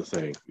 Whole nother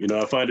thing.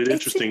 I find it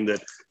interesting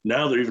that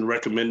now they're even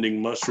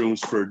recommending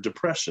mushrooms for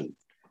depression.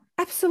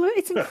 Absolutely.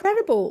 It's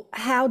incredible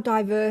how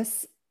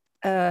diverse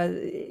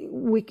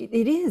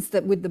it is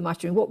that with the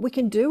mushroom, what we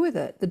can do with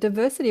it, the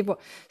diversity of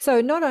so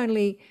not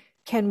only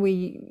can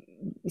we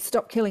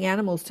stop killing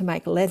animals to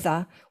make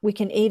leather, we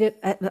can eat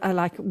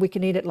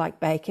it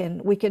like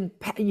bacon, we can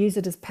use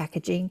it as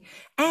packaging,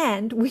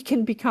 and we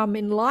can become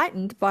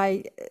enlightened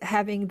by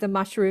having the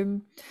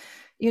mushroom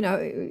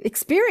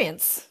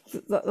experience,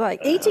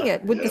 like eating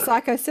it with the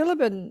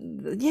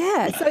psilocybin.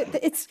 Yeah.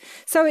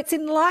 So it's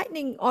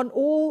enlightening on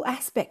all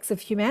aspects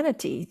of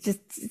humanity. Just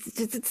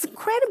it's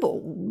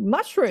incredible.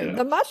 Mushroom,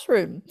 the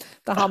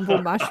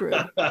humble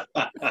mushroom.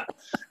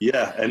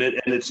 Yeah. And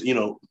it's,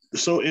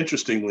 so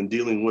interesting when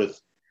dealing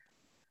with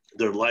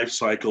their life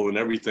cycle and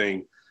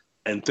everything,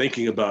 and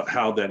thinking about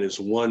how that is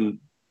one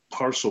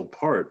partial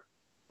part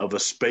of a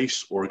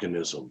space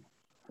organism,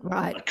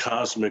 right? A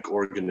cosmic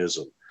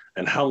organism.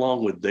 And how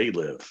long would they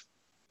live?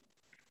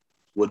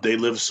 Would they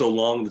live so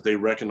long that they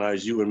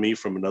recognize you and me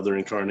from another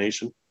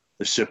incarnation,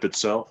 the ship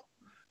itself?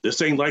 This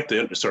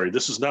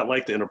is not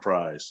like the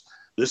Enterprise.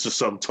 This is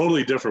something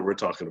totally different we're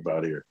talking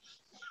about here.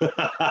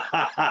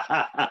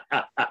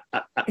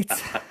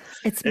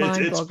 It's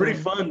mind-boggling. It's pretty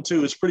fun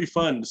too. It's pretty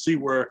fun to see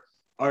where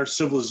our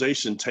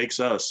civilization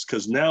takes us,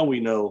 because now we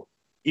know,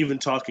 even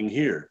talking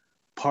here,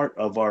 part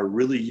of our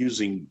really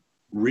using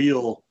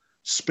real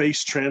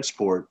space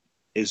transport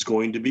is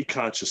going to be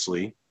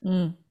consciously.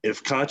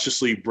 If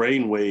consciously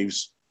brain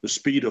waves, the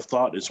speed of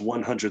thought is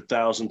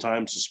 100,000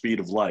 times the speed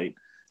of light.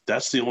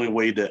 That's the only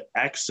way to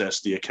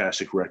access the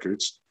Akashic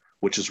records.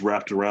 which is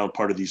wrapped around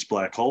part of these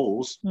black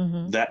holes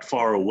that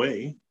far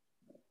away,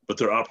 but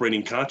they're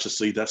operating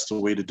consciously. That's the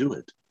way to do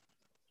it.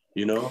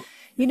 You know?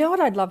 You know what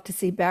I'd love to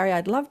see, Barry?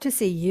 I'd love to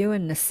see you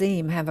and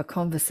Nassim have a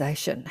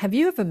conversation. Have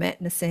you ever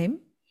met Nassim?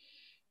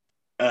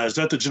 Is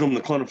that the gentleman,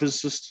 the quantum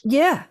physicist?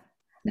 Yeah.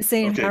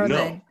 Nassim Okay,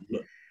 Haramein. no.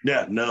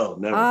 Yeah, no,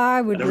 never.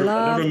 I would love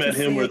I never met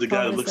to him see or a the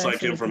guy that looks like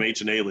conversation him from with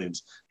Ancient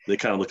Aliens. They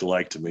kind of look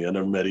alike to me. I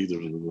never met either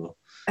of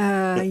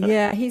them.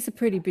 Yeah, he's a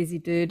pretty busy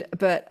dude,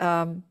 but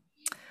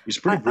He's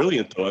pretty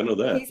brilliant, though. I know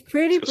that. he's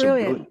pretty got some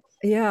brilliant.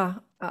 Yeah,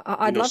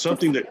 I'd love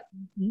something to.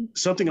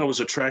 something I was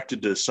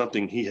attracted to,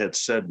 something he had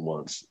said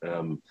once.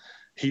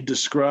 He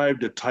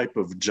described a type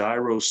of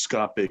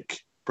gyroscopic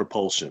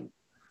propulsion.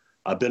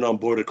 I've been on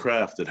board a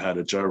craft that had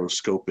a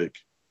gyroscopic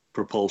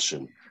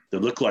propulsion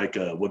that looked like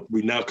what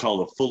we now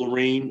call a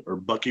fullerene or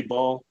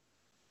buckyball,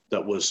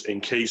 that was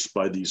encased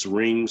by these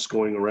rings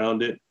going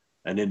around it,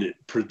 and then it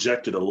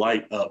projected a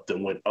light up that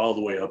went all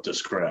the way up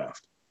this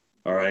craft.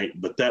 All right,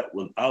 but that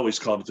one, I always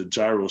called it the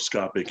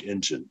gyroscopic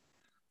engine.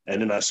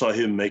 And then I saw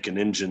him make an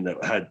engine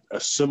that had a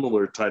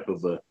similar type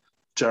of a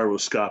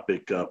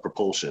gyroscopic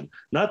propulsion.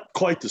 Not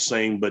quite the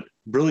same, but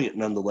brilliant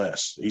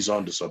nonetheless. He's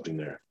onto something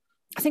there.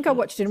 I think I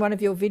watched in one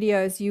of your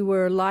videos, you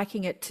were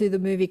liking it to the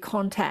movie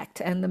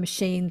Contact and the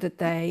machine that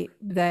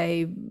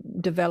they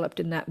developed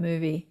in that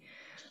movie.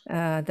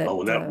 When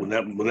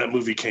that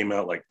movie came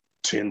out like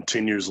 10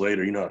 years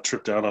later, you know, I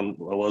tripped out on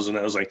I was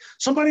like,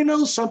 somebody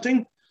knows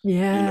something.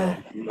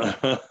 Yeah. You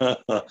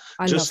know,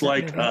 just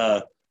like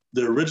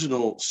the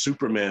original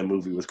Superman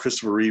movie with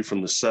Christopher Reeve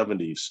from the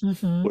 70s,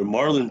 where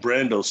Marlon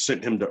Brando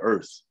sent him to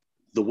Earth.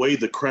 The way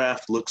the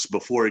craft looks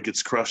before it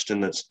gets crushed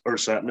in its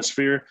Earth's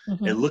atmosphere,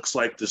 it looks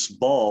like this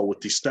ball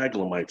with these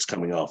stalagmites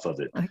coming off of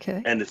it.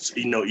 Okay. And it's,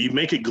 you know, you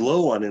make it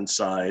glow on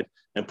inside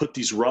and put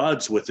these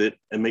rods with it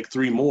and make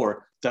 3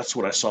 more. That's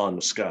what I saw in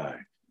the sky.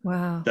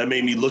 Wow. That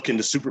made me look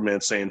into Superman,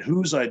 saying,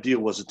 whose idea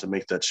was it to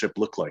make that ship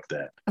look like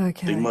that?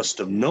 Okay. They must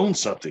have known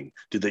something.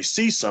 Did they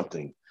see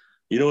something?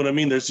 You know what I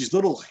mean? There's these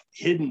little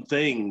hidden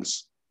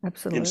things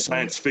in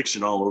science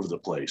fiction all over the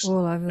place.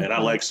 And I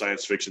like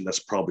science fiction. That's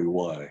probably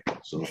why.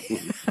 So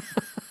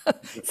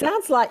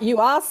sounds like you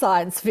are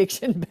science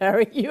fiction,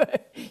 Barry.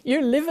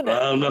 You're living it.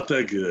 I'm not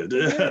that good.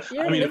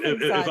 You're I mean,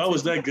 if I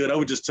was that good, I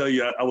would just tell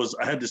you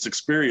I had this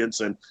experience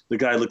and the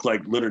guy looked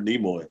like Leonard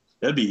Nimoy.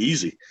 That'd be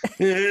easy.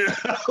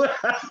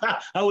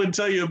 I wouldn't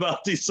tell you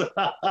about these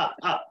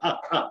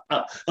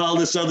all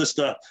this other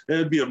stuff.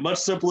 It'd be a much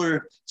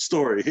simpler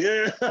story.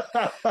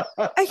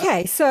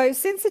 Okay, so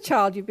since a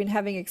child, you've been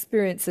having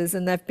experiences,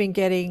 and they've been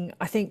getting,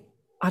 I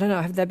don't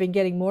know, have they been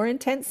getting more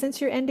intense since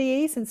your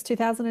NDE, since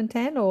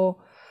 2010, or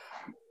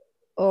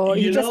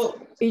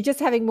you're just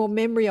having more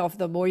memory of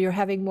them, or you're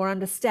having more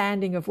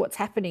understanding of what's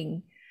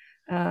happening?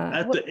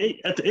 At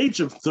the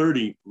age of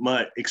 30,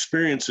 my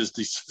experiences,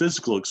 these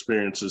physical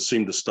experiences,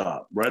 seemed to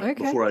stop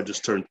before I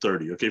just turned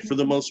 30. Okay, for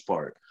the most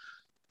part,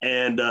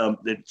 and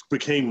it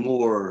became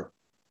more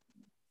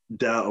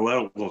down. Well, I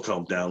don't want to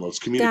call them downloads.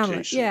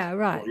 Communication. Yeah,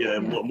 right.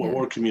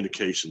 More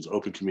communications,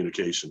 open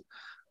communication.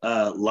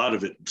 A lot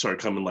of it started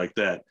coming like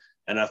that,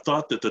 and I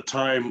thought that the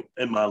time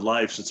in my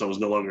life, since I was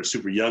no longer a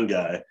super young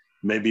guy,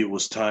 maybe it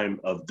was time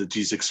of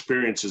these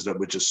experiences that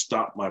would just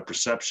stop my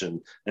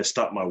perception and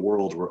stop my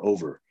world were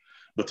over.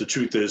 But the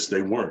truth is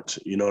they weren't.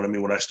 You know what I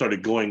mean? When I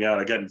started going out,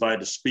 I got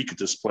invited to speak at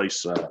this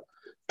place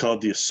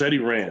called the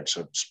Assetti Ranch.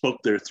 I spoke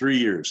there 3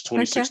 years,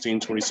 2016,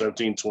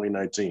 2017,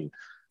 2019.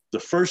 The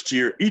first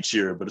year, each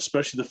year, but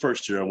especially the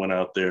first year I went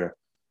out there,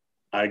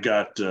 I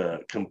got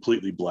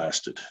completely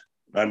blasted.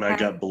 I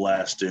got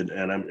blasted,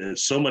 and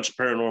so much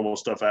paranormal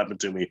stuff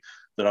happened to me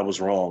that I was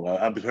wrong.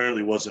 I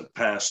apparently wasn't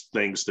past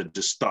things that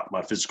just stopped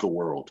my physical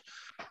world,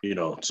 you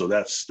know. So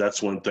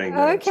that's one thing.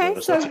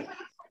 So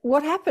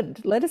what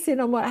happened? Let us in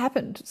on what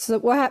happened. So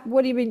what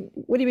do you mean?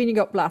 What do you mean you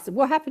got blasted?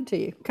 What happened to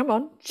you? Come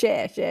on,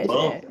 share.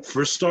 Well,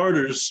 for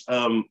starters,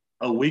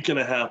 a week and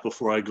a half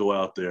before I go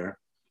out there,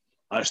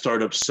 I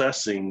start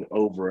obsessing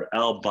over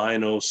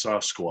albino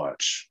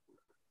Sasquatch.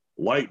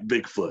 White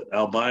Bigfoot,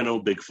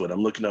 albino Bigfoot.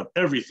 I'm looking up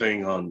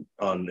everything on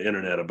the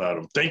internet about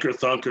him. Thinker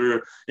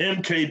Thunker,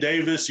 M.K.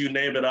 Davis, you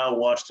name it, I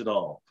watched it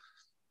all.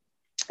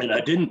 And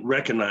I didn't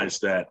recognize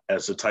that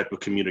as a type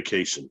of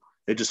communication.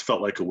 It just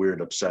felt like a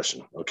weird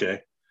obsession, okay?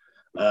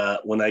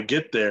 When I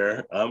get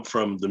there, I'm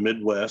from the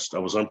Midwest. I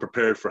was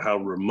unprepared for how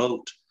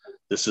remote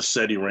this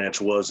Assetti Ranch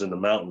was in the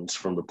mountains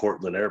from the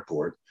Portland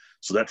airport.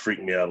 So that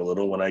freaked me out a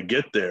little. When I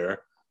get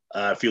there,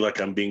 I feel like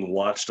I'm being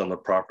watched on the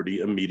property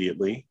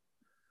immediately.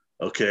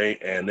 Okay,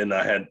 and then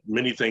I had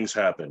many things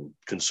happen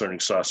concerning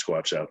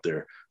Sasquatch out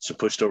there. Some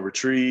pushed over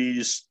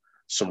trees,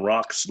 some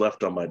rocks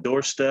left on my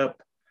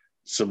doorstep,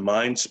 some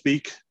mind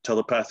speak,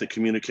 telepathic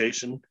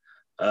communication.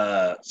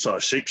 Saw a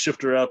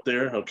shapeshifter out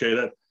there.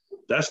 Okay,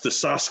 that's the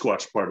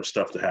Sasquatch part of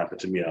stuff that happened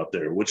to me out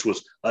there, which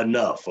was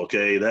enough.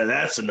 Okay,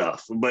 that's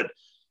enough. But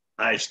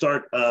I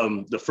start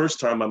the first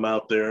time I'm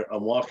out there,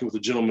 I'm walking with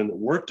a gentleman that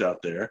worked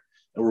out there.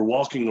 And we're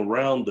walking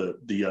around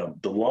the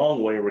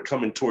long way. We're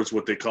coming towards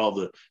what they call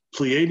the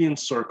Pleiadian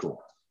Circle.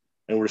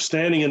 And we're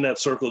standing in that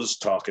circle just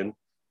talking.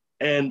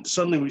 And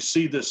suddenly we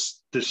see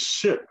this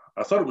ship.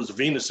 I thought it was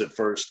Venus at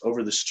first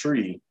over this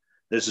tree.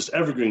 There's this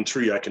evergreen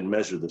tree. I can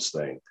measure this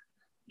thing.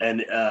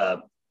 And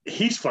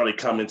he finally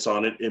comments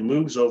on it. It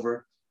moves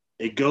over.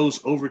 It goes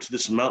over to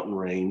this mountain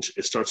range.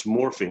 It starts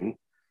morphing.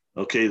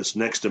 Okay, this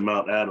next to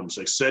Mount Adams.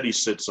 Like SETI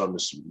sits on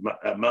this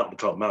mountain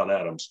called Mount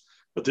Adams,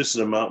 but this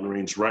is a mountain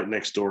range right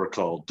next door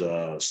called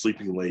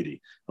Sleeping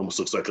Lady. Almost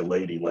looks like a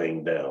lady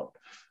laying down.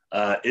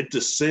 It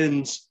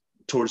descends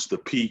towards the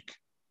peak,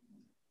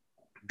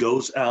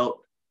 goes out,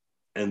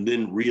 and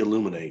then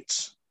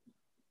re-illuminates.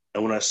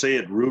 And when I say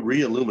it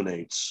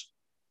re-illuminates,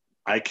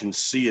 I can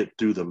see it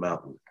through the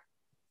mountain.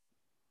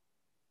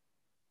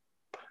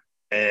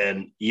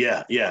 And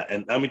yeah.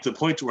 And I mean, to the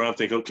point to where I'm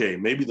thinking, okay,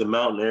 maybe the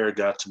mountain air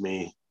got to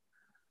me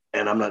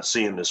and I'm not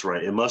seeing this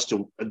right. It must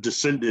have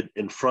descended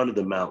in front of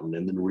the mountain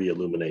and then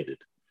re-illuminated.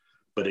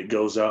 But it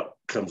goes out,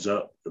 comes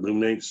up,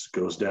 illuminates,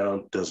 goes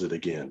down, does it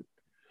again.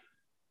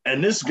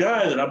 And this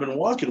guy that I've been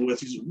walking with,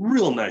 he's a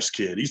real nice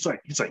kid. He's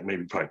like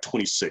maybe probably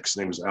 26. His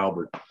name is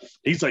Albert.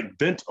 He's like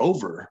bent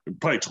over,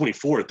 probably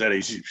 24 at that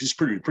age. He's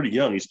pretty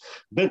young. He's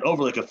bent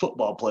over like a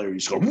football player.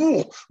 He's going,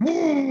 whoa,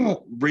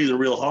 whoa, breathing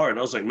real hard. And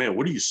I was like, man,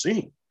 what are you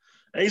seeing?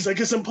 And he's like,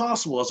 it's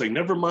impossible. I was like,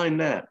 never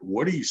mind that.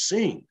 What are you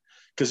seeing?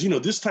 Because,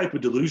 this type of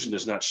delusion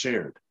is not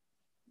shared.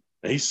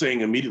 And he's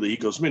saying immediately, he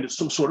goes, man, it's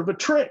some sort of a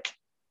trick.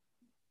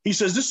 He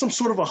says, this some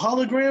sort of a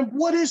hologram?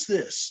 What is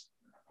this?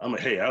 I'm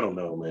like, hey, I don't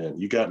know, man.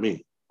 You got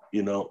me.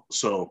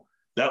 So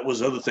that was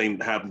the other thing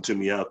that happened to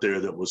me out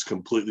there that was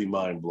completely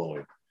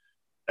mind-blowing.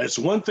 It's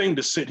one thing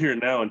to sit here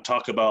now and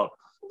talk about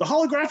the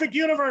holographic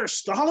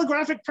universe, the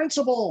holographic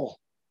principle.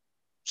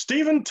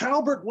 Stephen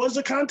Talbert was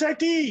a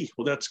contactee.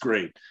 Well, that's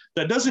great.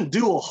 That doesn't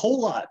do a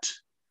whole lot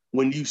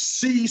when you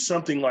see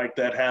something like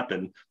that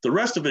happen. The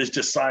rest of it is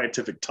just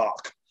scientific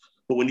talk.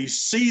 But when you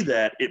see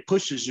that, it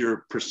pushes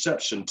your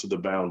perception to the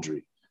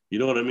boundary. You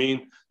know what I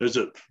mean? There's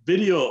a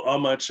video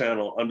on my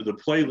channel under the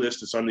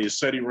playlist. It's on the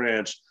SETI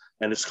Ranch,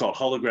 and it's called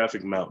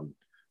Holographic Mountain.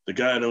 The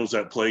guy who owns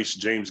that place,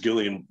 James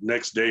Gillian,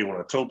 next day when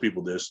I told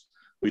people this,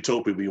 we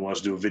told people he wants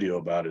to do a video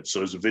about it. So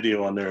there's a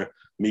video on there,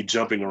 me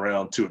jumping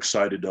around, too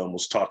excited to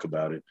almost talk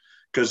about it,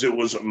 because it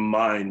was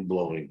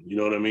mind-blowing. You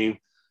know what I mean?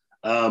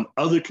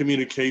 Other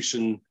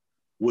communication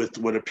with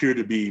what appeared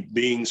to be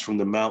beings from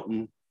the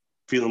mountain,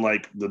 feeling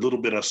like the little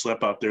bit I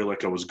slept out there,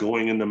 like I was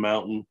going in the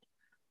mountain,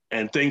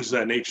 and things of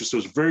that nature. So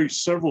there's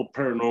several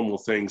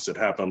paranormal things that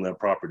happen on that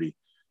property.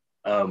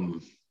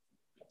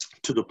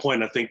 To the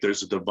point, I think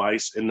there's a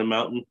device in the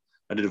mountain.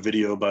 I did a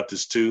video about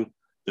this too,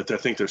 that I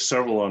think there's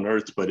several on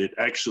Earth, but it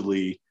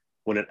actually,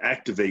 when it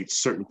activates,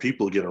 certain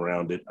people get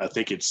around it. I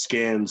think it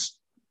scans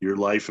your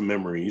life and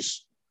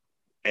memories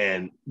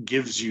and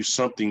gives you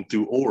something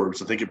through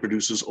orbs. I think it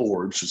produces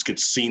orbs, which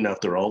gets seen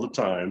out there all the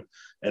time,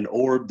 an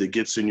orb that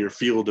gets in your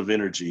field of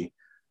energy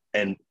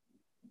and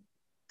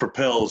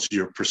propels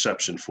your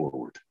perception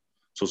forward.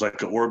 So it's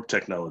like an orb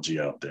technology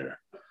out there.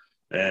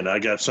 And I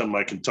got something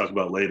I can talk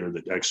about later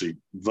that actually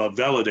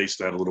validates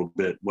that a little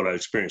bit, what I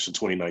experienced in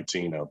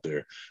 2019 out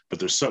there. But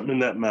there's something in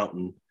that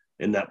mountain,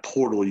 in that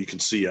portal you can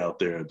see out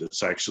there,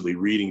 that's actually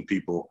reading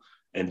people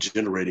and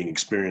generating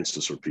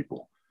experiences for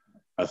people.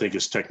 I think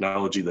it's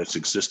technology that's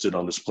existed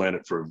on this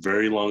planet for a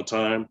very long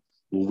time,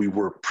 when we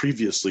were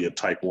previously a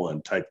type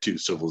 1, type 2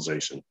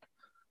 civilization.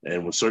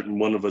 And when certain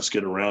one of us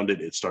get around it,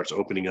 it starts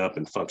opening up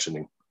and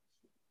functioning.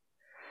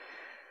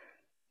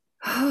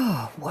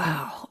 Oh,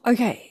 wow.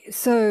 Okay,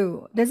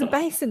 so there's a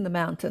base in the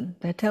mountain.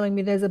 They're telling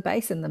me there's a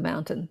base in the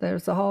mountain.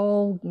 There's a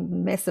whole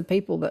mess of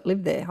people that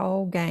live there,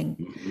 whole gang.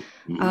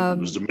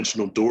 There's a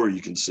dimensional door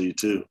you can see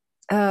too.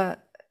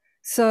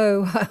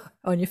 So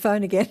on your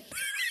phone again.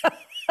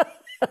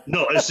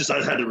 No, it's just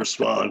I had to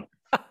respond.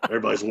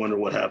 Everybody's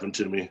wondering what happened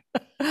to me.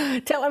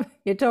 Tell them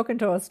you're talking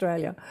to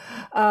Australia.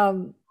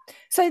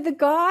 So the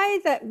guy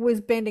that was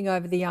bending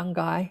over, the young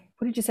guy,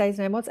 what did you say his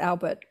name was?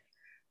 Albert.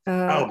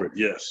 Albert,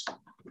 yes.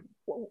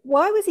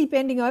 Why was he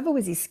bending over?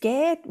 Was he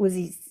scared? Was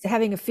he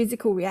having a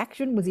physical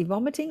reaction? Was he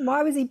vomiting?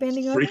 Why was he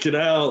bending over? Freaking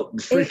out.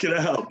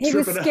 He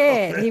was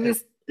scared. He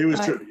was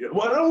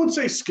well, I wouldn't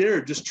say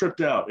scared, just tripped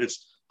out.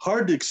 It's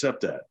hard to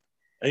accept that.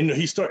 And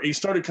he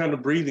started kind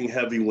of breathing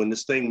heavy when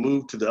this thing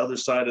moved to the other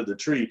side of the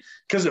tree.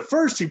 Because at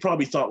first he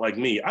probably thought like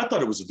me. I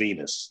thought it was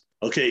Venus.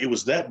 Okay, it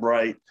was that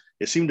bright.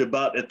 It seemed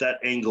about at that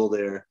angle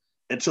there.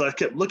 Until I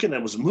kept looking at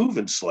it was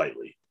moving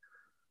slightly.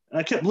 And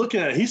I kept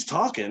looking at it. He's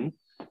talking.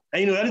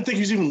 And, I didn't think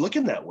he was even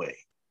looking that way.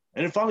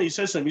 And then finally he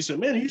said something. He said,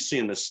 man, are you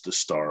seeing the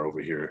star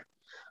over here?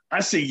 I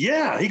said,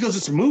 yeah. He goes,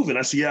 it's moving.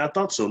 I said, yeah, I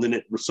thought so. And then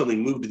it suddenly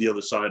moved to the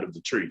other side of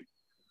the tree.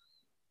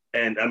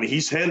 And I mean,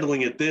 he's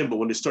handling it then, but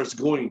when it starts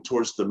going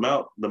towards the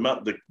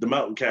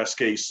mountain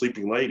cascade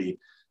Sleeping Lady,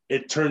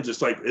 it turns,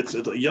 it's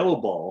a yellow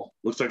ball,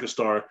 looks like a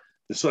star.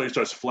 Then suddenly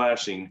starts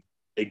flashing.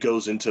 It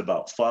goes into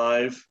about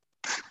 5,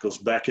 goes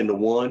back into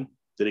 1,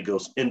 then it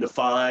goes into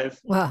 5,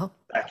 wow,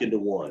 back into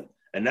 1.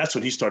 And that's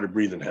when he started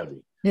breathing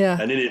heavy. Yeah.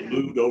 And then it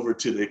moved over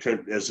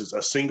to as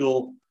a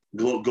single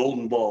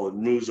golden ball. It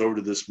moves over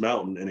to this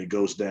mountain and it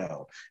goes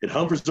down. It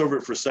hovers over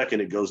it for a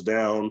second. It goes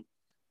down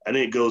and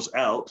then it goes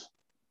out.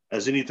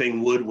 as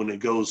anything would when it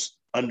goes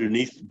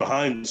underneath,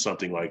 behind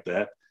something like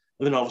that.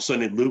 And then all of a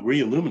sudden it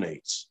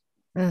re-illuminates.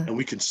 And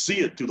we can see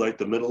it through like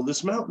the middle of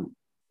this mountain.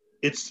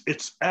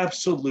 It's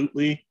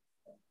absolutely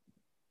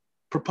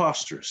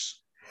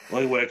preposterous.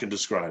 Only way I can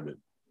describe it.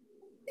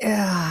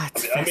 Yeah,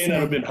 I may not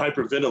have been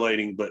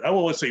hyperventilating, but I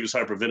won't say he was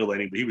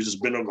hyperventilating, but he was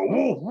just been on go,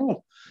 whoa,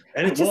 whoa.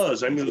 And it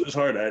was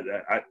hard.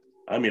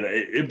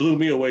 It blew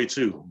me away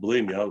too.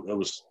 Believe me, I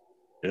was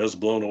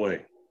blown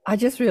away. I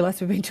just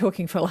realized we've been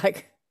talking for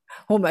like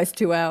almost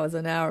 2 hours,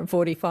 an hour and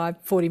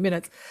 40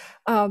 minutes.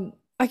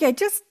 Okay,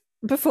 just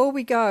before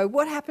we go,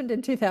 what happened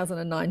in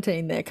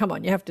 2019 there? Come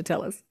on, you have to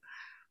tell us.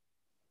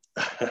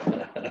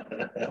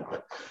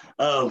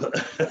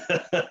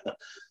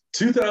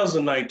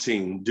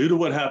 2019, due to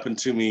what happened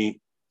to me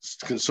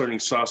concerning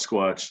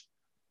Sasquatch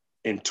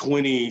in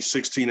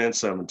 2016 and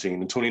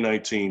 17, in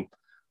 2019,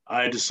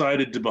 I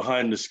decided to,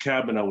 behind this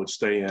cabin I would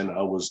stay in,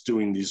 I was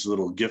doing these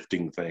little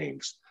gifting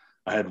things.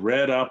 I had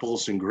red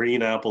apples and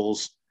green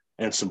apples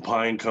and some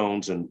pine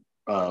cones and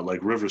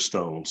like river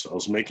stones. I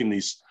was making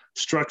these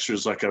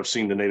structures like I've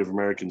seen the Native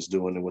Americans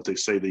doing and what they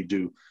say they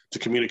do to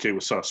communicate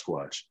with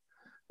Sasquatch.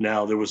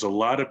 Now, there was a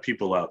lot of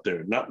people out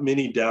there, not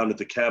many down at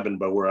the cabin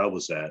by where I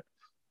was at,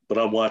 but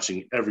I'm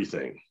watching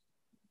everything,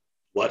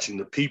 watching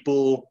the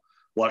people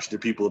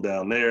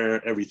down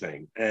there,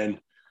 everything. And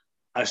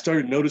I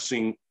started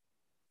noticing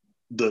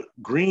the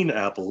green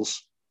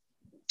apples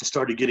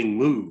started getting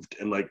moved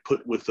and like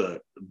put with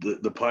the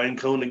pine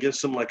cone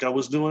against them like I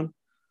was doing,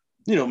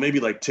 maybe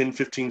like 10,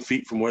 15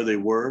 feet from where they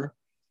were.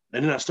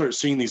 And then I started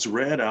seeing these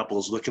red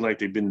apples looking like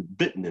they've been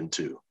bitten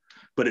into,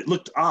 but it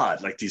looked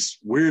odd, like these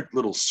weird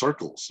little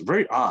circles,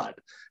 very odd.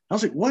 I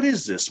was like, what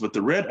is this? But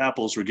the red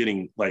apples were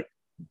getting like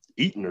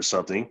eaten or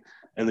something,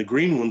 and the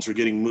green ones were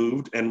getting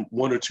moved, and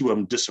one or two of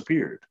them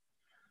disappeared.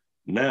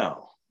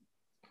 Now,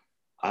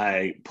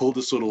 I pulled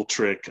this little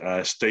trick.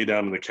 I stayed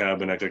down in the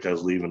cabin, act like I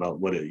was leaving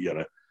out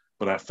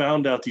but I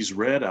found out these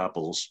red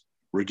apples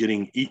were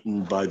getting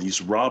eaten by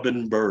these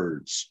robin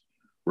birds,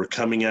 were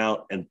coming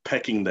out and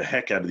pecking the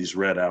heck out of these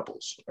red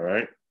apples. All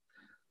right.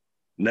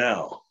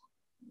 Now,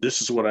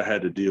 this is what I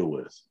had to deal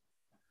with.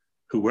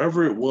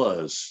 Whoever it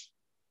was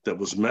that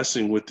was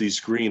messing with these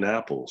green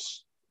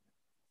apples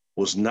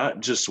was not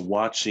just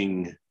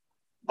watching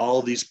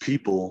all these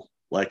people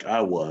like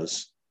I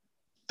was.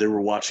 They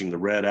were watching the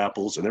red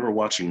apples and they were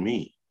watching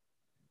me.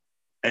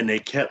 And they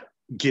kept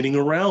getting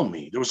around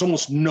me. There was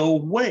almost no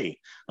way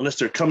unless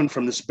they're coming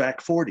from this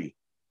back 40.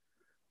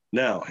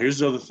 Now, here's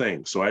the other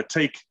thing. So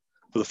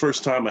for the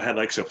first time, I had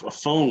like a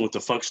phone with a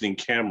functioning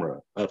camera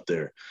up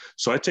there.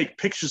 So I take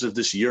pictures of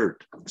this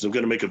yurt because I'm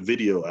going to make a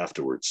video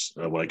afterwards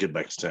when I get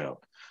back to town.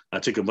 I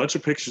take a bunch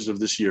of pictures of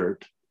this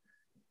yurt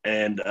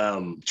and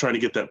trying to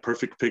get that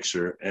perfect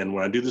picture. And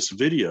when I do this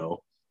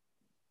video,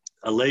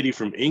 a lady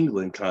from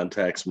England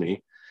contacts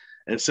me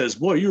and says,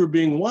 boy, you were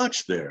being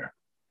watched there.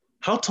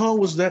 How tall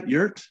was that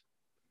yurt?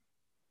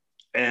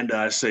 And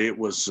I say it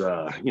was,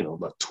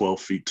 about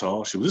 12 feet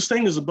tall. She goes, this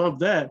thing is above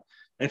that.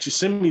 And she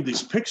sent me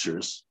these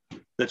pictures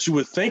that you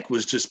would think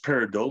was just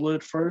pareidolia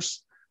at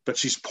first, but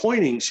she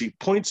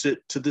points it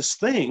to this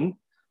thing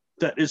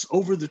that is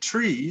over the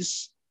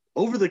trees,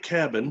 over the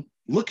cabin,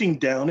 looking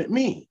down at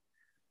me.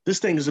 This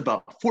thing is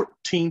about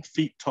 14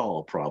 feet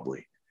tall,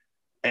 probably.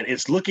 And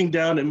it's looking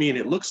down at me, and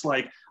it looks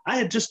like I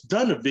had just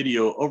done a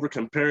video over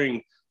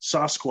comparing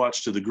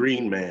Sasquatch to the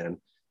Green Man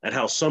and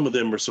how some of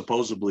them are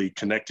supposedly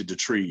connected to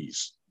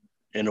trees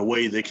in a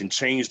way they can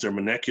change their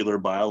molecular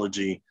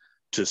biology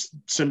to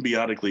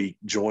symbiotically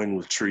join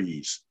with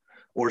trees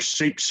or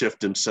shapeshift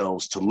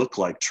themselves to look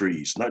like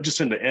trees, not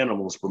just into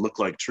animals, but look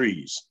like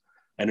trees.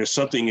 And there's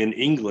something in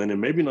England and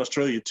maybe in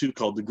Australia too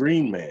called the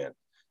Green Man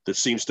that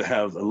seems to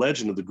have a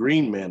legend of the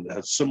Green Man that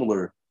has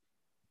similar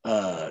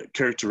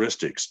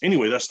characteristics.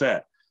 Anyway, that's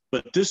that.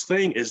 But this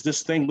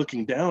thing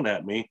looking down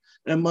at me.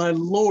 And my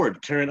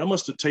Lord, Karen, I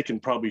must have taken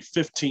probably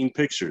 15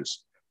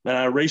 pictures. And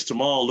I erased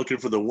them all looking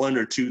for the one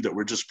or two that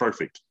were just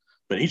perfect.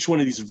 But each one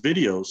of these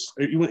videos,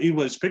 even one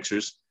of these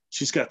pictures,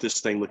 she's got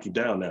this thing looking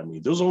down at me.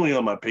 Those are only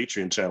on my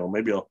Patreon channel.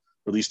 Maybe I'll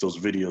release those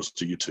videos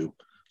to YouTube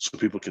so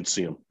people can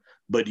see them.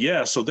 But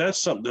yeah, so that's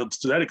something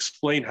that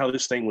explained how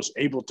this thing was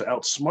able to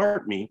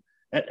outsmart me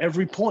at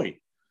every point.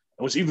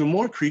 And what's even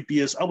more creepy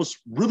is I was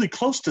really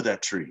close to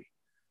that tree.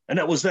 And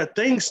that was that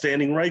thing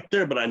standing right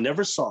there, but I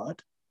never saw it.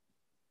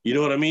 You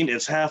know what I mean?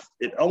 It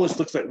almost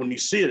looks like when you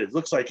see it, it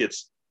looks like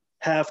it's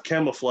half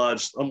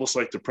camouflaged, almost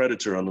like the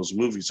Predator on those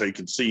movies. So you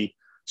can see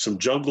some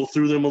jungle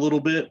through them a little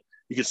bit.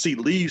 You can see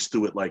leaves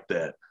through it like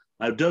that.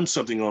 I've done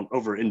something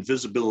over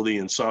invisibility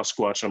and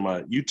Sasquatch on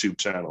my YouTube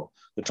channel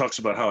that talks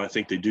about how I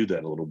think they do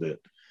that a little bit.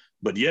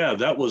 But yeah,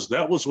 that was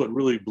what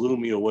really blew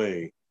me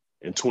away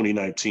in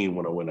 2019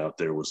 when I went out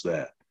there was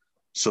that.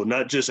 So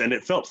not just, and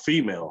it felt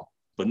female,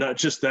 but not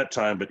just that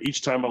time, but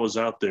each time I was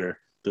out there,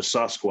 the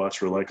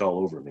Sasquatch were like all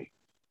over me.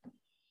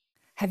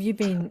 Have you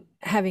been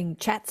having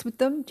chats with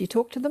them? Do you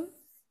talk to them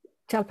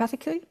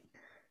telepathically?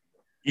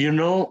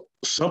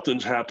 Something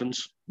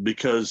happens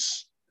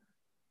because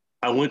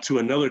I went to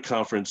another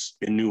conference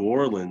in New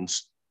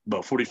Orleans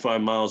about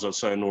 45 miles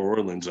outside New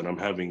Orleans, and I'm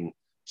having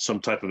some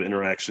type of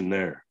interaction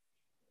there.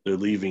 They're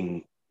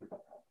leaving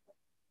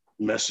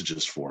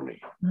messages for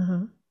me,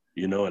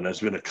 you know, and there's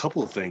been a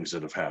couple of things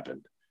that have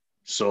happened.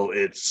 So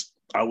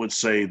I would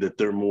say that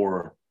they're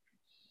more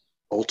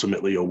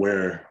ultimately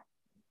aware.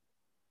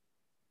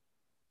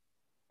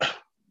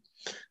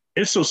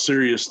 It's so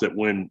serious that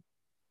when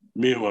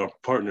me and my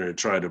partner had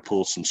tried to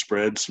pull some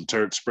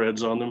tarot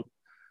spreads on them,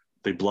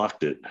 they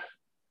blocked it.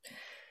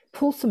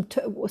 Pull some,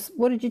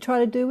 what did you try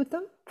to do with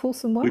them? Pull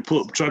some what? We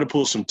try to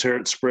pull some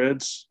tarot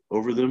spreads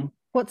over them.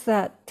 What's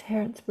that?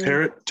 Tarot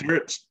spread?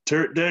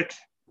 Tarot deck,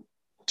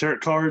 tarot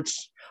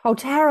cards. Oh,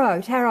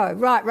 tarot.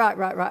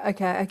 Right.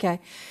 Okay.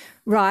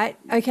 Right.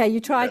 Okay. You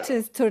tried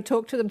to sort of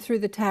talk to them through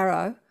the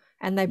tarot,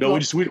 and they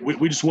blocked. No,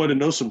 we just wanted to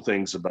know some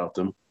things about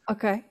them.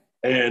 Okay.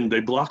 And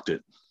they blocked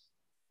it.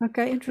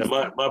 Okay, interesting.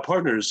 And my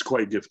partner is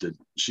quite gifted.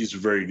 She's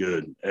very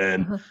good.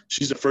 And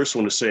she's the first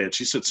one to say it.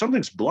 She said,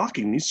 something's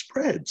blocking these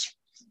spreads.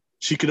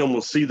 She could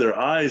almost see their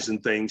eyes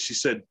and things. She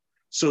said,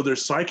 so they're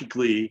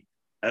psychically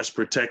as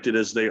protected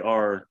as they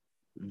are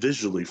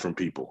visually from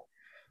people.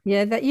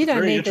 Yeah, that you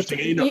don't need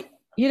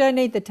you don't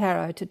need the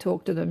tarot to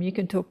talk to them. You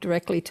can talk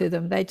directly to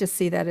them. They just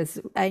see that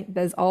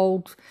as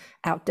old,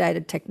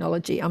 outdated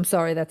technology. I'm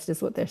sorry, that's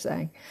just what they're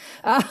saying.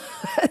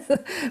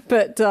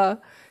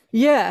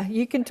 Yeah,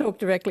 you can talk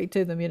directly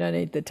to them. You don't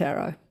need the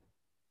tarot.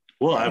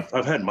 Well,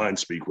 I've had mind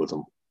speak with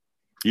them.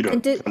 You know,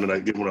 I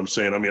get what I'm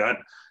saying. I mean,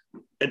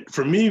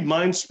 for me,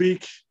 mind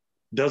speak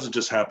doesn't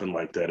just happen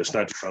like that. It's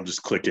not just I'll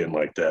just click in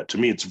like that. To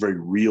me, it's very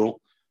real.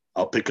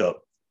 I'll pick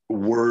up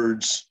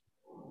words,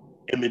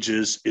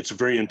 images. It's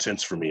very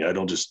intense for me. I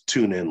don't just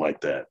tune in like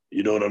that.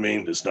 You know what I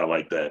mean? It's not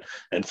like that.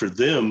 And for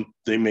them,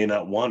 they may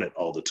not want it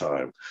all the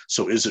time.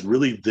 So is it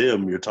really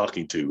them you're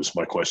talking to is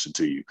my question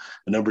to you.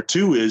 And number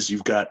two is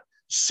you've got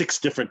 6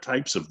 different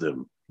types of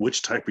them.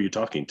 Which type are you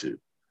talking to?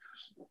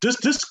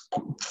 Just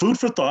food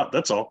for thought.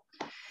 That's all.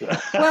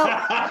 Well,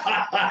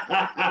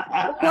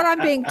 what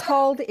I'm being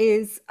told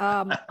is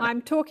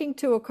I'm talking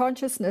to a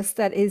consciousness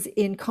that is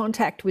in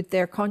contact with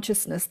their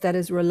consciousness that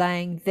is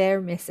relaying their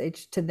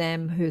message to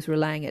them who's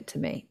relaying it to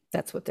me.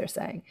 That's what they're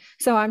saying.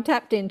 So I'm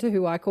tapped into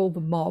who I call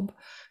the mob,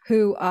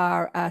 who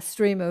are a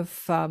stream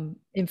of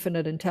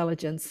infinite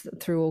intelligence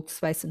through all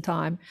space and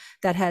time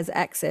that has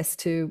access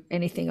to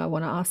anything I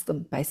want to ask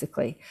them,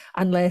 basically,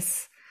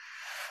 unless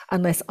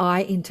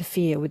I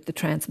interfere with the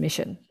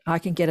transmission. I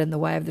can get in the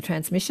way of the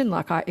transmission.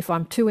 Like if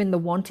I'm too in the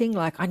wanting,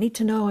 like I need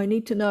to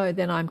know,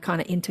 then I'm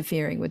kind of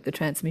interfering with the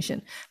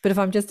transmission. But if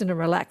I'm just in a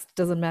relaxed,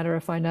 doesn't matter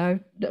if I know,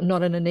 I'm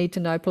not in a need to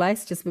know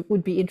place, just it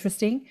would be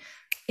interesting,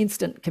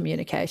 instant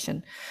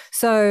communication.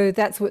 So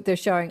that's what they're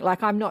showing.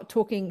 Like I'm not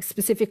talking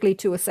specifically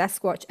to a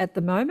Sasquatch at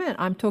the moment.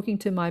 I'm talking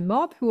to my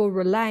mob who are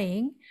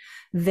relaying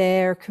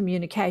their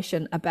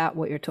communication about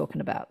what you're talking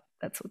about.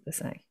 That's what they're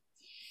saying.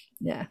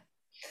 Yeah.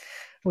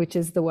 Which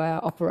is the way I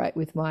operate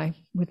with my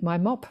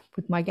mob,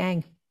 with my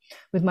gang,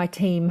 with my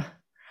team.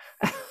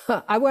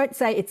 I won't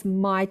say it's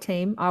my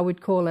team. I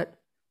would call it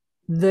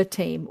the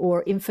team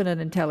or infinite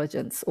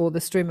intelligence or the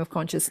stream of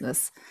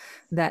consciousness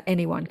that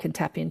anyone can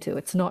tap into.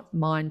 It's not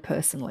mine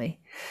personally.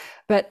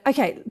 But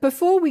okay,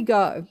 before we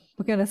go,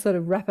 we're going to sort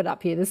of wrap it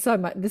up here. There's so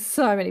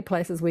many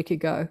places we could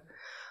go.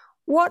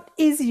 What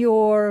is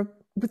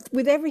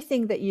with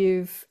everything that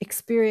you've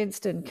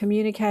experienced and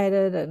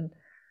communicated, and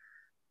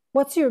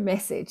what's your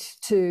message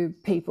to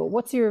people?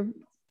 What's your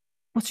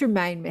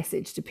main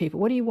message to people?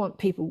 What do you want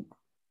people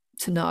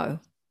to know?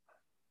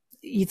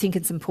 You think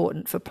it's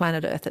important for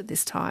planet Earth at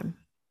this time?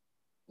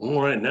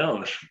 Well, right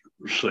now,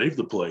 save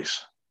the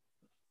place.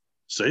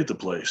 Save the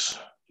place.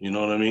 You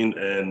know what I mean?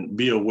 And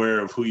be aware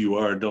of who you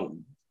are.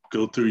 Don't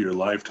go through your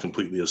life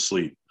completely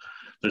asleep.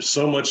 There's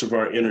so much of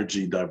our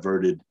energy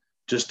diverted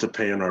just to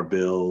paying our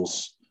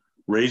bills,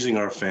 raising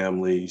our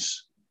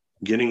families,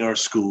 getting our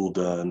school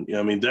done.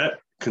 I mean,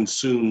 that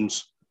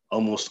consumes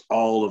almost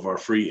all of our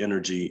free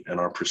energy and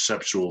our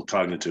perceptual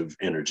cognitive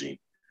energy.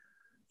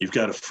 You've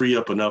got to free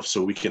up enough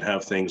so we can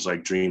have things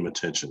like dream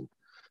attention,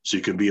 so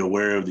you can be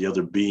aware of the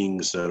other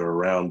beings that are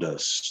around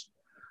us,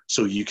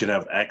 so you can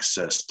have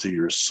access to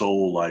your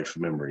soul life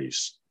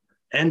memories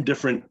and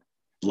different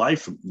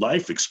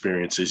life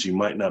experiences you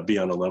might not be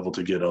on a level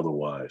to get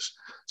otherwise.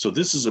 So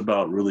this is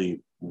about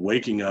really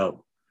waking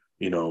up,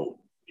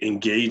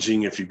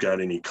 engaging if you've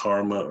got any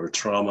karma or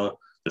trauma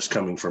that's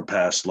coming from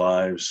past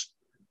lives,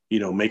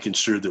 making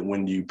sure that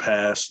when you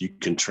pass, you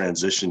can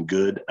transition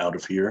good out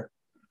of here.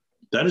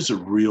 That is a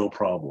real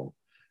problem.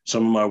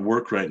 Some of my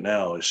work right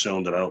now has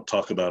shown that I don't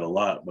talk about a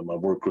lot, but my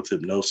work with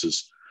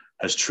hypnosis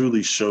has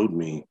truly showed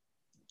me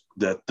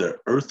that the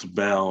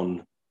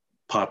earthbound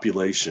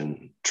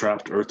population,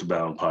 trapped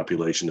earthbound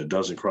population that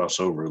doesn't cross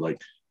over,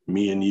 like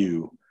me and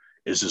you,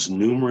 is as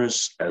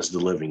numerous as the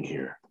living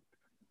here.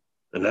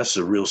 And that's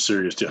a real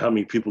serious deal. How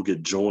many people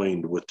get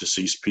joined with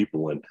deceased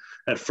people? And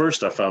at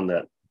first I found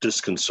that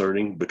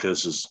disconcerting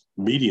because as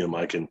medium,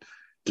 I can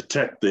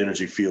detect the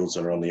energy fields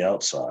that are on the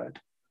outside.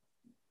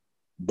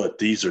 But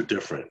these are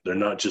different. They're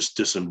not just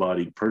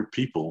disembodied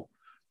people.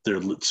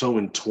 they're so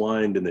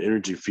entwined in the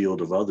energy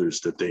field of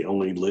others that they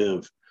only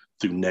live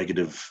through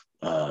negative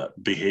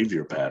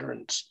behavior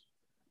patterns.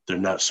 They're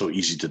not so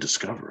easy to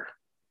discover,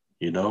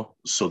 you know?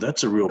 So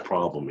that's a real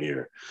problem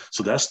here.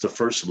 So that's the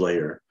first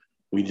layer.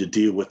 We need to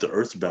deal with the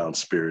earthbound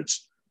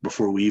spirits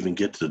before we even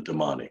get to the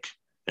demonic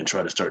and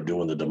try to start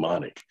doing the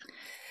demonic,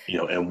 you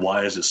know? And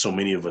why is it so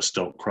many of us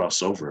don't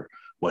cross over?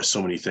 Why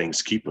so many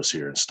things keep us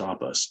here and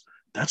stop us?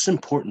 That's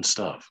important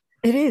stuff.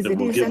 It is. That It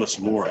will is. give us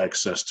more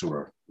access to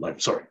our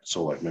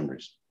soul life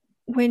memories.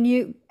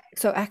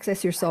 So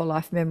access your soul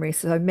life memories.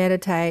 So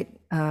meditate,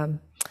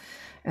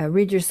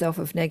 rid yourself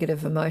of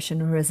negative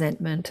emotion and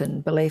resentment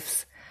and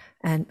beliefs,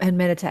 and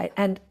meditate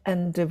and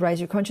raise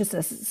your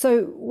consciousness.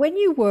 So when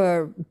you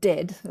were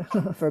dead,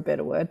 for a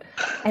better word,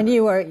 and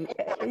you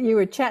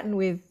were chatting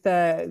with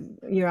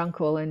your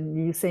uncle and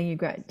you seeing your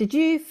great, did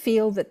you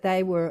feel that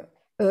they were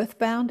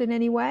earthbound in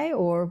any way,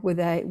 or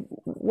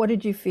what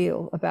did you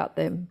feel about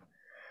them?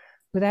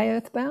 Were they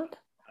earthbound?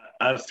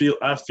 I feel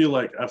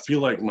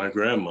like my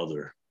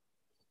grandmother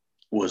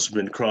was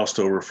been crossed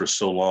over for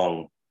so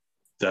long.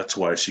 That's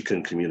why she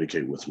couldn't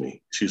communicate with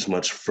me. She's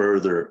much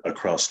further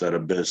across that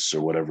abyss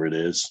or whatever it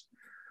is.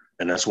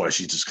 And that's why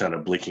she's just kind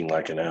of blinking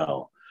like an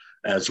owl.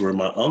 As where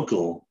my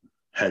uncle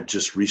had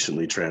just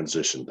recently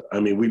transitioned. I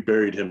mean, we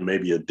buried him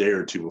maybe a day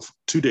or 2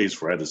 days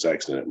before I had this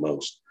accident at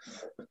most.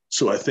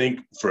 So I think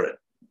for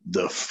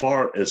the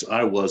far as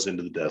I was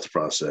into the death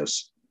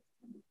process,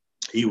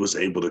 he was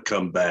able to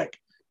come back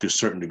to a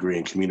certain degree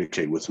and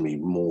communicate with me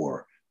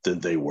more than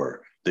they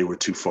were. They were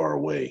too far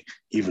away,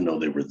 even though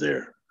they were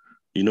there.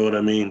 You know what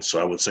I mean? So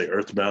I would say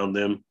earthbound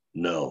them,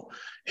 no.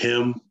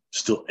 Him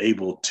still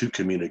able to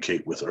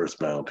communicate with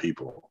earthbound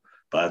people.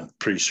 But I'm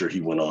pretty sure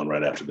he went on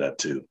right after that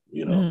too,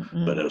 you know.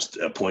 But it was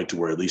a point to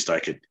where at least I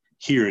could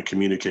hear and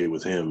communicate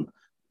with him.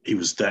 He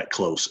was that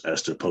close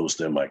as to opposed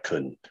to them I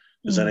couldn't.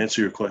 Does that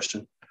answer your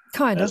question?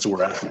 Kind of. That's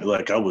where I feel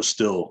like I was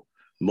still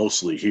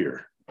mostly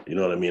here. You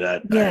know what I mean? I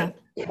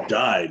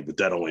died, but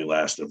that only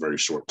lasted a very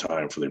short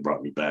time before they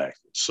brought me back.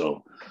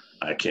 So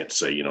I can't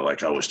say, you know,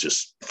 like I was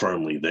just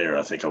firmly there.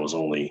 I think I was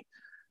only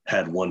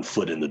had one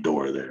foot in the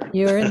door there.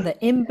 You're in the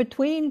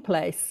in-between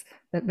place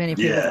that many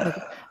people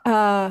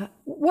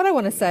what I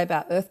want to say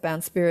about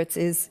earthbound spirits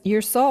is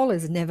your soul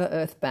is never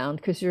earthbound,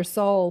 because your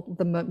soul,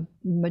 the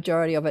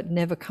majority of it,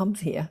 never comes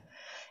here.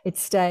 It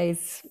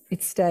stays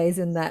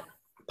in that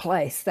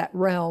place, that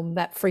realm,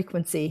 that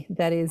frequency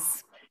that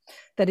is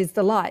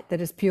the light,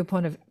 that is pure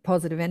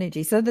positive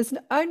energy. So there's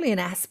only an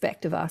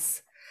aspect of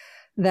us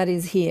that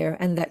is here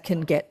and that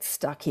can get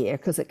stuck here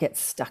because it gets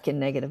stuck in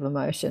negative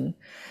emotion.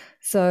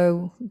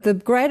 So the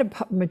greater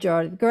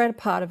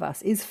part of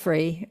us is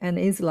free and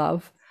is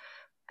love.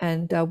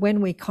 And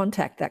when we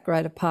contact that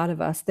greater part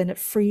of us, then it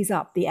frees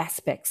up the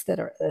aspects that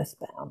are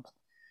earthbound.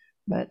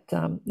 But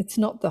it's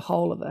not the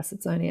whole of us.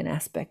 It's only an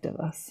aspect of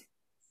us.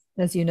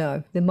 As you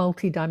know, the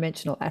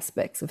multi-dimensional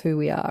aspects of who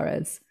we are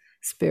as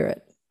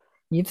spirit.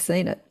 You've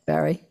seen it,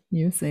 Barry.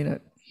 You've seen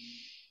it.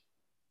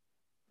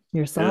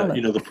 You're silent. Yeah,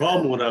 you know, the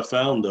problem what I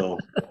found though,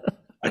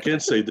 I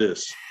can't say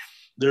this.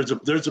 There's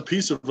a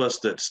piece of us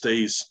that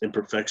stays in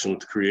perfection with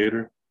the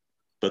Creator,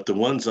 but the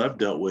ones I've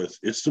dealt with,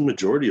 it's the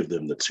majority of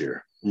them that's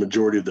here. The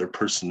majority of their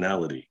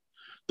personality.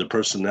 The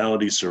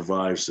personality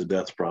survives the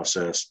death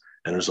process,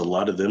 and there's a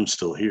lot of them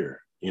still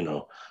here, you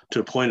know,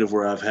 to a point of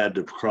where I've had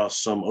to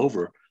cross some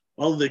over.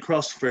 Although they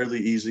crossed fairly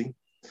easy.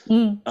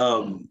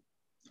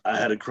 I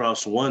had to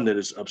cross one that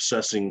is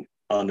obsessing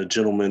on a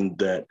gentleman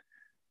that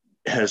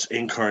has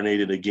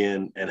incarnated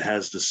again and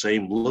has the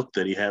same look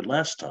that he had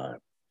last time.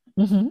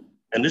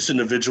 And this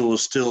individual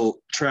is still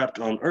trapped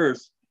on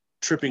Earth,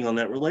 tripping on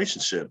that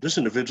relationship. This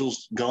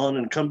individual's gone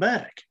and come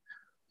back.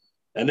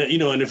 And then, you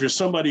know, and if you're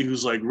somebody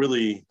who's like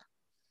really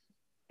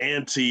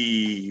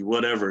anti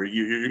whatever,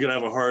 you're going to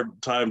have a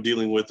hard time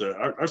dealing with it.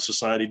 Our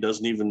society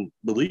doesn't even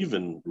believe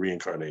in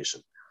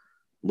reincarnation,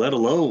 let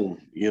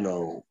alone, you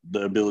know,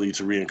 the ability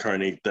to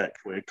reincarnate that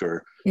quick,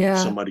 or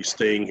somebody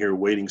staying here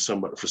waiting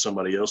for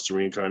somebody else to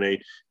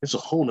reincarnate. It's a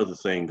whole nother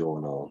thing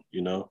going on,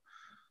 you know?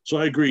 So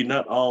I agree,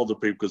 not all the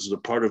people, because there's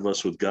a part of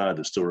us with God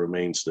that still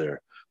remains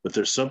there, but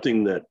there's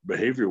something that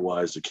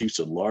behavior-wise that keeps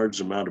a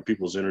large amount of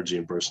people's energy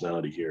and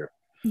personality here.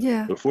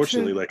 Yeah. But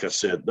fortunately, like I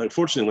said,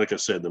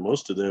 the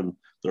most of them,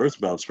 the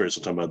earthbound spirits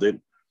I'm talking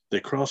about, they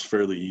cross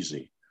fairly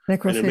easy. And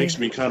it makes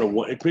me kind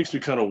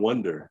of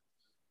wonder.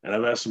 And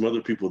I've asked some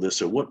other people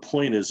this, at what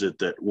point is it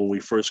that when we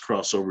first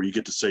cross over, you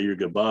get to say your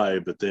goodbye,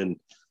 but then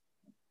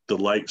the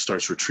light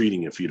starts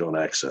retreating if you don't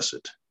access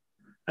it?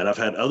 And I've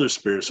had other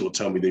spirits who will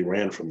tell me they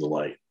ran from the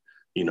light.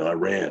 You know, I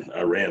ran,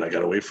 I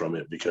got away from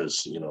it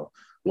because, you know,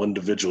 one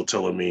individual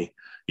telling me,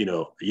 you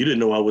know, you didn't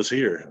know I was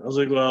here. I was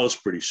like, well, I was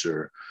pretty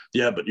sure.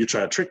 Yeah, but you're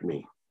trying to trick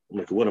me. I'm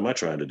like, what am I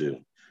trying to do?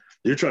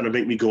 You're trying to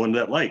make me go into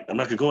that light. I'm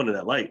not going to go into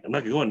that light. I'm not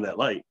going to go into that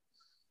light.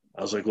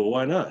 I was like, well,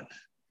 why not?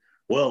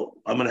 Well,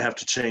 I'm going to have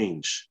to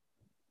change.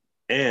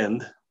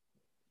 And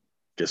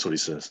guess what he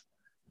says?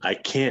 I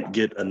can't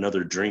get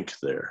another drink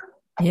there.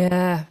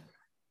 Yeah.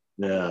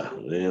 Yeah,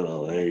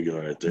 there you go,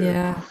 right there.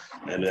 Yeah.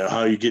 And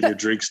how you get your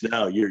drinks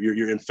now?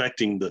 You're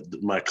infecting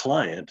my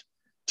client,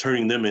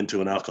 turning them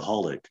into an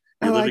alcoholic.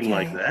 You're living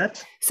like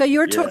that. So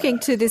you're talking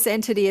to this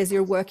entity as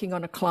you're working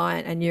on a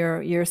client, and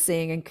you're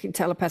seeing and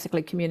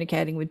telepathically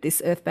communicating with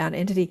this earthbound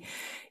entity.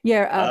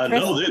 Yeah.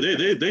 No,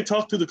 they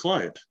talk to the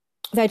client.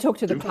 They talk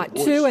to the client,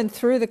 to and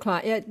through the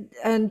client. Yeah,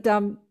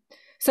 and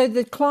so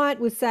the client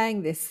was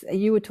saying this.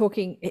 You were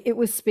talking. It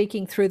was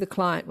speaking through the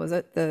client. Was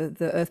it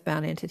the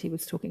earthbound entity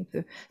was talking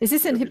through? Is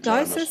this in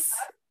hypnosis?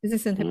 Is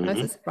this in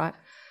hypnosis? Right.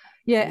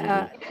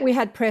 Yeah, we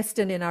had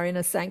Preston in our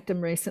inner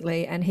sanctum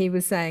recently, and he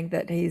was saying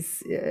that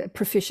he's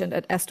proficient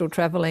at astral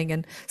traveling.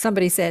 And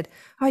somebody said,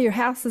 "Oh, your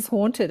house is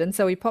haunted," and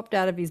so he popped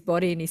out of his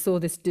body and he saw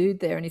this dude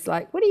there, and he's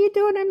like, "What are you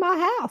doing in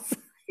my house?"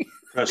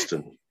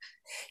 Preston.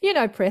 You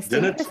know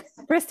Preston. Dennett?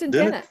 Preston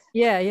Dennett.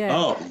 Yeah.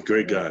 Oh,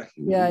 great guy.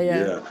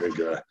 Yeah, great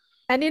guy.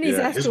 And in his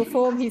astral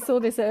form, he saw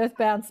this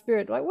earthbound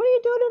spirit. Like, what are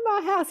you doing in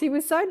my house? He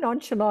was so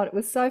nonchalant. It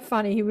was so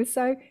funny. He was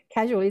so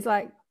casual. He's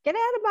like, get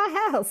out of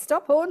my house.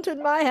 Stop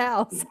haunting my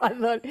house. I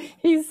thought,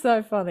 he's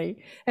so funny.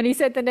 And he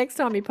said the next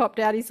time he popped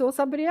out, he saw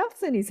somebody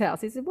else in his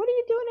house. He said, what are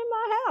you doing in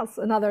my house?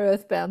 Another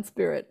earthbound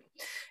spirit.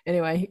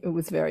 Anyway, it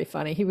was very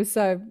funny. He was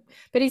so,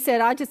 but he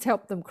said, I just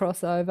helped them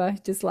cross over.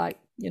 Just like,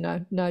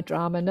 no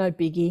drama, no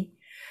biggie.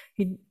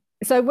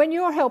 So when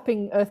you're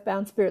helping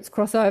earthbound spirits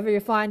cross over, you're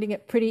finding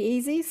it pretty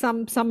easy.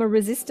 Some are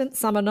resistant,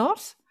 some are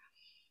not.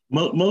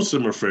 Most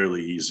of them are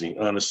fairly easy,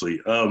 honestly.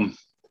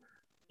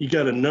 You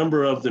got a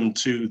number of them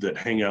too that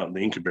hang out in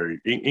the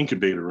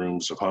incubator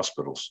rooms of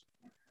hospitals,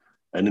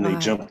 and then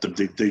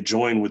they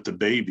join with the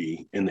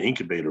baby in the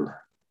incubator,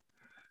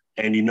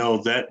 and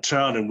that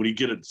child. And when you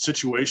get a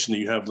situation that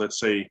you have, let's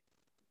say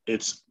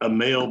it's a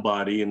male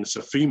body and it's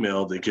a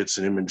female that gets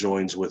in him and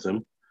joins with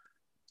him,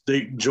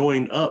 they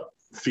join up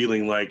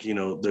feeling like,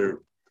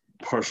 they're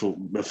partial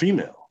a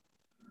female.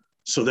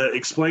 So that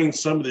explains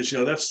some of this,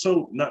 that's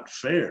so not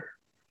fair.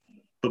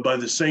 But by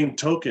the same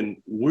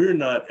token, we're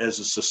not, as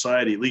a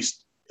society, at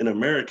least in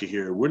America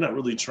here, we're not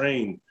really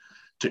trained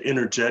to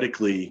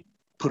energetically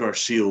put our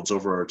shields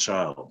over our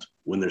child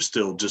when they're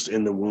still just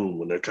in the womb,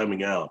 when they're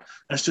coming out.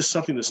 That's just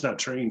something that's not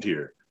trained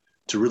here,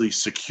 to really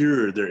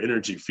secure their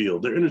energy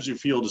field. Their energy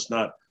field is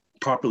not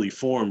properly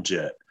formed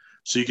yet.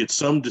 So you get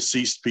some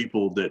deceased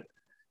people that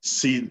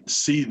see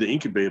the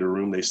incubator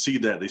room, they see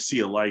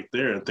a light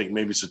there and think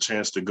maybe it's a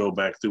chance to go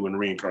back through and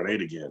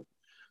reincarnate again.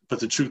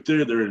 But the truth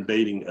they're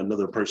invading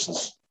another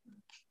person's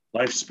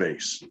life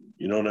space.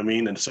 You know what I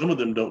mean? And some of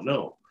them don't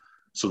know.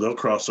 So they'll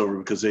cross over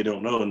because they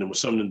don't know. And then when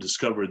some of them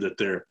discover that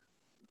they're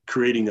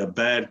creating a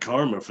bad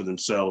karma for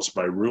themselves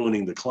by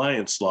ruining the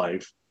client's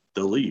life,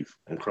 they'll leave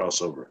and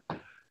cross over.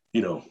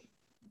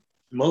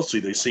 Mostly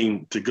they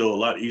seem to go a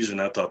lot easier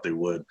than I thought they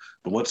would.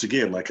 But once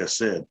again, like I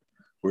said,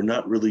 we're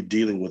not really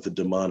dealing with the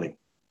demonic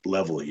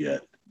level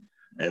yet.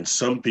 And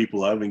some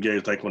people I've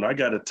engaged, like when I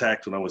got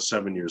attacked when I was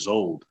 7 years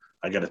old,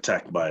 I got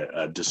attacked by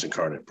a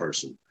disincarnate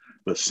person.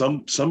 But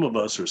some of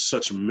us are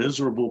such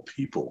miserable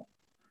people,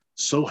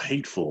 so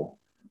hateful,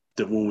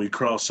 that when we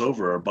cross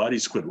over, our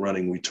bodies quit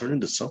running, we turn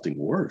into something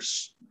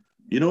worse.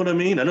 You know what I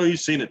mean? I know you've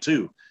seen it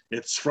too.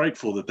 It's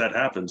frightful that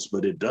happens,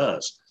 but it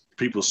does.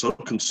 People so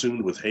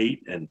consumed with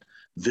hate and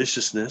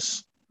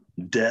viciousness,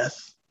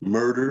 death,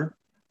 murder,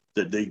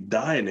 that they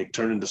die and they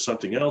turn into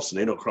something else and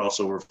they don't cross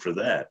over for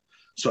that.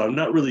 So I've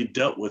not really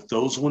dealt with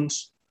those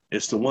ones.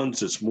 It's the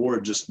ones that's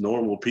more just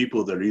normal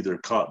people that are either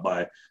caught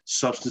by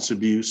substance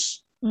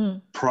abuse,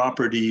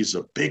 property's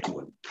a big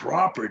one,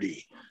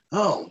 property.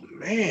 Oh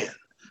man,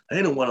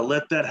 they don't want to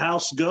let that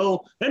house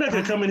go. They're not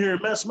gonna come in here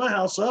and mess my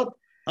house up.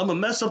 I'm gonna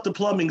mess up the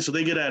plumbing so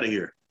they get out of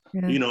here.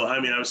 Yeah.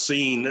 I've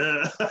seen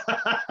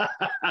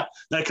that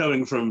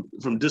coming from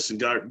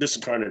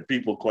disincarnate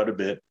people quite a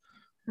bit.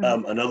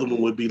 Another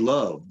one would be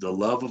love, the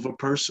love of a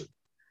person.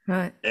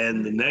 Right.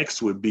 And the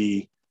next would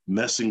be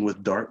messing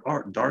with dark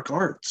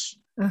arts.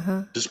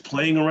 Just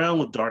playing around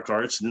with dark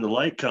arts, and then the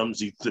light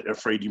comes, you're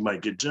afraid you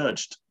might get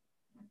judged.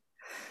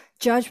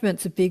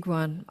 Judgment's a big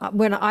one.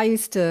 When I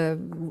was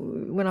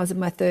in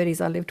my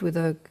 30s, I lived with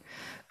a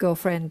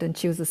girlfriend, and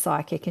she was a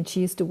psychic, and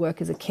she used to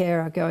work as a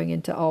carer going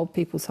into old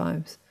people's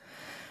homes.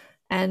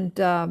 And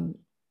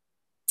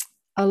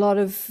a lot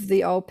of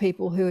the old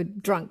people who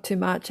had drunk too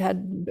much,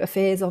 had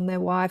affairs on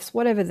their wives,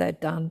 whatever they'd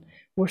done,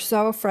 were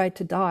so afraid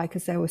to die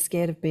because they were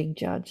scared of being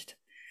judged.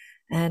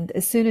 And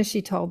as soon as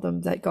she told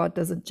them that God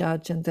doesn't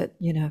judge and that,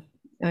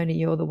 only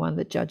you're the one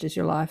that judges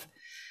your life,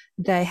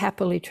 they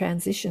happily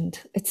transitioned.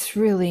 It's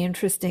really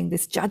interesting,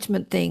 this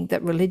judgment thing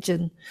that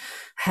religion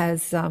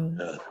has,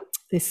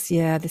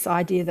 this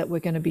idea that we're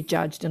going to be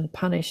judged and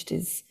punished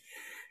is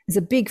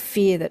a big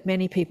fear that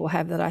many people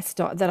have, that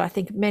I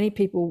think many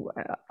people,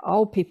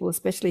 old people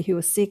especially, who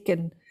are sick,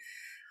 and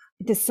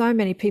there's so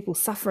many people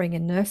suffering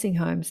in nursing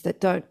homes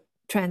that don't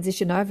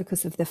transition over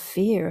because of the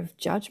fear of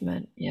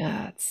judgment.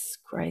 Yeah, it's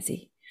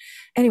crazy.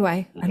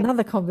 Anyway,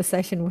 another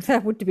conversation with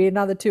that would be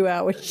another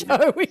 2-hour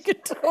show we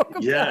could talk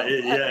about.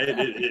 It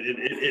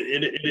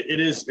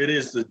is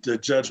the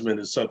judgment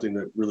is something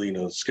that really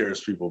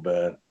scares people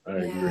bad. I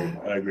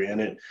agree,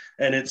 and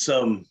it's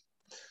I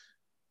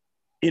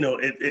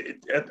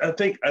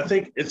think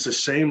it's a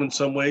shame in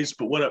some ways,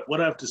 but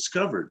what I've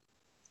discovered,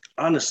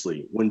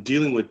 honestly, when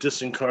dealing with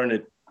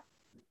disincarnate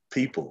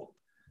people,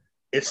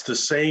 it's the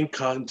same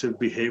cognitive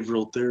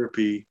behavioral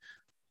therapy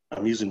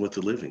I'm using with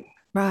the living.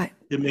 Right.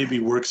 It maybe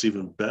works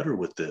even better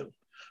with them.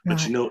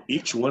 But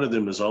each one of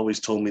them has always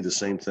told me the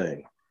same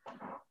thing.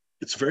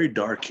 It's very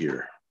dark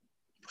here.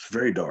 It's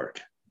very dark.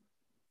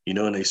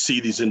 And they see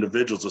these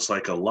individuals, it's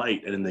like a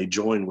light, and then they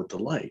join with the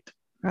light.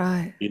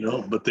 Right.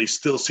 But they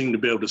still seem to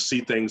be able to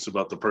see things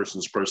about the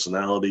person's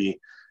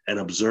personality and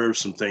observe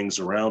some things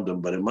around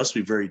them. But it must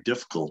be very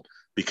difficult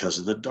because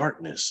of the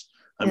darkness.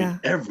 I mean,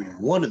 every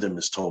one of them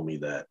has told me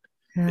that.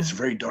 Yeah. It's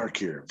very dark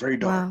here, very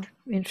dark. Wow,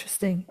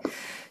 interesting.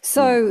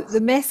 So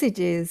the message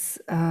is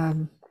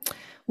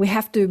we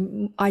have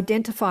to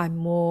identify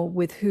more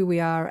with who we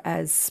are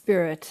as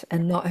spirit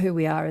and not who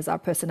we are as our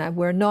personality.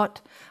 We're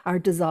not our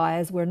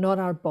desires, we're not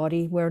our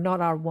body, we're not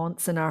our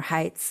wants and our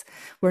hates,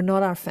 we're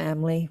not our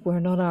family,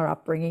 we're not our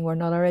upbringing, we're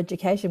not our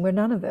education, we're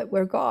none of it.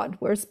 We're God,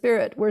 we're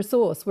spirit, we're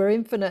source, we're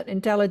infinite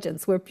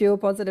intelligence, we're pure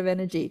positive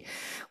energy.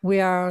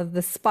 We are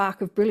the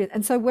spark of brilliance.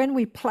 And so when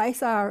we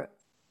place our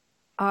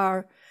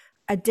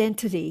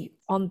identity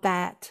on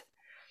that,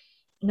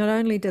 not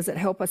only does it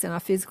help us in our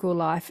physical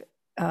life,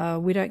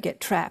 we don't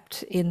get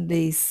trapped in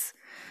these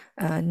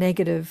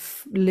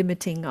negative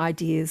limiting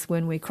ideas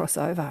when we cross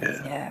over.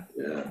 Yeah,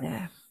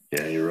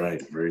 you're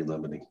right. Very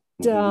limiting.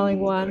 Darling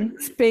one,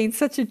 it's been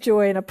such a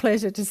joy and a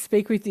pleasure to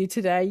speak with you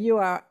today. You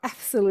are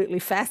absolutely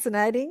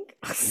fascinating.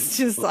 It's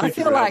just, I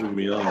feel like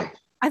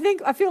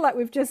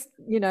we've just,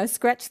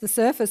 scratched the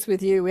surface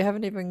with you. We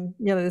haven't even,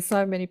 there's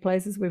so many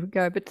places we would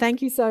go. But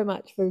thank you so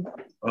much for.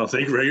 Oh,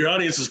 thank you. Your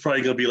audience is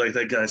probably going to be like,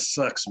 that guy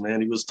sucks,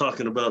 man. He was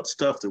talking about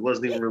stuff that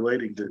wasn't even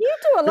relating to. You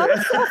do a lot of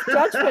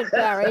self-judgment,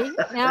 Barry.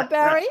 Now,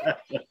 Barry,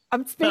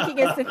 I'm speaking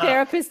as the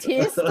therapist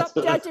here. Stop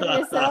judging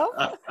yourself.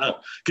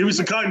 Give me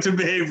some cognitive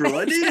behavioral.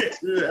 I need it.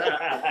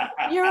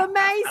 You're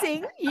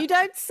amazing. You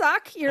don't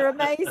suck. You're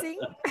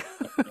amazing.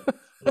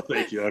 Well,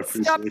 thank you. I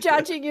appreciate Stop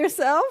judging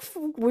yourself.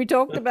 We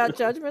talked about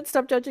judgment.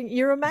 Stop judging.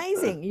 You're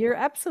amazing. You're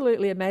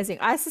absolutely amazing.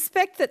 I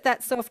suspect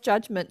that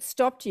self-judgment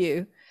stopped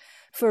you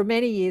for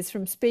many years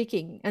from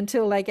speaking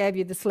until they gave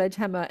you the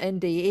sledgehammer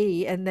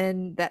NDE, and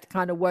then that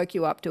kind of woke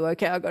you up to,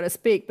 okay, I've got to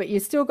speak. But you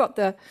still got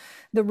the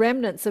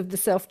remnants of the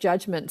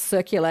self-judgment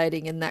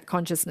circulating in that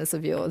consciousness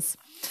of yours.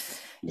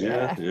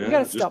 Yeah. You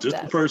got to stop just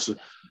that. The person.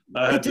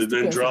 I had the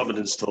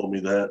Andromedans told me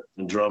that.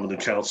 Andromeda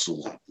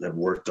Council have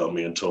worked on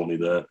me and told me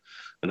that.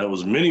 And that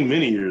was many,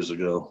 many years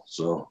ago.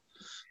 So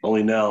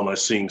only now am I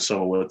seeing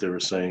some of what they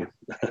were saying.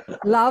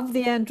 Love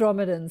the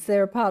Andromedans.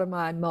 They're a part of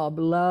my mob.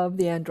 Love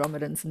the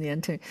Andromedans and the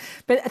N2.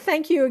 But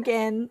thank you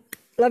again.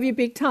 Love you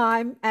big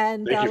time.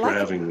 And thank you for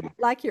having me.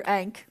 Like your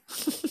Ankh.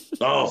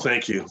 Oh,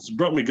 thank you. It's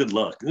brought me good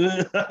luck.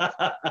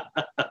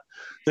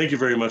 Thank you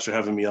very much for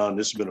having me on.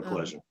 This has been a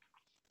pleasure.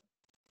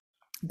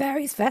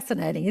 Barry's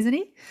fascinating, isn't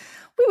he?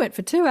 We went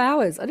for 2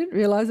 hours. I didn't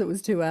realize it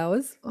was 2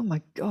 hours. Oh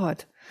my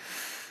God.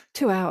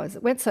 2 hours.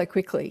 It went so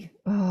quickly.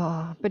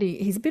 Oh, but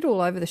he's a bit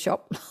all over the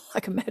shop,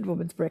 like a mad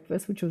woman's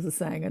breakfast, which was a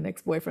saying an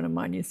ex-boyfriend of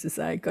mine used to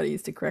say. God, he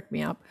used to crack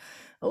me up.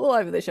 All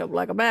over the shop,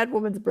 like a mad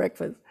woman's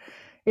breakfast.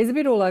 He's a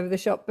bit all over the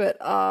shop, but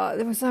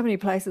there were so many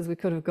places we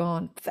could have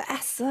gone.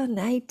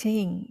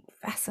 Fascinating.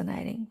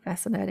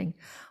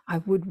 I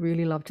would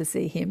really love to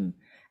see him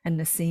and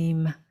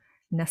Nassim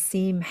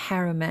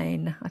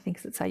Haramein, I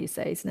think that's how you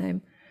say his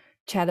name,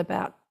 chat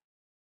about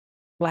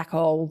black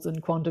holes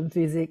and quantum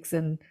physics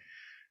and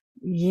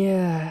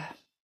yeah,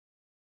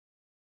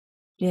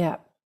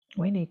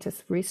 we need to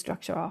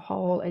restructure our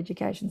whole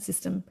education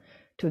system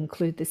to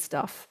include this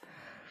stuff.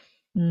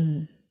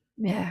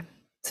 Yeah,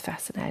 it's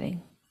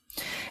fascinating.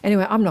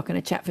 Anyway, I'm not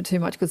going to chat for too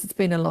much because it's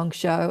been a long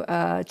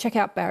show. Check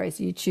out Barry's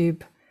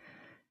YouTube,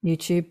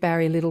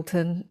 Barry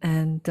Littleton,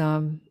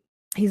 and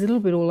he's a little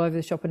bit all over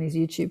the shop on his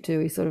YouTube too.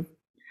 He's sort of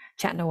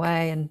chatting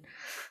away and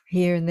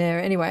here and there.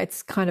 Anyway,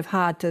 it's kind of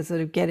hard to sort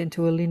of get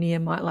into a linear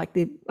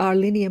mind, our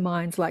linear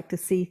minds like to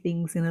see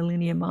things in a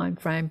linear mind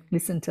frame,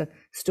 listen to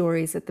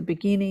stories at the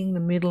beginning,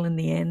 the middle, and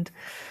the end,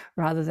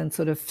 rather than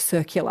sort of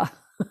circular.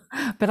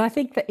 But I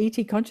think the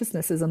ET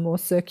consciousness is a more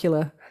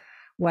circular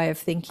way of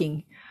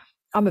thinking.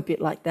 I'm a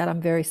bit like that.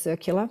 I'm very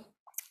circular.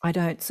 I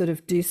don't sort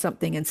of do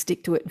something and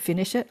stick to it and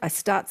finish it. I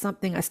start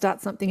something else,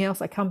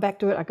 I come back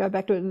to it, I go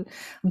back to it. And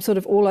I'm sort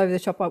of all over the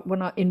shop.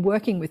 In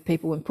working with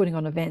people and putting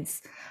on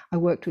events, I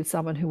worked with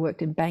someone who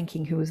worked in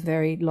banking who was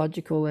very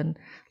logical and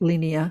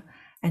linear,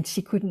 and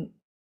she couldn't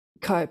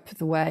cope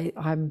the way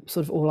I'm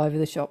sort of all over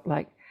the shop.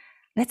 Like,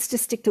 let's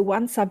just stick to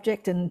one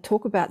subject and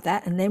talk about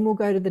that, and then we'll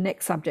go to the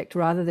next subject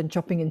rather than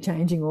chopping and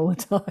changing all the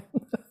time.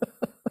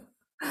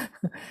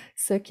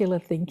 Circular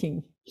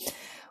thinking.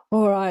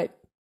 All right.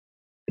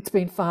 It's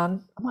been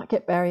fun. I might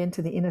get Barry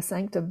into the inner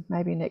sanctum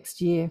maybe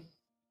next year.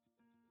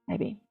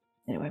 Maybe.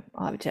 Anyway,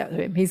 I'll have a chat with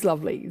him. He's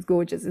lovely. He's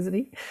gorgeous, isn't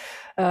he?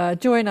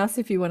 Join us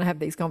if you want to have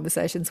these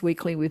conversations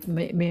weekly with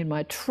me and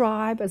my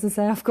tribe. As I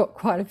say, I've got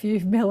quite a few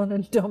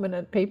melanin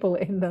dominant people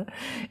in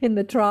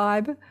the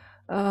tribe.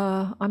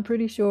 I'm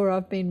pretty sure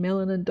I've been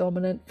melanin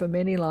dominant for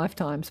many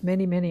lifetimes.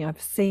 Many.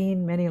 I've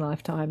seen many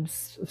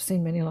lifetimes.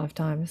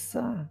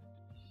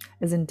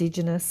 As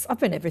Indigenous. I've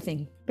been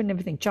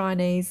everything.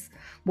 Chinese,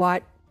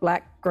 white,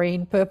 black,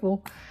 green,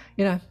 purple.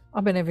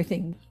 I've been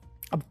everything.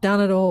 I've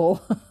done it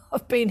all.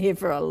 I've been here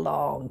for a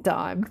long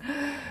time.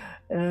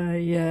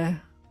 Yeah.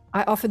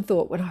 I often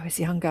thought when I was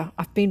younger,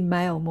 I've been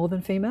male more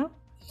than female,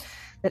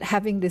 that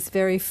having this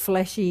very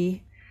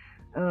fleshy,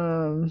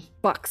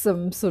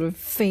 buxom sort of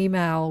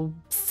female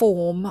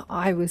form,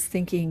 I was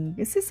thinking,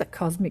 is this a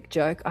cosmic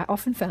joke? I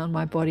often found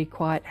my body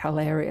quite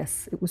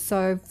hilarious. It was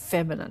so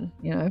feminine,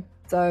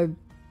 so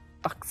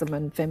buxom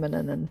and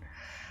feminine. And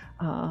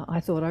I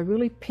thought I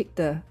really picked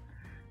a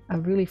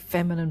really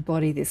feminine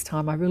body this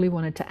time. I really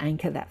wanted to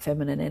anchor that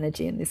feminine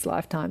energy in this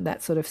lifetime,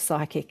 that sort of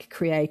psychic,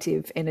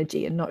 creative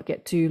energy, and not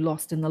get too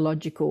lost in the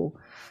logical,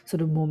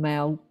 sort of more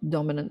male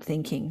dominant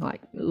thinking,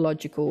 like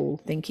logical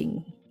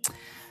thinking,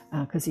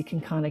 because you can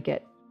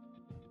get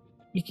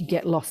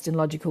lost in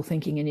logical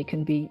thinking and you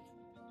can be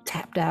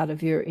tapped out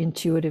of your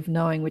intuitive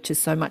knowing, which is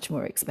so much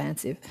more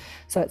expansive.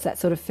 So it's that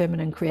sort of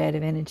feminine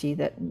creative energy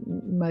that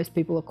most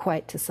people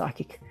equate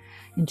to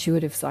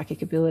intuitive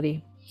psychic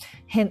ability.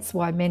 Hence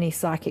why many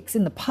psychics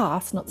in the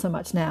past, not so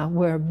much now,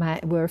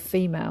 were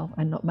female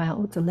and not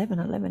male. It's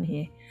 11-11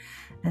 here.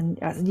 And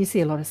you see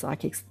a lot of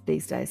psychics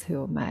these days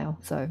who are male.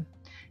 So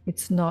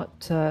it's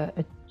not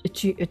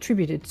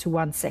attributed to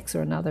one sex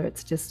or another.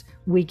 It's just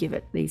we give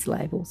it these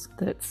labels,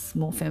 that it's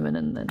more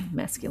feminine than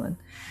masculine.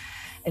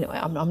 Anyway,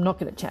 I'm not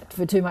going to chat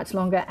for too much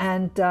longer.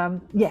 And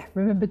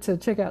remember to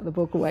check out the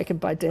book Awakened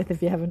by Death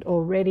if you haven't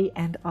already.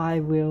 And I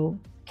will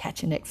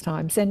catch you next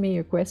time. Send me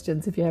your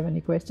questions if you have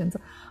any questions.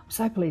 I'm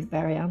so pleased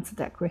Barry answered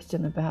that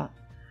question about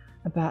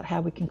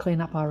how we can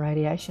clean up our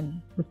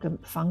radiation with the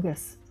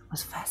fungus. It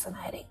was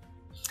fascinating.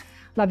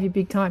 Love you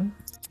big time.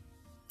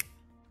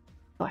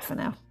 Bye for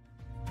now.